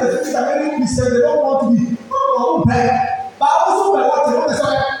 That is the thing that many Christians they don't want to be bad, but also by what they want to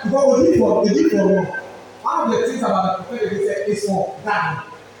say because we give for one. One of the things about the prophetic is for God.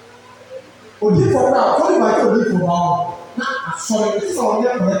 Odi for now, only by the odi for now. Now, sorry, this is our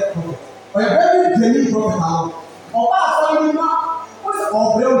near correct prophet. Or a very genuine prophet now. Or by now, what is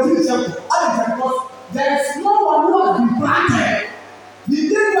our brevity example? Because there is no one who has been planted. The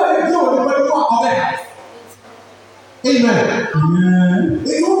day that you do, the way you are covered. Amen.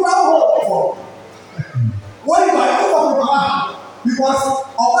 It will not hold for. What if I go for because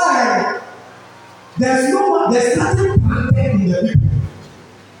there's no one, there's nothing planted in the people.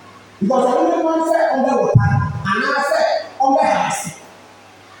 Because only one said on the water, another said on the house.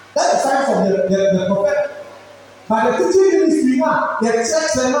 That's the signs of the prophet. But the teaching ministry now, the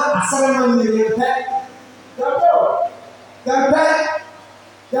church now, a ceremony in the pet. They are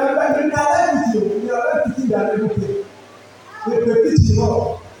and everything. They teach you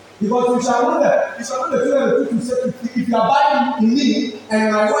more. Because you shall know the children of the truth to say, if you abide in me and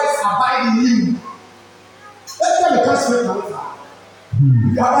my words abide in you. Let's tell the customer now. If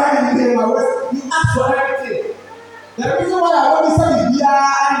you abide in me and my words, you ask for everything. The reason why I want to say is and I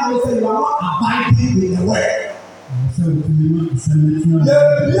say you are not abiding in the word. The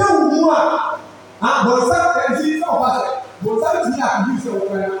real woman, but some can see some of us, but some things have to do so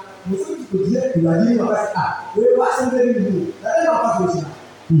well. But some people say, you are doing what I we are something to do. That is not possible.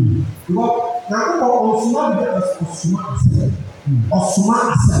 Because now,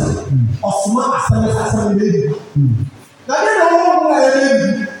 Osuma baby. Now they don't know who I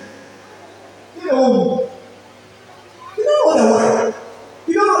am. You don't know the word.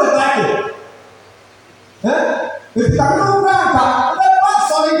 You don't know the Bible. If you can know Bible, never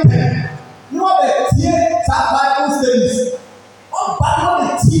solid pen. You know the tear that Bible studies. Oh, Bible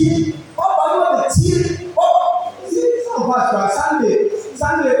the tear. Oh, Bible the tear. Oh, see, some of us are Sunday,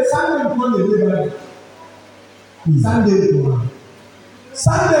 Sunday, Bible.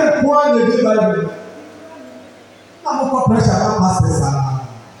 Sunday, Bible. I'm not pressure on pastors.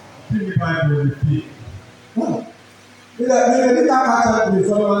 Bring the Bible with me. We didn't catch the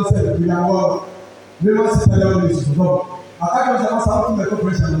Solomon said, we are all, we must tell them this to God. I can't just something that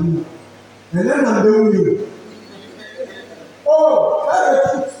pressure on you. And then I'm doing you. Oh, that's the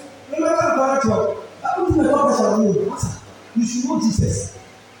truth. Remember the paragraph. That put the pressure on you. You should know Jesus.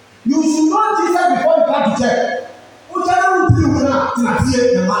 You should know Jesus before you come to church. Who tell you now to fear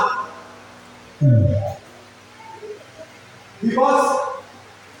the man? Because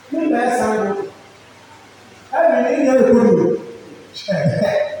when there's someone, everything you do,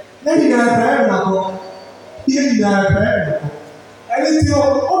 then you are prayer now. Here you are prayer. Anything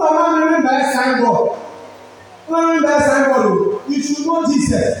oh my man remember sign God. Remember sign God. You should know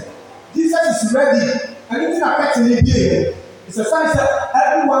Jesus. Jesus is ready. Anything affecting him here. It's a sign that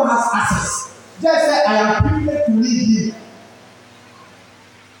everyone has access. Just say, I am privileged to lead you.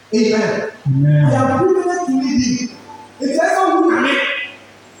 Amen. I am privileged to lead you. It's just so good at me.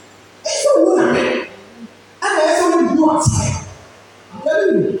 It's so good at me. And there's so many do outside. I'm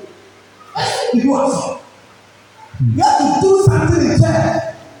telling you. That's what you do outside. You have to do something in church.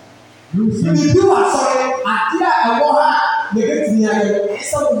 If you do outside, I hear a woman, they get to me again. It's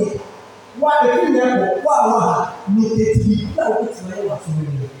something. Why the thing there? Wow, look at me. That was my was so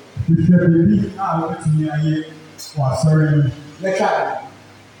many. If you believe, I will to me again. Was sorry. Let's try.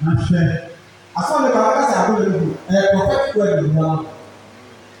 Not sure. As long as I have to do a prophetic word in one.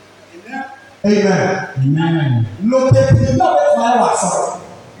 Amen. Amen. Look at me. Not that my was sorry.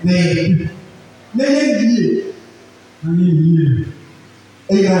 Nay. Amen.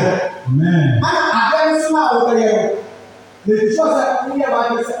 Amen. I very smart over here. The church that we are about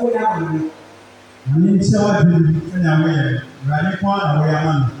to say, we are going to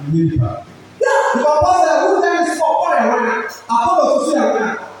because who then is for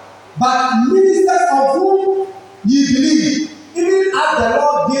but ministers of whom ye believe, even as the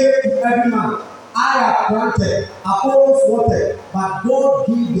Lord gave to every man, I have planted, Apollos watered, but God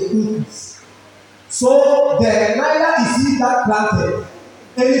gave the increase. So there neither is he that planted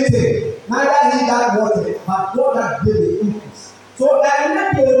anything, neither he that watered, but God that gave the increase. So and then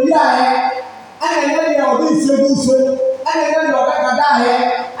you be here, and then you will be so, and then you will be here,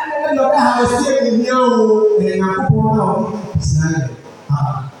 and then you will have a stake in here, and I put on our increase.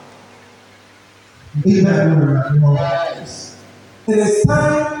 Amen. It is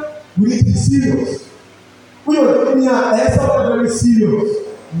time we need to be serious. We are very serious.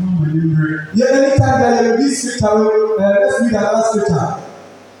 Yeah, anytime that you read scripture, let's read another scripture.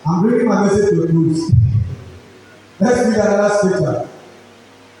 I'm bringing my message to a close. Let's read another scripture.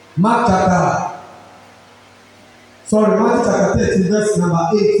 Matthew chapter 13, verse number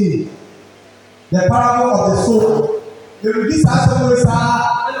 18. The parable of the sower. The release has always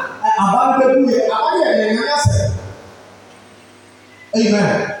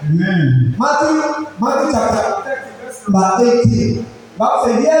Amen. Matthew chapter 13, verse number 18. Bible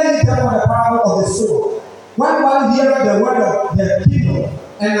says, hear ye therefore the parable of the sower. When one heareth the word of the kingdom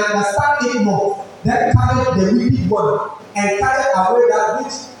and understand it not, then cometh the wicked one and carrieth away that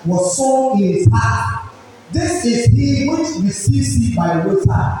which was sown in his heart. This is he which receives seed by the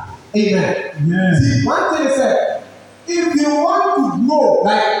wayside. Amen. See, one thing is that if you want to grow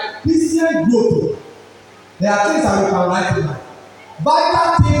like Christian growth, there are things that we can write in life. Vital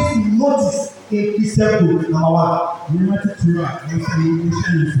things to notice in Christian growth. Number one,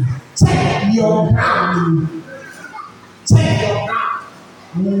 check your ground. Check your ground.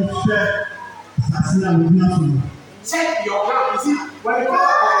 Check your ground. You see, when you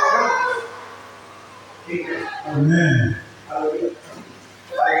talk about your ground, Amen. Hallelujah.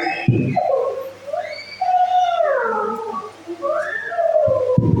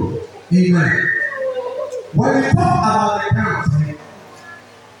 Amen. When we talk about the ground,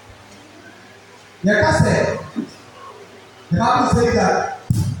 the Bible says that,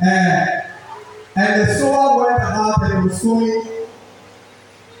 and the sower went about and was sowing.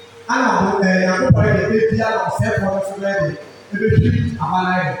 And I'm going to be here on several months already.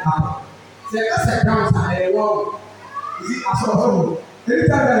 The ground are a wrong. You see, I saw home.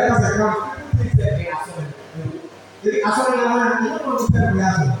 Anytime that I cast a ground, people think that they are sorry. I saw them, you don't want to tell me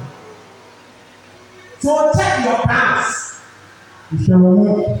that. So check your grounds.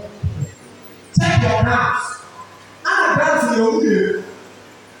 Check your grounds. And the grounds in your will,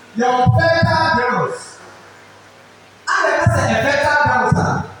 your fertile grounds. And the person a fertile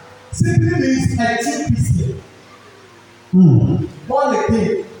grounds simply means a cheap biscuit. Born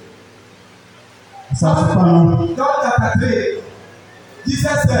again. John chapter 3,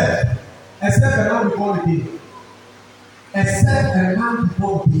 Jesus said, except a man be born again. Except a man be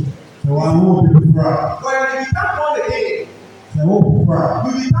born again. When you become born again, you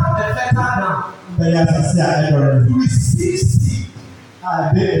become a fertile ground. You receive seed.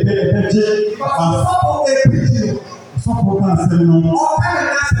 Because you follow a preaching. All kind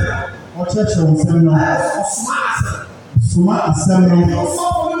of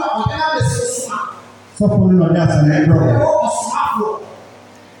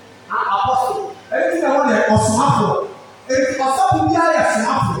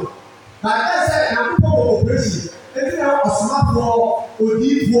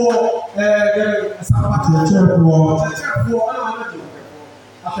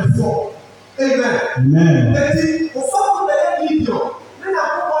Amen.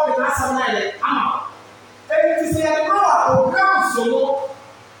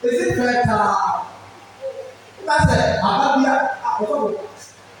 Is it better? That's it. Ababia,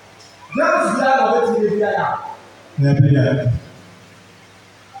 Grams Biara of it in the Biara.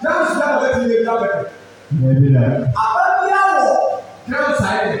 Grams Biara of it in the Biara. Ababia, Grams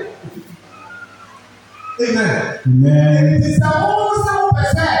side. Amen. Amen. It is the whole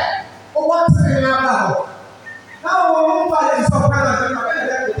 7% of what's in our Bible. Now, we won't find it so kind of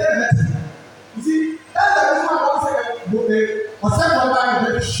you see, that's the reason why I want to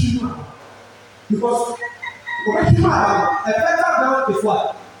say, because a fertile ground is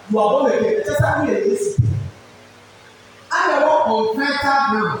what? You are born again. It's just like we are easy. And they walk on fertile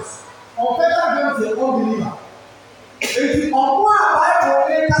grounds. On fertile grounds, they are unbeliever. If you are one Bible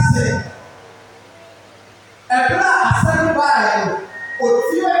maker say, a black assembly by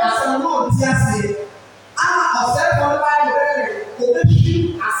Otiwe assembly on Tiasi, and a second Bible,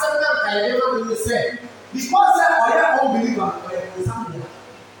 Otiwe assembly and Kayema say, because they are unbeliever, they are something.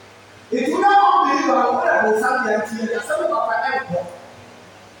 It will not be something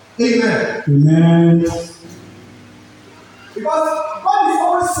Amen. Amen. Because God is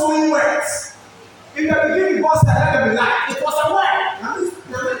always showing words. In the beginning, God said, let there be light. It was a word.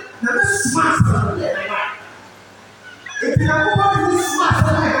 Now this smart. If you are going to be smart,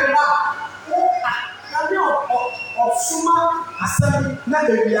 of Suma assembly, now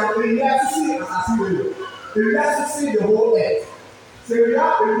they are to see the whole earth. So we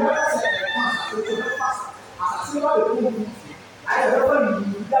have said as I see what the I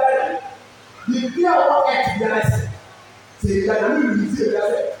the fear of what earth realized. Say that we will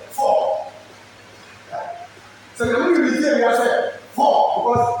 4. So we will say 4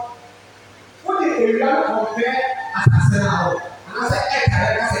 because what the area compare as I said now, and I said earth.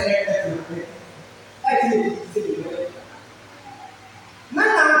 Now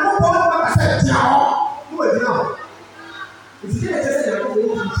I'm going to say now, do it now. If you just say you're going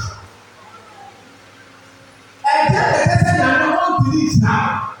to and just say you're not to this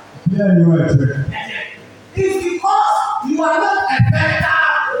now. Yeah, you are true. It's because you are not a better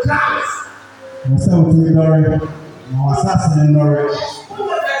ground. What's up with you, Lori? No assassin, Lori. Who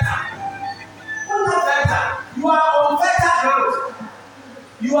not better? You are on better ground.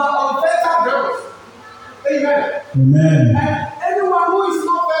 You are on better ground. Amen. Amen. And anyone who is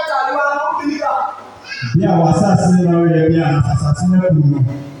not better, you are not believer. Bí àwọn assassin Lori bí àwọn assassin ẹ̀kún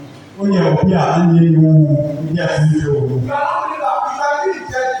ó yẹ òbí àányẹ ni wọ́n bí àti ní ìṣòro. You are not believer. You can really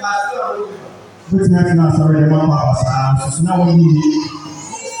judge last year already. Bó ti náà ti náà sọ̀rọ̀ ẹ̀ máa ń pa àwàsà ṣùṣù náà wọ́n yí.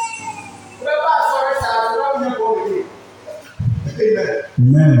 Remember, sorry, sir, I will not be born again.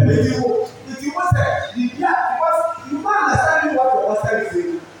 Amen. If you want to, because you can't understand what your pastor is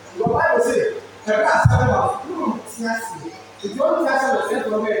saying. Your Bible says, "Every assemble of you see. If you want to answer yourself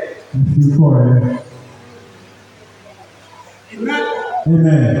from here." Amen.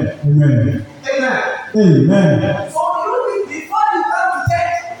 Amen. Amen. Amen. Amen. So you need, before you come to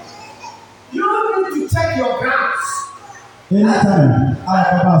church, you need to check your grounds. Anytime I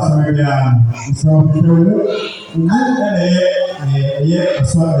baba asọrọ bi a nsọ hwehwẹ owu ɛyɛ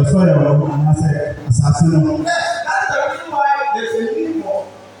asọrọ ɛwɔ anaasɛ asase no. Yes, that's the reason why there's a need for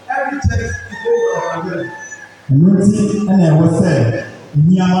every church to go for evangelium. Ɛno nti ɛna ɛwɔ sɛ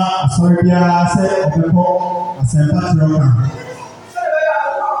nneɛma asɔre biara sɛ ɔbɛkɔ asɛmpa kyerɛ ɔka. Sɛ ɛbɛyɛ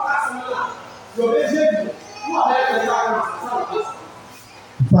akɔkɔ akasa no a, yɛ ɔbɛgye bi, wo a bɛyɛ kɛse akɔ asase.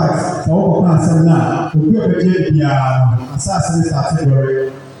 In fact, sɛ wokɔka asɛm no a obi a ɔbɛgye biara no asase no sase dɔre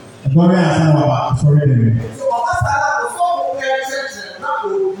ɛdɔre ansa na waba asɔre dɛm. So ɔkasa na ɔsɔfo ɛkyerɛkyerɛ na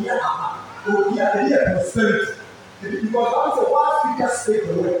obi aha, obi a ɛyɛ prosperity. Because also one speaker speak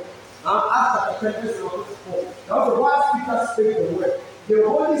the word. Now after the sentence of the four, also one speaker speak the word. The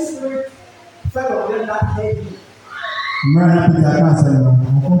Holy Spirit fell on them that heard him. Mmerɛ na Peter aka asɛm no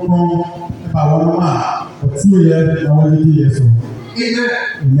ɔkronkron ɛba wɔn a ɔtie yɛ na wɔde di yɛ so. Amen.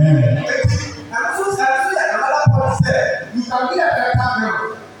 Amen. And also another point said, you can be a better man,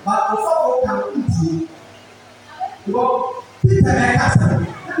 but also can eat you. Because Peter aka asɛm,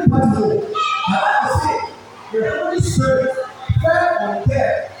 everybody know. I like to say, the Holy Spirit fell on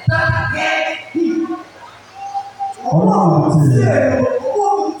them that heard him.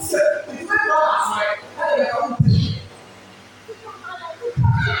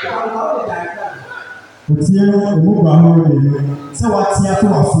 Otie no emu gu ahorow mmienu sɛ wate ato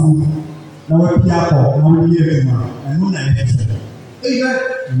w'aso na wapia akɔ na wode yɛ adwuma ɛno na ɛhwehwɛ.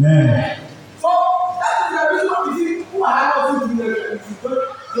 Amen. So that is the reason why we see who are not doing the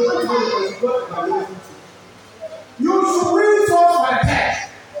you should win souls for the church.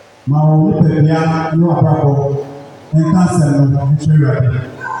 Ma wɔn nipa bia ne wabrabɔ nka asɛm no nkyerɛ Awurade.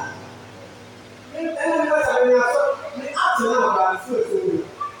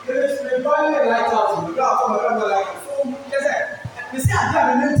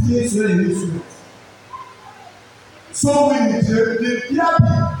 So we need to be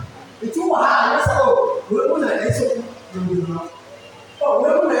happy. It's too hard. Let's go. We're going to let you know. Oh,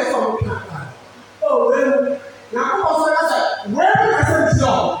 we're going to let you know. Oh, we're now also that's where is the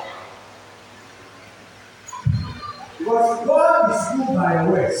job? Because God is good by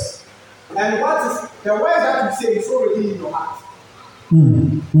words. And what is the word that you say is already in your heart.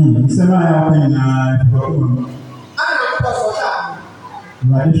 Nsɛm a yɛwɔ ka nyinaa ɛfiri ɔkoma mu. And your people so sharp.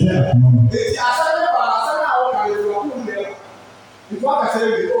 Awurade hwɛ akoma mu. It's asana a wɔka yɛ wɔ ɔmo mu. Before I say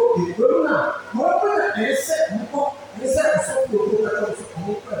it, okay, go now. Mo ko na ɛsɛ mo ɛsɛ so ko ko ka so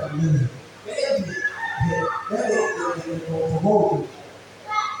mo ko na me.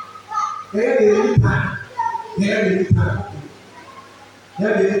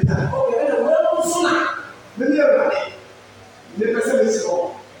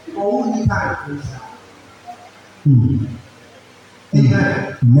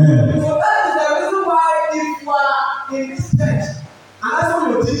 Amen. So that is the reason why if you are in this church, and that's what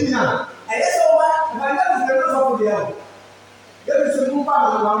you're teaching now, and that's all why that is the reason for the help. There is a move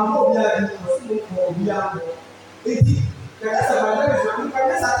on one more behind it. That's a man that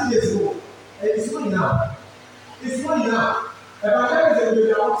is 30 years ago. It's not now. It's not now. A man that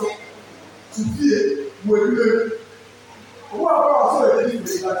is out to fear when you who are also a different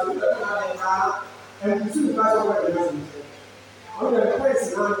and you see the guys over the message. On the place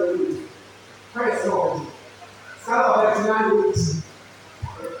now, the Christ Lord. Some of the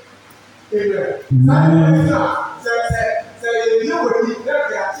Amen. Say, you will be there.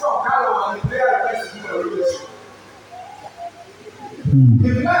 They are so calm and prayer request to a relationship.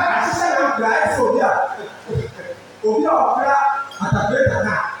 If not, I said, I'm glad so here. Obi ọ̀pẹ́rẹ́ àtàgbẹ́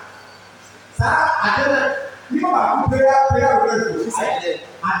kàkà. Sáà àdánù nígbà wà fún prayer request to ṣiṣẹ́.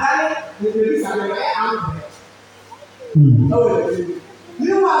 Àdánù lèdè sàlẹ̀ ẹ̀ àmì.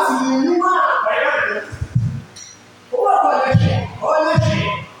 Níwọ̀n àti níwọ̀n àpẹẹrẹ rẹ̀. Owó ọ̀pọ̀ lẹ́sẹ̀ ọ̀lẹ́sẹ̀.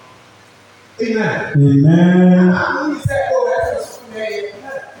 Amen.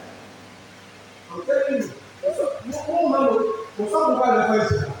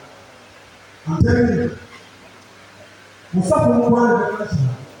 I'm telling you.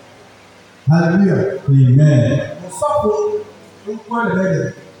 Hallelujah. Amen.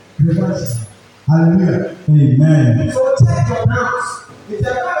 Hallelujah. Amen. So check your grounds. If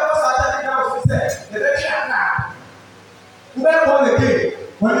you're not about grounds, you say, the next you better born again.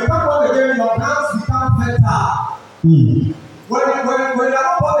 When you come born again, your grounds become fertile. When you're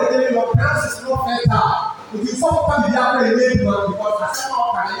not born again, your grounds is not fertile. If you fall from the other, you need one because I said,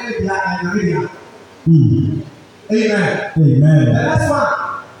 "Oh, can I get the Amen. Amen. The next one.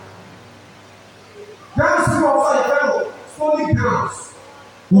 Grounds you also a fellow, stony grounds.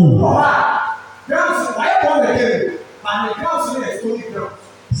 grounds wáyé bọ́ ọ̀rẹ́ yẹn but the grounds ní ẹ̀ stony ground.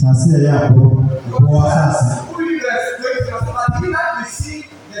 Sase ẹ̀yà àbọ̀ àbọ̀ asase. Who is the stony ground? But he that the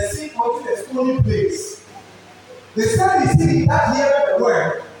sea unto the stony place. The sun is seen that hear the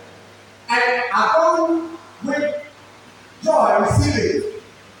word and upon with joy receive it.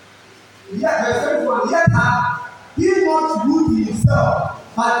 Yet the first one, yet he not root himself,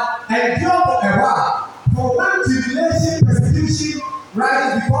 but endure for a while. For when tribulation, persecution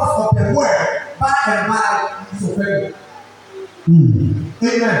rises because of the word, by and by is offended.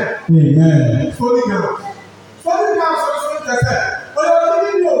 Amen. Amen. Stony ground. Stony ground is also interested. But you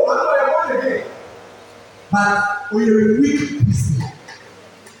didn't know, I know you're born again. But we are a weak Christian.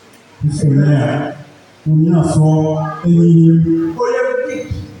 Christian, we are so enyim. We are weak.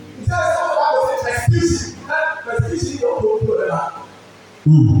 It says something about persecution. That persecution don't go to that.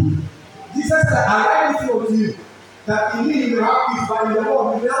 Jesus said, I write this unto you, that in me you have peace, but in the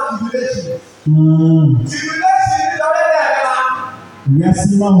world you will have tribulation. Tribulation is already there.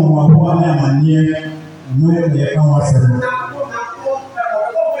 Wiase ma ho aboa na amanye no ye ka ho asem.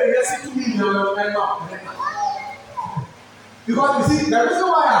 Because you see, the reason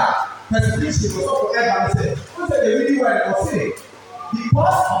why persecution was not forever, I said, who said the really word was saying?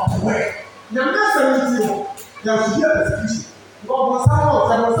 Because of the word. Now, I'm not saying to you, there should be a persecution. Because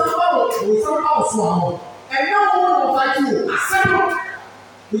there was somehow swallow. And no one will fight you, assemble.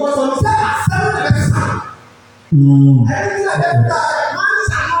 Because when you say assemble, the next time, everything that man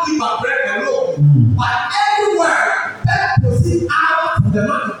shall not live by bread alone, but every word that proceeds out of the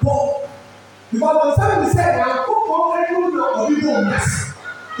mouth of God. Because when somebody said, "I cook for everyone or you don't mess,"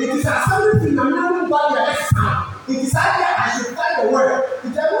 it is assembly in the middle body of the sound. It is either I should tell the word.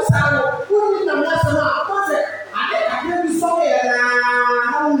 It is sound. Who in the mess now? What's it? I can't be sorry.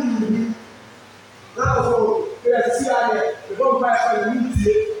 Now, so there's a CIA. The bomb fire for the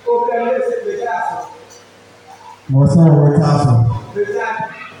meeting. Okay, let's say the gas. What's our word also?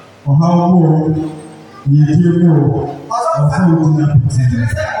 Or how more you do more?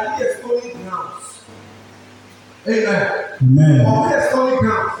 Amen. On the stony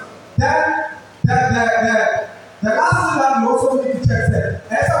ground. Then the last thing that we also need to check is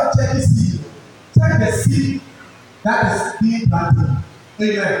that check the seed. Check the seed that is being planted.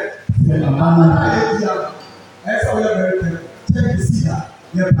 Amen. That's how we are very careful. Check the seed that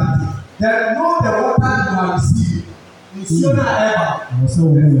we are planting. Then know the water you are receiving. In sooner ever. Some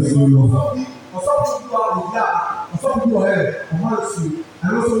people are some people are here. And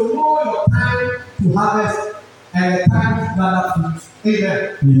also know your time to harvest and the time to gather fruit. Amen.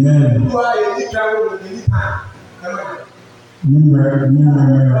 Amen. You are any travel with any time. Amen.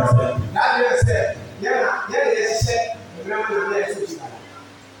 That is said. Yeah, said.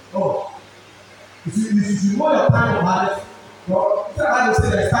 Oh, if you know your time to harvest, well, I say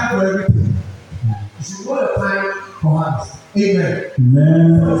there's time for everything. You should know your time for harvest. Amen.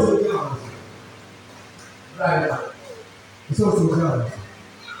 Amen. Right. It's also good.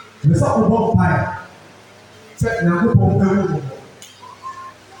 There's a long time. Check now.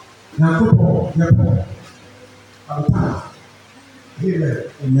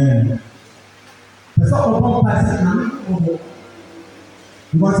 Amen. There's a long time.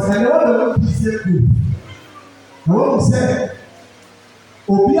 Because I know the Lord is good. I want to say,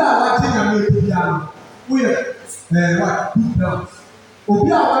 Obi a watching a meeting, we are what good grounds.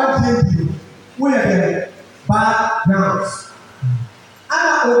 Obi a watching, we are bad grounds.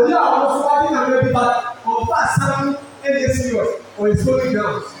 And Obi a also watching a meeting, but on fast something any serious or it's holy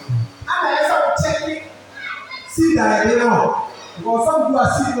grounds. And I start checking, see that I know. Because some people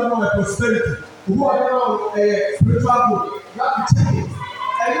are seeing on prosperity, who are now a spiritual book. You have to check it.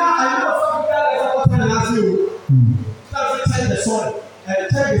 And now I know some people are what can ask you. Just check the soil and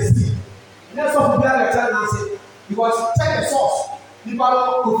check the seed. And then some people are telling because check the source. People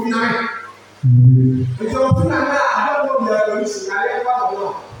are opening eye. If you're opening eye, I don't know the evolution. I don't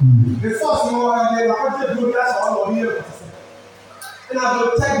know. The source, you know, they are going to do that all of you. And I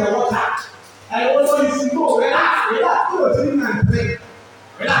will check the water. And also you should go relax. Do a dream and pray.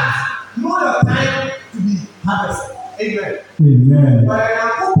 Relax. Know your time to be harvested. Amen. Amen. But I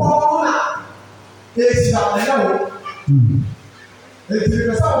am now. It's not the it's the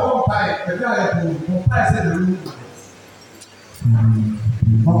person who buy the guy who buys the room.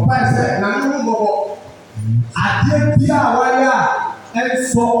 Who buys the room. I did be a wire and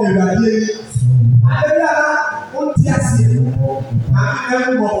so a day. I did not want to see it. I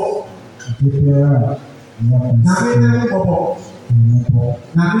am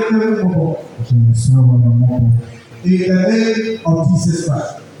in the name of Jesus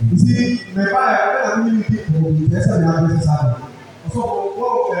Christ. You see, my father, I mean, people, there's a business happening. So,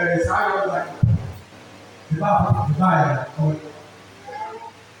 what is happening? Divide.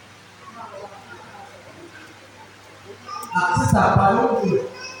 Sister, pardon me.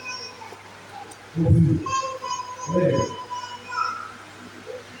 Where?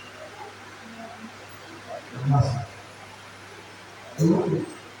 Master.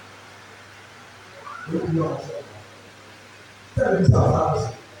 Tell me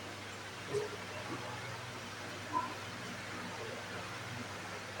something.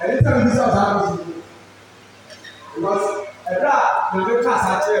 Anytime this house happens, because every the class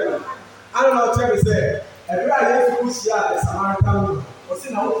I tell I don't know tell me say every year people see the Samaritan woman, or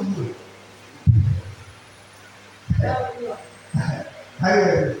see now what you do.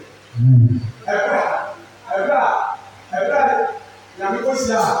 Every people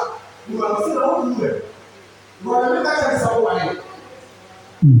see you are see now what you do. But every time something why.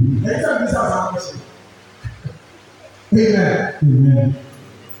 Anytime this house happens. Amen. Amen.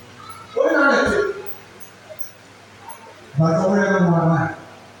 What are you doing? But over there, no one.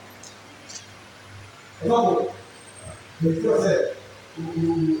 Example, the teacher said,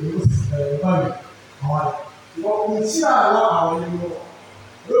 "You money, how you see a lot of you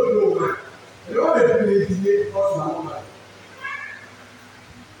don't know. You don't believe in it because you are not.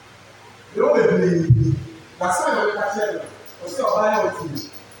 You don't believe in it. That's why you can't tell me. Because you are buying what you need.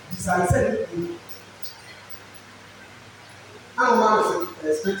 This I said. I'm a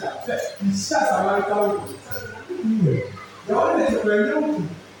man scripture. He shares American people. The only thing we do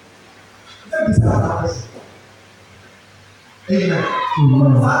is that Amen.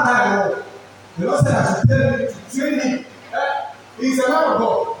 That time, the Lord said I should tell him to train him. He's a man of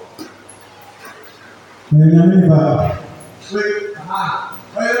God. Wait,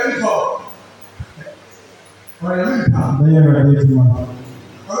 where you go? Where you go? They are ready to man.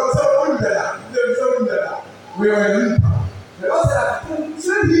 We are in the Lord said I should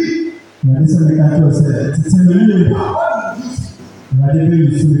train him. This is the country of said, it's a million. What did you use? Ready to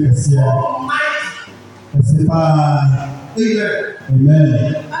use the Cassia. Amen.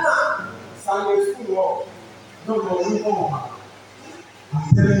 Amen. Sunday school, don't know who over.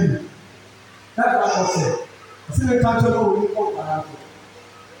 I'm telling you. That's what I said. I see the country of who over.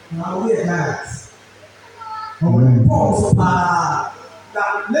 Now we are guys.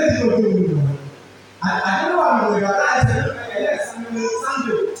 That let you do. I don't know how to do that. I said, yes,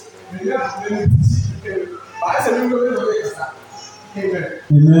 Sunday. Maybe I have to teach. But I said, you don't know what Amen.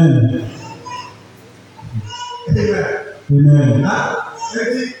 Amen. Amen. Amen. Now,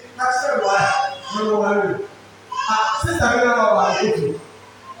 maybe that's your wife. No one. Since I don't know how to do it.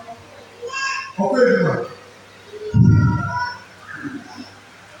 Okay,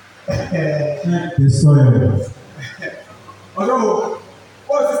 The soil. Although,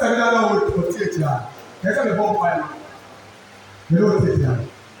 all sister don't know how to teach her. There's a bomb fire. They don't teach her.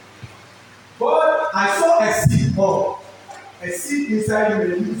 But I saw a seed ball. A seed inside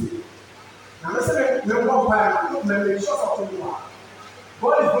the music. Now, let's say the bomb fire, the short of 21.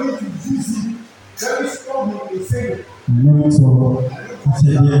 God is going to use it very strongly in saying, No, so I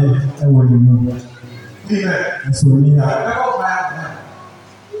said, yeah, I will know. Amen. So, we The are. level fire.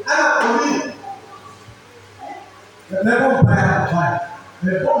 And the level fire.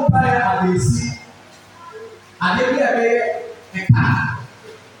 The bonfire at the sea. And then we are a car.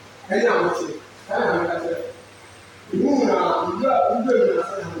 Any of what you say.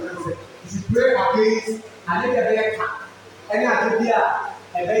 You pray against and then a car. Any idea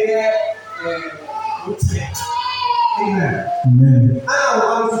a beggar Amen. Amen. I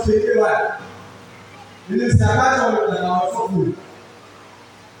want to take it right. It is the matter of our food.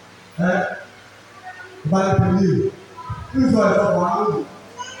 But I believe. Please, God, for one.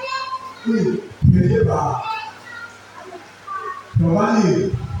 Please, give up. For one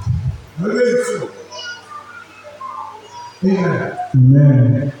year. Amen.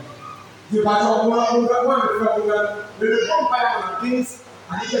 Amen. The battle of one will come by against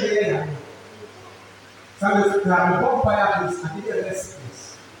and it is a so the bonfire is at the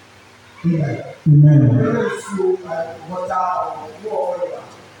recipes. Amen. Amen. Whether it's through water or oil,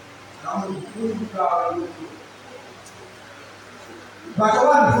 I'm going to proud of you. But I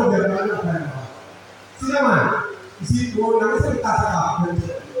want to put them on the time. See, man, you see, when I listen to Tata,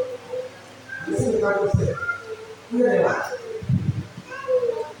 listen to what you say. Who are they like?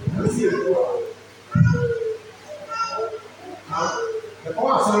 Let's see it go. Now, the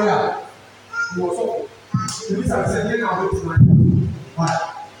power sorry, you was so. The reason I said, then I'll wait tonight.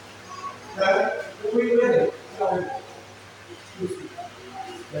 But, we ready.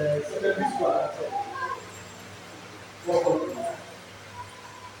 The secondary school.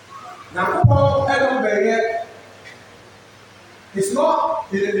 Now, Paul, I don't it's not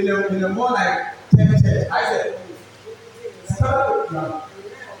in a more like 10 church. I said, start the plan.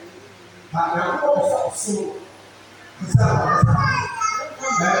 But now, what is so?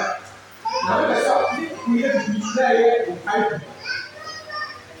 Now, let's start. We have to be there in time.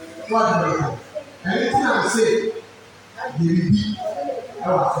 What do you know? Anything I say, they will be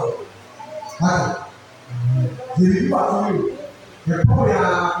our fault. They will be what you. The problem is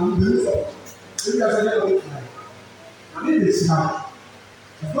we do so. Maybe I said that all the time. I mean, this now.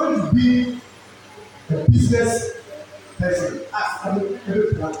 It's going to be a business person as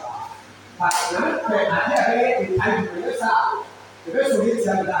every plan. But now, I hear I do this. The best way to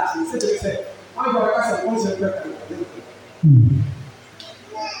say that is to say, "Why do I have to concentrate on it?"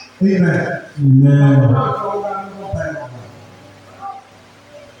 Amen. Amen.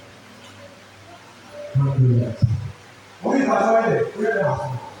 Only pastor there. Where the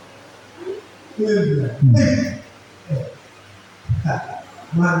pastor? Amen.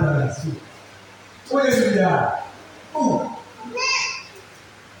 Man, that's it. Where is it? Oh.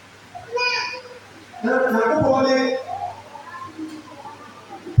 Now, go on.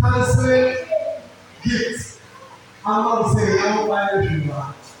 Canceling gifts. I'm not saying I don't buy anything.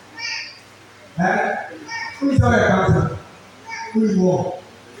 Who is our cancer? Who is more?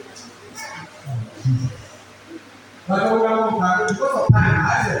 But I want to because of time. I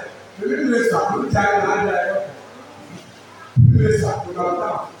said, we will do this. We will try to handle it. We will do this. We will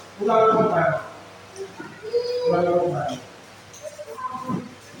come. We will come back. We will come back.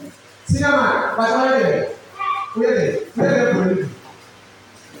 Cinema, but I did. Really? Really?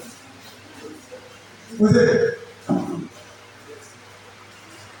 Was it?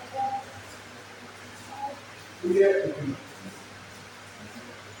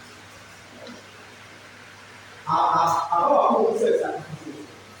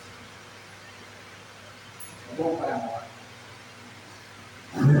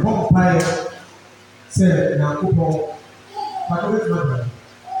 Say, now, couple, but with mother.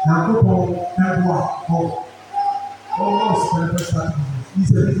 Now, couple, and walk. Almost when the first started.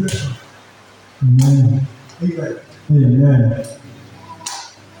 He's a business. Amen. Amen.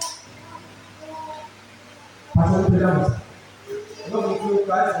 Pastor, pray down. God will do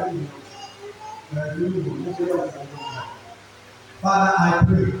Christ for you. Father, I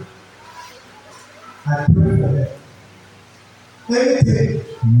pray for them. Anything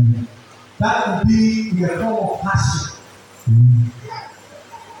that will be in the form of passion.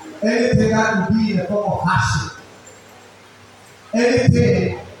 Anything that will be in the form of passion.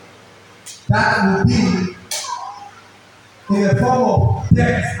 Anything that will be in the form of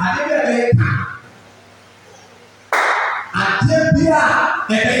death. I didn't get it. I didn't be a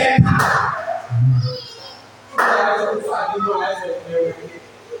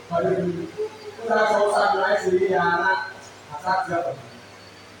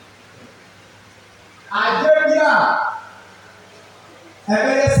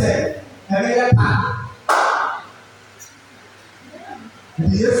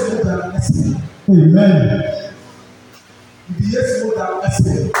Amen.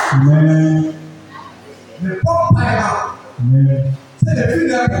 Amen. The pop pipe. Amen. Say the few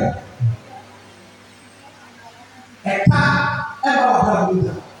level. A car ever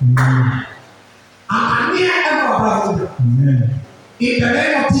Buddha. Amen. A near ever Buddha. Amen. In the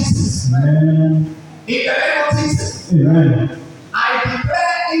name of Jesus. Amen. In the name of Jesus. Amen. I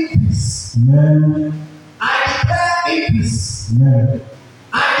declare increase. Amen. I declare increase. Amen.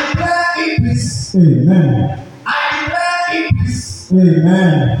 I declare increase. Amen. I declare increase.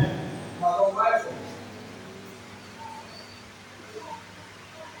 Amen.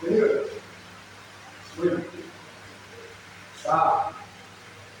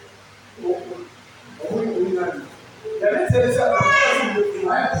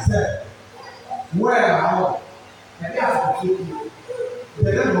 Well, and that's you.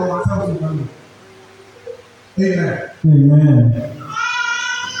 They don't know what's happening. Amen. Amen.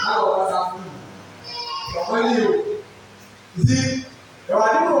 How was that? When you see, you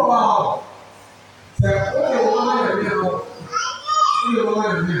are doing about the woman and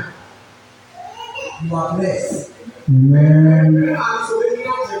you are blessed. Amen.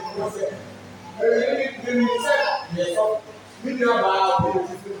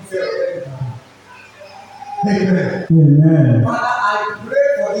 Amen. Amen. Father, I pray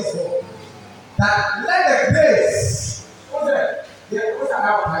for this one. That let the grace. What's that? What's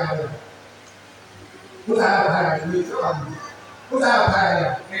our higher? What's our higher? What's our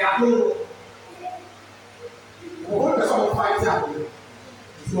higher? And I know. What does someone fight out?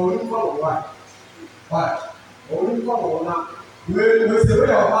 It's only for one. But only for one. We will say, we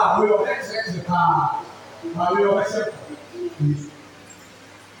will accept the car. We will accept.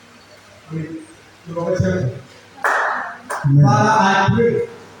 Father,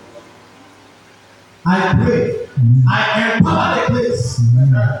 I pray, I empower the place.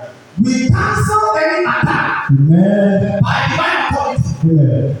 We cancel any attack by divine authority.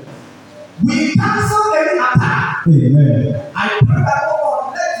 We cancel any attack. I pray that, oh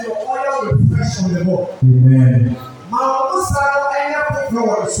God, let your oil refresh on the wall. Mount Sarah, any flow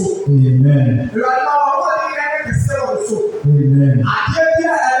on the soul. You are now holding any cell on the soul. I give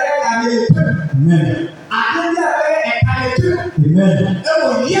you a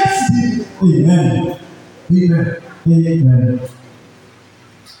yes. Amen.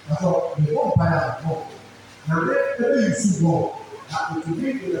 That's all. We won't buy that more. Now, maybe you see more. That it will be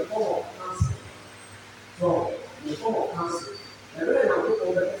in the form of cancer. So, in the form of cancer. And then I put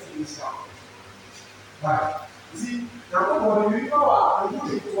all the things in. Right. You see, now, when you know I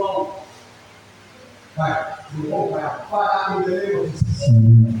put it to one. Right. We won't buy that. Father, in the name of Jesus.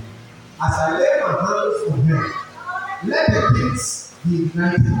 As I lay my hands on him, let the gifts be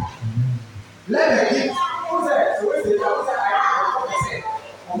ignited. Let the gifts. Who said? So, wait a minute. Who said? I am.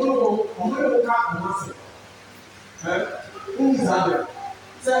 I'm going to look at the master. Who is that?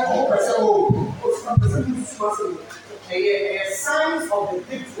 Say, a signs of the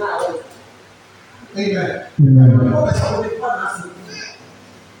gift now. Amen.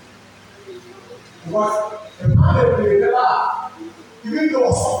 Because the man will be there, even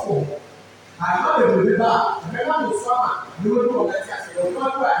though softball, I have a baby back. I remember the summer, you will do that. I said,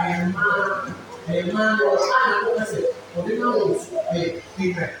 a man or I said, or the man was a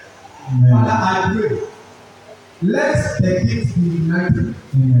amen. Father, I pray. Let the gift be united.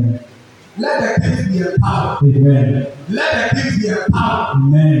 Amen. Let the gift be empowered. Amen. Let the gift be empowered.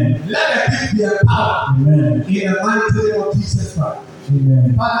 Amen. Let the gift be empowered. Amen. In the mighty name of Jesus Christ. Amen.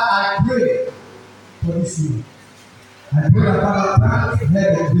 Father, I pray for this evening. I pray that Father, grant her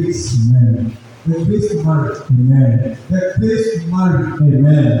the grace. Amen. The grace to marry. Amen. The grace to marry.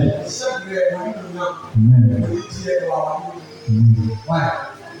 Amen. Amen. Why?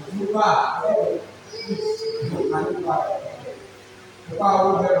 You are. Amen.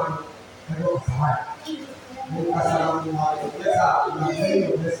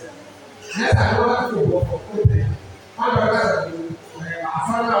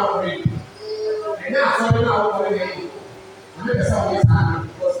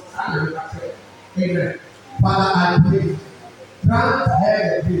 Father, I pray. Grant her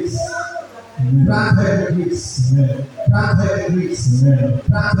the grace. Grant her the grace. Grant her the grace.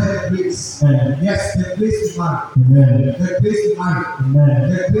 Grant her the grace. Yes, the grace to marry. The grace to marry.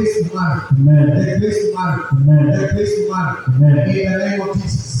 The grace to marry. The grace to marry. The grace to marry. In the name of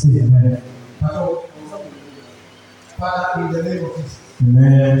Jesus. Father, in the name of Jesus.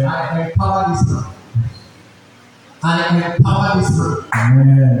 I empower this man. I empower this man.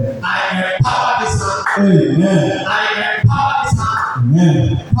 I empower this man. I empower this man.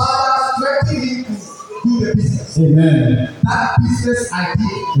 Father, strengthen him to do the business. That business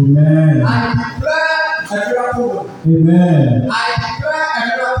idea. I declare a miracle. I declare a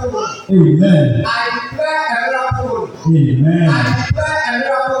miracle. I declare a miracle. I declare a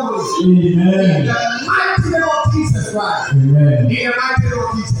miracle. In the mighty name of Jesus Christ. In the mighty name of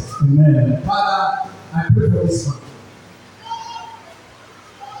Jesus. Father, I pray for this man.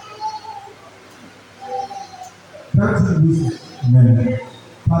 Grant him wisdom.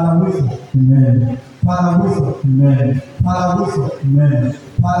 Father, wisdom. Father, wisdom. Father, wisdom.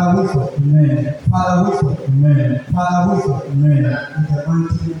 Father, wisdom. Father, wisdom. Father, wisdom. In the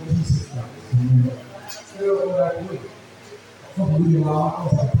mighty name of Jesus Christ. Spirit of God, I pray. From you are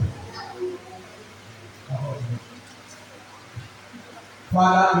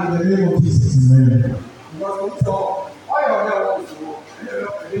Father, in the name of Jesus. Because we saw all your help is wrong. And you're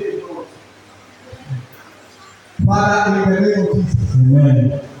not really wrong. Father, in the name of Jesus,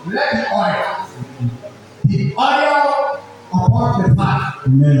 let the oil upon the fire,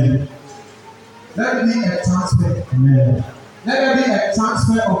 let it be a transfer. Let there be a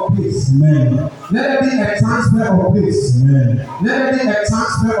transfer of peace. Let there be a transfer of peace. Let there be a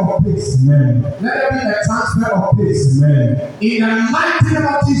transfer of peace. Let there be a transfer of peace. In the mighty name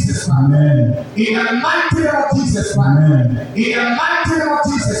of Jesus Christ. In the mighty name of Jesus Christ. In the mighty name of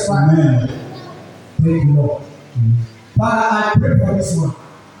Jesus Christ. Thank you, Lord. Father, I pray for this one.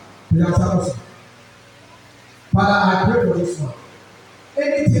 Father, I pray for this one.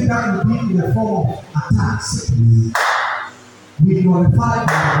 Anything that will be in the form of attacks, we nullify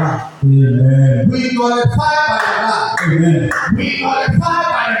by the blood. We nullify by the blood. We nullify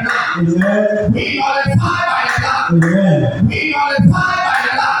by the blood. We nullify by the blood. We nullify by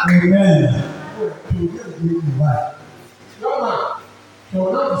the blood. Amen. Your man, you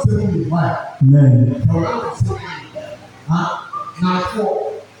will not 7 years. Why? Amen. From now to 7 years. Now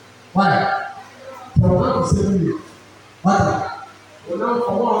 4. Why? From now to 7 years. Why? Well, now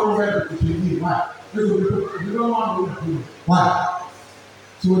for 100 to 20. Why? This will be, you don't want to do it. Why?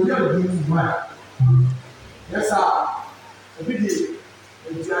 So we are doing why? Yes, sir. A video.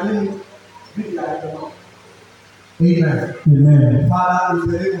 Amen. Amen. Father,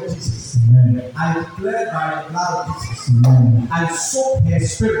 in the name of Jesus, Amen. I declare by the blood of Jesus, Amen. I soak her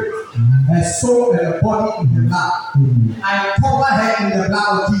spirit, her soul, and her body in the blood. I cover her in the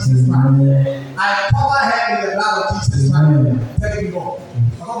blood of Jesus Christ. Amen. I cover her in the blood of Jesus Christ. Thank you, Lord.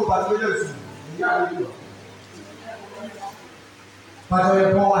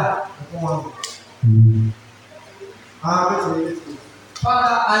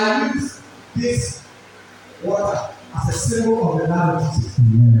 Father, I use this water as a symbol of the blood of Jesus.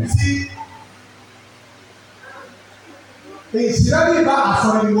 Amen. See, nhyira bi ba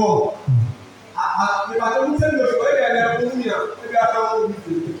asɔre ni wɔ ìbàdàn mu sẹ́ni oṣù wẹ́rẹ́ yẹn lẹ́yìn fún mi à ebi afẹ́ wọn omi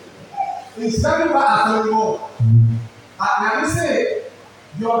fèrè nhyira bi ba asɔre ni wɔ àyàmí sè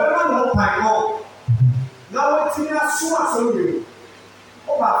di ọbẹ̀ máa nà ó pàì wɔ na wọ́n ti ní asún asɔre wẹ̀ ó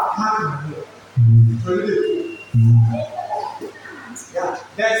bá pàì nà yẹ torí lè tó. Yeah,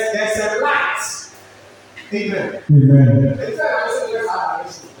 there's a light. Amen. Amen.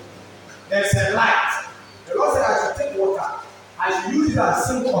 There's a light. The Lord said I should take water. I should use it as a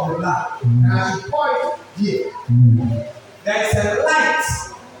symbol of the blood. And I should pour it here. There's a light.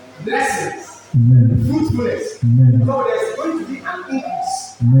 Blessings. Amen. Fruitfulness. Amen. So there's going to be an increase.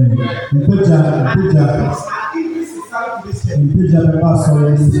 Amen. An increase is coming to this year.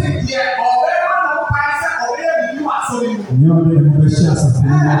 Sit here.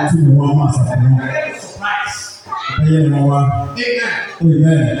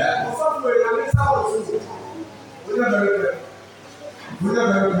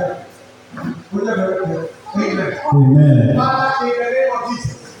 Amen. Father, in the name of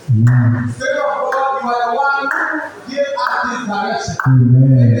Jesus, Spirit of God, you are the one who gave us this direction.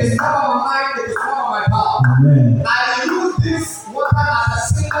 Amen. It is not of my mind, it is not of my power. Amen. I use this water as a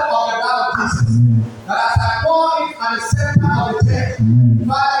symbol of the blood of Jesus. That as I pour it at the center of the church,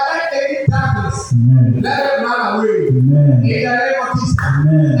 Father, let any darkness, let it run away. Amen. In the name of Jesus.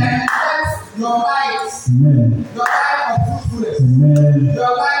 Amen. And let your light, Amen. your light of fruitfulness, Amen.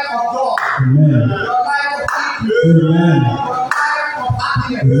 your light of joy, Amen. your light of increase, Amen. your light of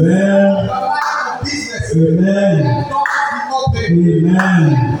happiness, Amen. your light of business, Amen. let doors be open. Amen.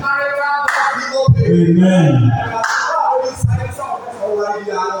 Let marital doors be open. Amen.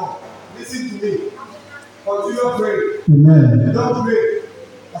 Listen to me. Continue praying. Amen. Don't pray.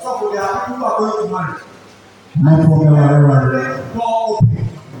 That's why there are people who are going to marry. Not for the Door open.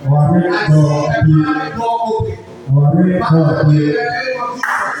 I see every door open. Father, in the name of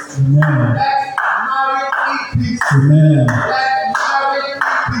Jesus, Amen. let marriage increase. Amen. Let marriage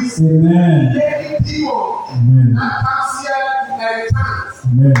increase. Amen. Any demon Amen. that comes here to enchant,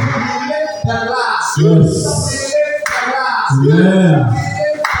 Amen. relate the last. Yes. Relate the last. Amen.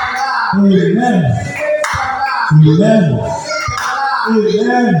 Relate the last. Amen.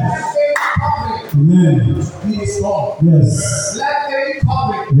 Amen. Amen. Be restored. Yes. Let every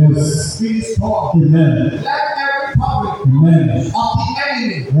covering Yes. be restored. Amen. Let every covering Amen. of the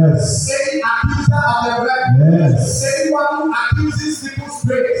enemy, Yes. any accuser of the brethren, Yes. anyone who accuses people's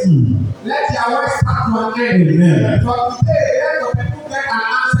praise, let their words come to an end. Amen. From today, let your people get an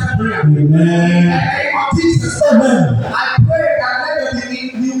answered prayer. In the Amen. name of Jesus, Amen. I pray that let there be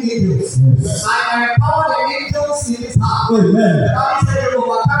new angels. Yes. I empower the angels in this house. Amen. The Bible says they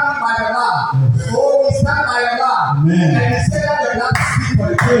overcome me by the blood. Oh, we stand by the blood. Amen. And they say let the blood speak for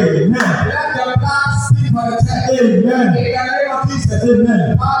the church. Amen. Let the blood speak for the church. Amen. In the name of Jesus.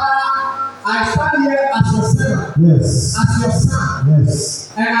 Amen. Father, I stand here as your servant, Yes. as your son, Yes.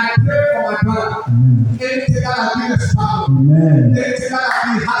 and I pray for my brother. Amen. Anything that has been a struggle, Amen. anything that has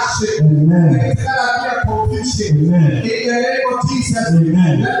been hardship, Amen. anything that has been a confusion, Amen. in the name of Jesus,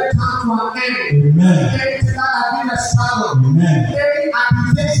 Amen. let it come to an end. Amen. Anything that has been a struggle, Amen. any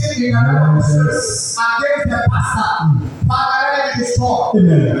accusation in the realm of the spirit against the pastor, Father, let it be destroyed.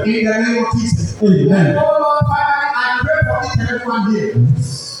 Amen. In the name of Jesus. Amen. Oh Lord, finally, I pray for each and everyone here.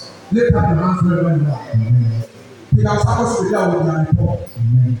 Lift up your hands wherever you are. Because I'm supposed to be there with your report.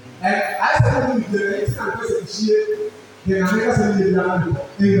 And I said, when you do the next time, person is here, then I make us a little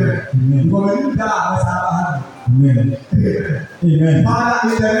bit. Amen. Because when you die, let's have a hand. Amen. Amen. Father,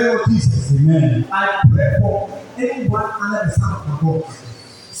 in the name of Jesus, Amen. I pray for anyone under the sound of my voice.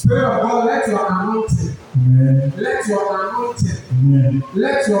 Spirit of God, let your anointing, Amen. let your anointing, Amen.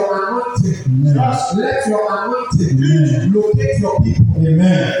 let your anointing, Amen. let your anointing Amen. locate your people.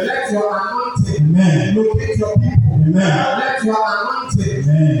 Amen. Let your anointing Amen. locate your people. Amen. Let your anointing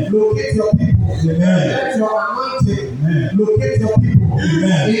Amen. locate your people. Amen. Let your anointing Amen. locate your people.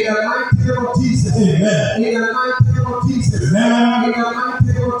 Amen. In the mighty name of Jesus. Amen. In the mighty name of Jesus. Amen. In the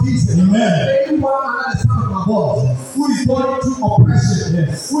mighty name of Jesus. Amen. Anyone under the sound of my voice who is going through oppression,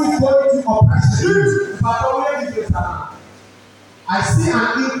 Yes. who is going through oppression, but where is this now? I see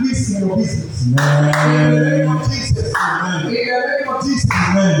an increase in your business. In the name of Jesus. Amen. In the name of Jesus.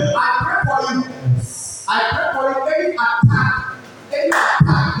 Amen. I pray for you. I pray for you. Any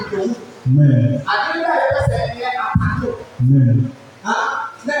attack in your womb. Amen. I didn't know you said any attack. Amen.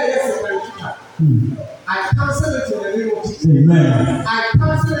 I cancel it in the name of Jesus. Amen. I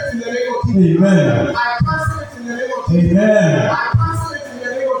cancel it in the name of Jesus. Amen. I cancel it in the name of Jesus. Amen. I cancel it in the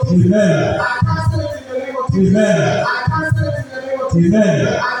name of Jesus. Amen. I cancel it in the name of Jesus. Amen. I cancel it in the name of Jesus. Amen.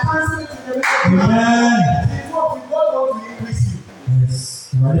 I cancel it in the name of Jesus. Amen. God will increase you. Yes.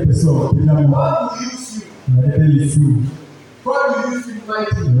 Awurade pɛ sɛ ɔbɛda mu. God will use you. Awurade bɛyɛ su. God will use you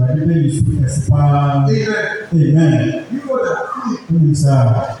mightily. Awurade bɛyɛ su kɛse paa. Amen. Amen. You know that. Wonim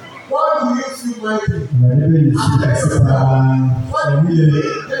saa. God will use you mightily. Awurade bɛyɛ su kɛse paa. Sɛ woyɛ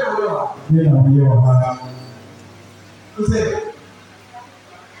yɛ na woyɛ wɔ ha. He said,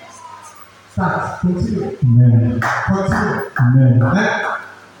 start, continue. Amen. Continue. Amen. God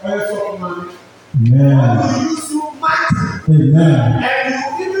Amen. will use you mightily. Amen. And you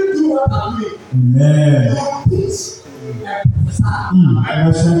even do what I'm doing. Amen. You teach and prophesy.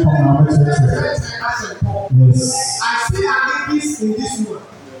 Ɛbɛhyɛ nkɔm na wobɛkyerɛkyerɛ. Yes. I see an increase in this one.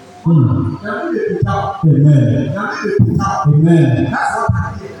 Now we put out. Amen. Now we put out. Amen. That's what I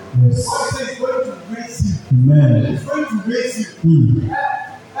hear. Yes. God says He's going to raise you. Amen. He's going to raise you.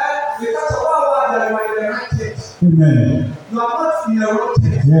 Because of all that you are in the right church. Amen. You are not in the wrong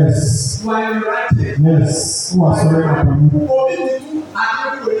church. Yes. You are in the right church. Yes. Who are sorry for you? Obi ni tu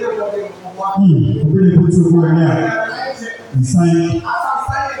adi obi oye for them for one. Obi ni kutu obi ni a. Right church. Nsan. As I'm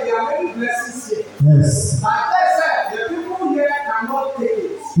saying, there are many blessings here. Yes. But they said the people here cannot take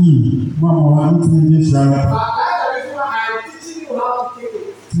it. Mama wa ntumi di nhyira. But that's the reason why I am teaching you how to take it.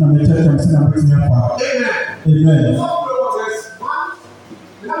 Na me kyerɛkyerɛ sɛ na wobɛtumi afa. Amen. Amen.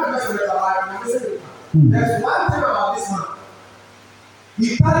 There's one thing about this man. He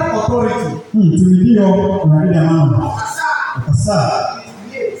carry authority. Tumi di hɔ Awurade de ama no. Ɔkasa.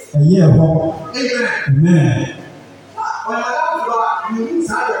 Ɛyɛ ɛhɔ. Amen.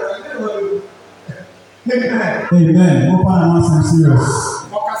 Amen. Mo pa na ma sam serious.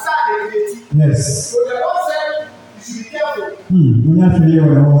 Yes. So the Lord said you should be careful. Mo nya hwɛ yɛ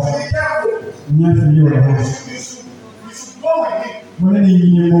wɔ hɔ. You should be careful. Mo nya hwɛ yɛ wɔ hɔ. You should go with him. Mo ne ne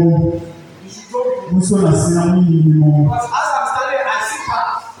yinye mo. You should go with him. Mo so na se na mo yinye mo. Because as I'm standing, I see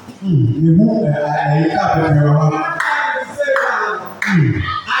cars. Mehu ɛyɛ kaa bebree wɔ hɔ.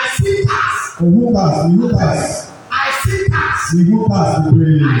 I see cars. Mehu cars. I see cars. Mehu cars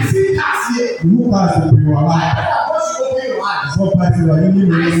bebree. I see cars here. Mehu cars bebree wɔ hɔ. I want you to open your eyes. Bɔ paati wɔ yɛn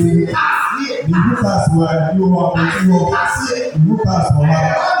I see nyinaa. cars here. Mehu cars wɔ ɛbi wɔ hɔ. I see cars here. Mehu cars wɔ hɔ.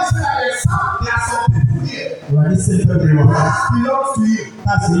 The Lord is saying that there are some people here. Awurade sɛ bebree wɔ hɔ. Cars belongs to you.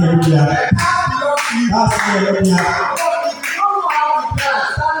 Cars yɛ yɛ bia. The cars belongs to you. Cars yɛ yɛ bia. But if you don't know how to drive,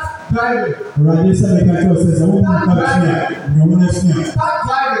 start driving. Awurade sɛ meka kyerɛ sɛ sɛ wɔn mu ka tua nyɔmu na tua. Start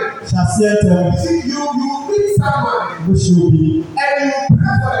driving. Hyɛ aseɛ ntɛm. You meet someone Wo hyɛ obi. and you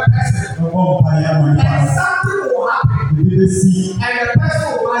pray for the person. Ɔbɔ mpaeɛ ama nipa. And something will happen. Ebi bɛsi. And the person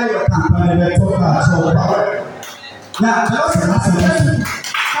will buy your car. Nipa ne bɛtɔ kaa kyɛ ɔba. Now, the Lord said, Asɛ na so.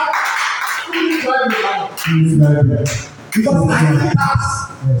 because I see cars.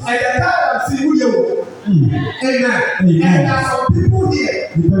 And the car I'm seeing who you. Amen. And there are some people here.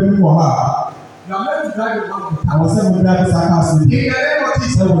 Nipa bi wɔ hɔ a. You are meant to drive a man. Àwọn sẹ́ mo bí abẹ́sà káàsì In ni. the name of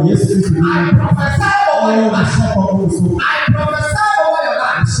Jesus. Sẹ́ wọ Yéṣu Kristu ní. I prophesy over your life. Ṣé kọ̀ọ̀kan oṣù? I prophesy over your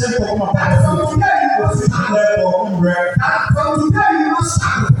life. Ṣé kọ̀ọ̀kan máa That bá from today you will stand. Ẹ kọ̀ọ̀kan rẹ̀. That from today you will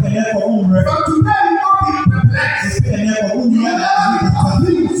stand. Ẹ̀yẹ kọ̀ọ̀kan rẹ̀. From today you will be perplexed. Ẹ̀yẹ kọ̀ọ̀kan ní You will not be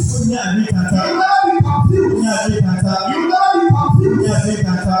confused. Ní àdé kàtà. You will not be confused. Ní àdé kàtà. You will not be confused. Ní àdé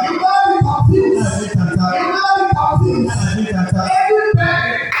kàtà. You will not be confused. Ní àdé kàtà. You will not be confused. Ní àdé kàtà. Every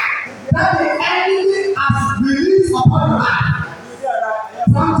burden that the enemy has released upon your life.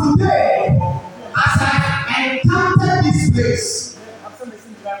 From today, as I encounter this place,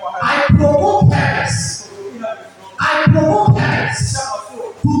 I provoke parents. I provoke parents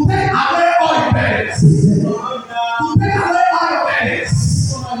to take away all your burdens. To take away all your burdens.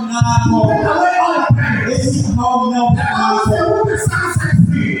 To take away all your burdens. how now The Bible says, who the Son set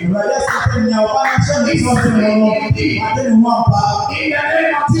free. Awurade asase nea ɔba no hyɛ ne nsa so no no wade ne ho aba In the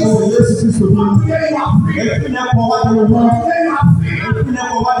name of ɛwɔ Jesus. Yesu Kristo din mu Today you are free. efi na ɛkɔ wade wo ho Today you are free. efi na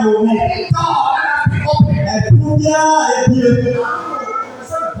ɛkɔ wade wo ho Any door that has been opened. ɛpono biara ebie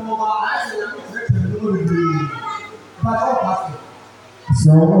sɛ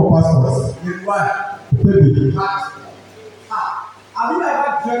ɔwɔ passport ɔpɛ bi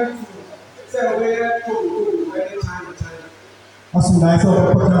asomdae sɛ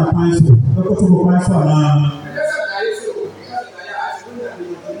ɔbɛkɔtena kwan so ɔbɛkɔto wɔ kwan so anaa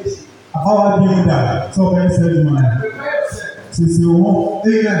abawa bio da sɛ ɔbɛyɛ sɛ adwuma no siesie wo ho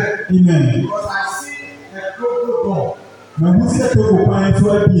amen mahu sɛ toko kwan so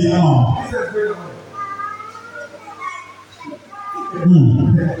abie ama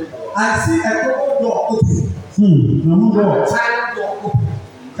I see a double door open. mahu dɔ China door open.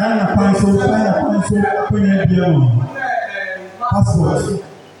 China kwan so akɔnya abie ama passport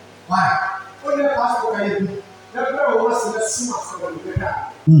Why? Only passport can you do. The prayer was in the summer for the better.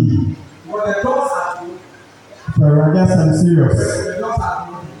 But the doors are open. Awurade asɛm serious The doors are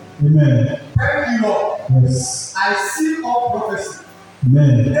open. amen Thank you, Lord. yes I see all prophecy.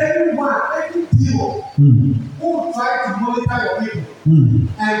 amen Anyone, any people who try to monitor your people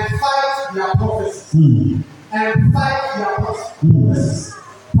and fight their prophecy and fight their prophecies,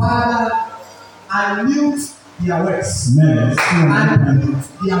 Father, unmute their words. amen Unmute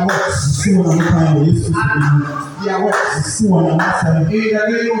their words. si wɔn ano kwan wɔ Yesu Kristo din mu Unmute their words. si wɔn ano asɛm In the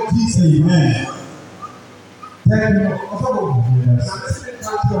name of Jesus. amen Thank you, Lord. Also, yes now let's take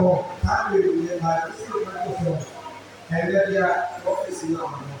time to time with you, and let's take microphone. And then their prophecy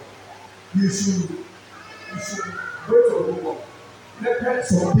now. You should wait for people. Let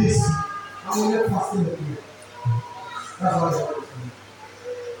some this. I'm going to fast in the prayer. That's what I'm saying.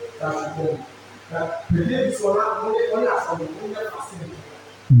 That's the thing. That the day before now, only as I'm going to fast in the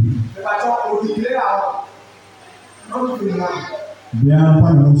prayer. If I talk, I will declare out. Not to be now. biara mpa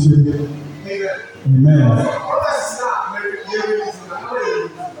ne ho hyɛ Amen. amen What is that? Very easy. Not very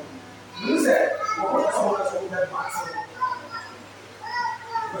easy. You said, what is someone that's going to get back?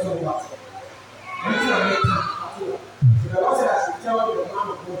 What's all about? Anything I make time at all. So the Lord said I should tell the man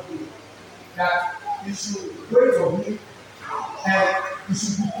of God that you should wait for me and you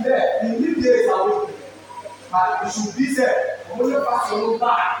should declare in these days are waiting. But you should be said, I'm only passing no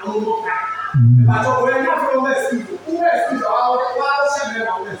back, no more time. But when you're not from West people, who West people are out, why don't you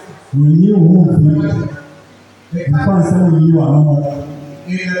never West people? yɛnyi wo ho mfiri mfa nsɛm yi wɔ ano ho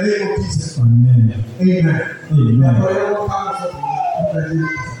In the name of Jesus. amen Amen. amen For everyone comes up with you.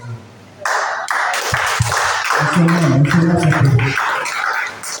 nsɛm a nsɛm asɛpɛ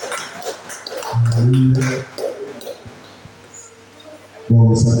hallelujah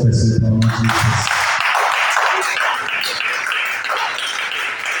Bom, essa terceira palavra de Jesus.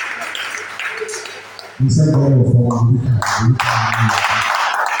 Isso agora eu falo de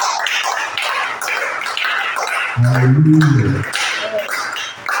Aleluia.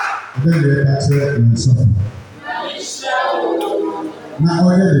 Then they catch it in something. Now, all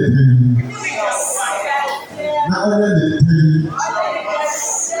the time. Now, all the time.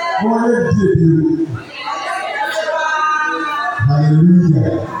 All the time.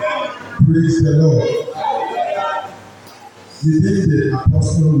 Hallelujah. Praise the Lord. The day the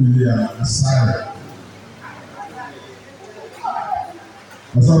Apostle William Asare.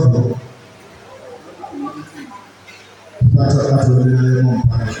 What's up, bro?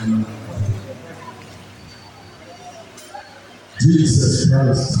 Jesus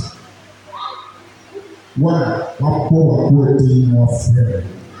Christ. Why? What poor thing of friend?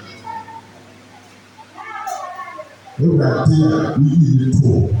 Ewurade a woyi ne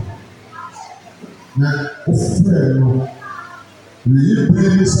to na ofrɛ no woyi bere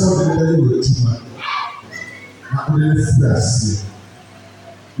ne sɛ wɔde ne bɛyɛ wɔ adwuma na wɔde ne firi ase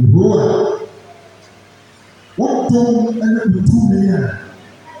yehowa wodom ne wotumi a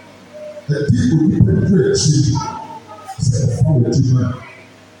ɛde onipa du akyi sɛ ɔfa wɔ adwuma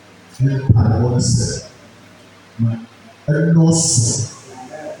ne mpae wɔ sɛ ma ɛnɔɔso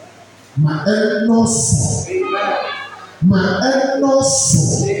ma ɛnɔɔso ma ɛnɔɔso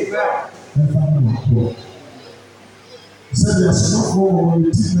ɛfa no wɔ sɛdeɛ asomafoɔ wɔ wɔn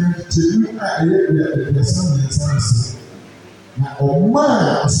ti na kyɛnu a ɛyɛ aduasa mmiɛnsa ase na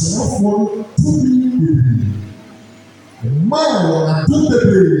ɔmaa asomafoɔ no tumi bebree ɔmaa wɔn ado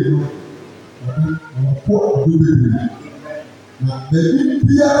bebree no wɔde wɔakɔ ado bebree na baabi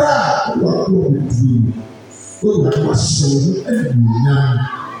biara a wɔakɔ bebree no wɔwurade wahyɛ wɔn ho animuonyam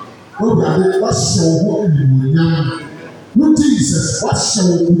wɔwurade wahyɛ wɔn ho animuonyam no Jesus wahyɛ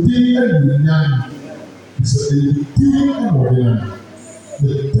wɔn ho din animuonyam So the deal and what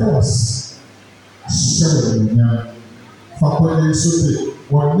the doors showing now. Fakone sote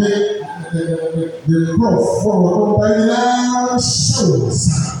one the growth for one by now shows.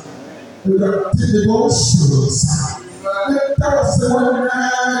 The door shows. The doors the one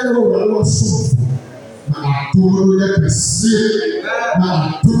now also. Maturo ya kesi,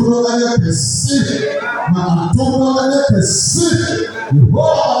 maturo ya kesi, maturo ya kesi.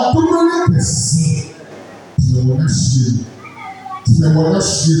 Maturo ya kesi. Zewana shimu, zewana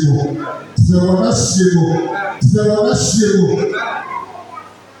shimu, zewana shimu, zewana shimu.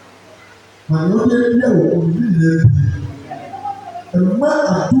 Manyoye ya umbile. Ema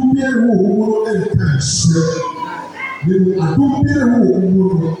adumye wo enkanse. Ni adumye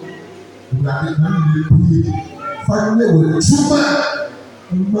wo Ìgbàgbé náà lè bí fáyé wò túmọ̀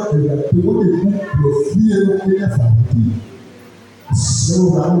ọmọ ìgbàgbé wọ́n lè mú pòfí ẹnu ní ẹ̀fà òdì ìṣòro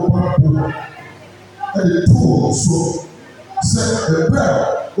àwọn pápó ẹni tó wọ̀ so sẹ ẹgbẹ́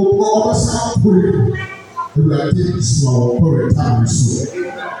ọgbọ́n ọba sáà pòlì ìgbàgbé ìṣòro àwọn ọkọ̀rẹ́ táwọn so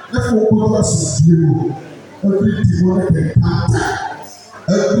ẹ̀fọ́ ọgbọ́n tó aṣọ ìdílé wò every demonic encounter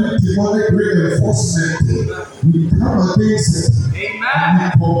every demonic reinforcement we come against it.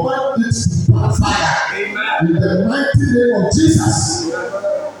 Amen. We command it to backfire. Amen. In the mighty name of Jesus.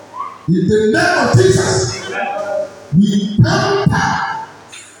 In the name of Jesus. Amen. We counter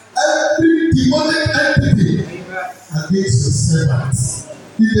every demonic entity against your servants.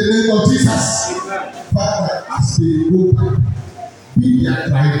 In the name of Jesus. Amen. Father, as they go back, be their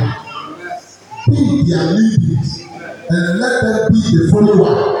driver, be their leader, and let them be the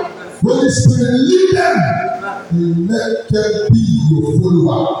follower. Holy Spirit, lead them. And let them be your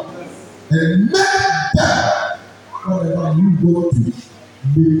follower. And let them, whatever you want to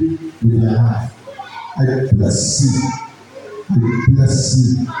make with their life. I bless you. I bless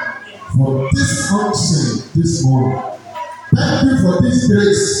you for this function this morning. Thank you for this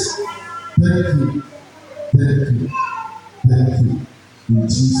grace. Thank you. Thank you. Thank you. In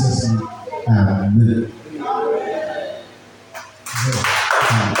Jesus' name, amen.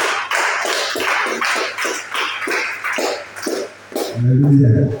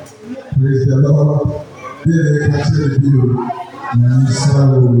 Hallelujah. Praise the Lord. Dear catch you. Amen.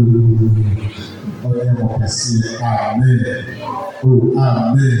 Oh,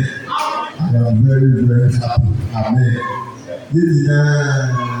 amen. I am very, very happy. Amen.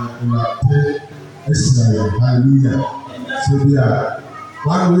 Hallelujah. So we are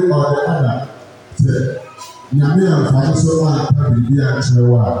one way or the other. Nyame amfani so ma aka bibi a kyerɛ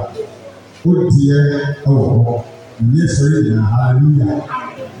wo a wotie wɔ hɔ nyɛ sɔre na hallelujah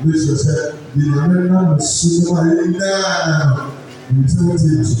yesu sɛ di nyame nam so ma yɛ nyinaa ɛmu sɛ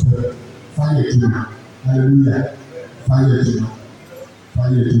wotie asopɛ fa yɛ adwuma hallelujah fa yɛ adwuma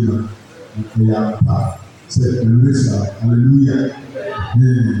ɛyɛ ampa sɛ ɛlwesa hallelujah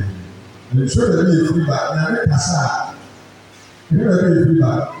ɛnhwɛ baabi yɛ firi ba nyame kasa a ɛhwɛ baabi yɛ firi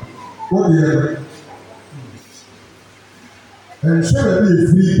ba wɔde yɛ ɛnhyɛ baabi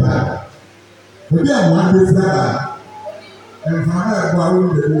efiri ba obi a mo ado fira ba ɛnfana ɛbɔ a wɔn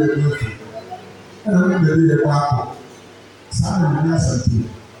baabi yɛ kɔ fi ɛna wɔn baabi yɛ kɔ akɔ saa na wɔn asante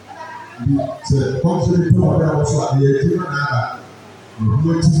bi sɛ kɔnso bi tɔn ɔbɛ wɔ so a ɛyɛ adwuma na aba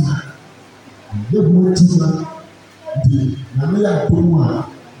ehu atuma nti na me yɛ atɔ mu a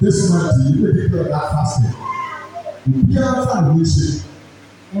this month yi bɛ declare that fasting obiara fa ne ho hyɛ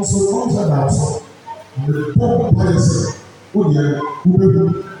nso wɔn nsa da so ɔbɛ bɔ mpa yɛ sɛ. Who are who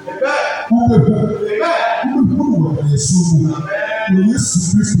Yesu mu Yesu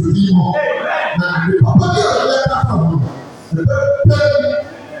Kristo di mu na ne papa bi a ɔyɛ kaka mu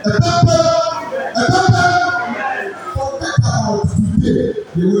forget about today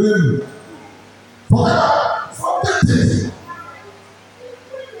the way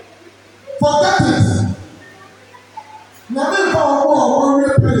forget it na me fa ɔwɔ wɛ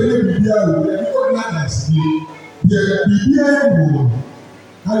pɛlɛ ne bibi a wɔ yɛ ko na na si yɛ bibi a wɔ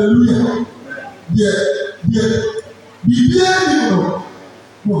hallelujah yɛ bibi a wɔ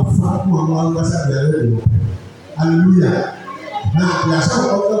mo afa mo àwọn agbasa bi a yɛ wɔ hallelujah na yasɔ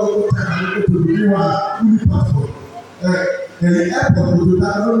ɔwɔ ta na ko to bi wa wuli passport airport to ta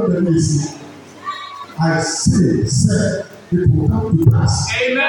lɔri bɛ mi si I say it will come to pass. Amen.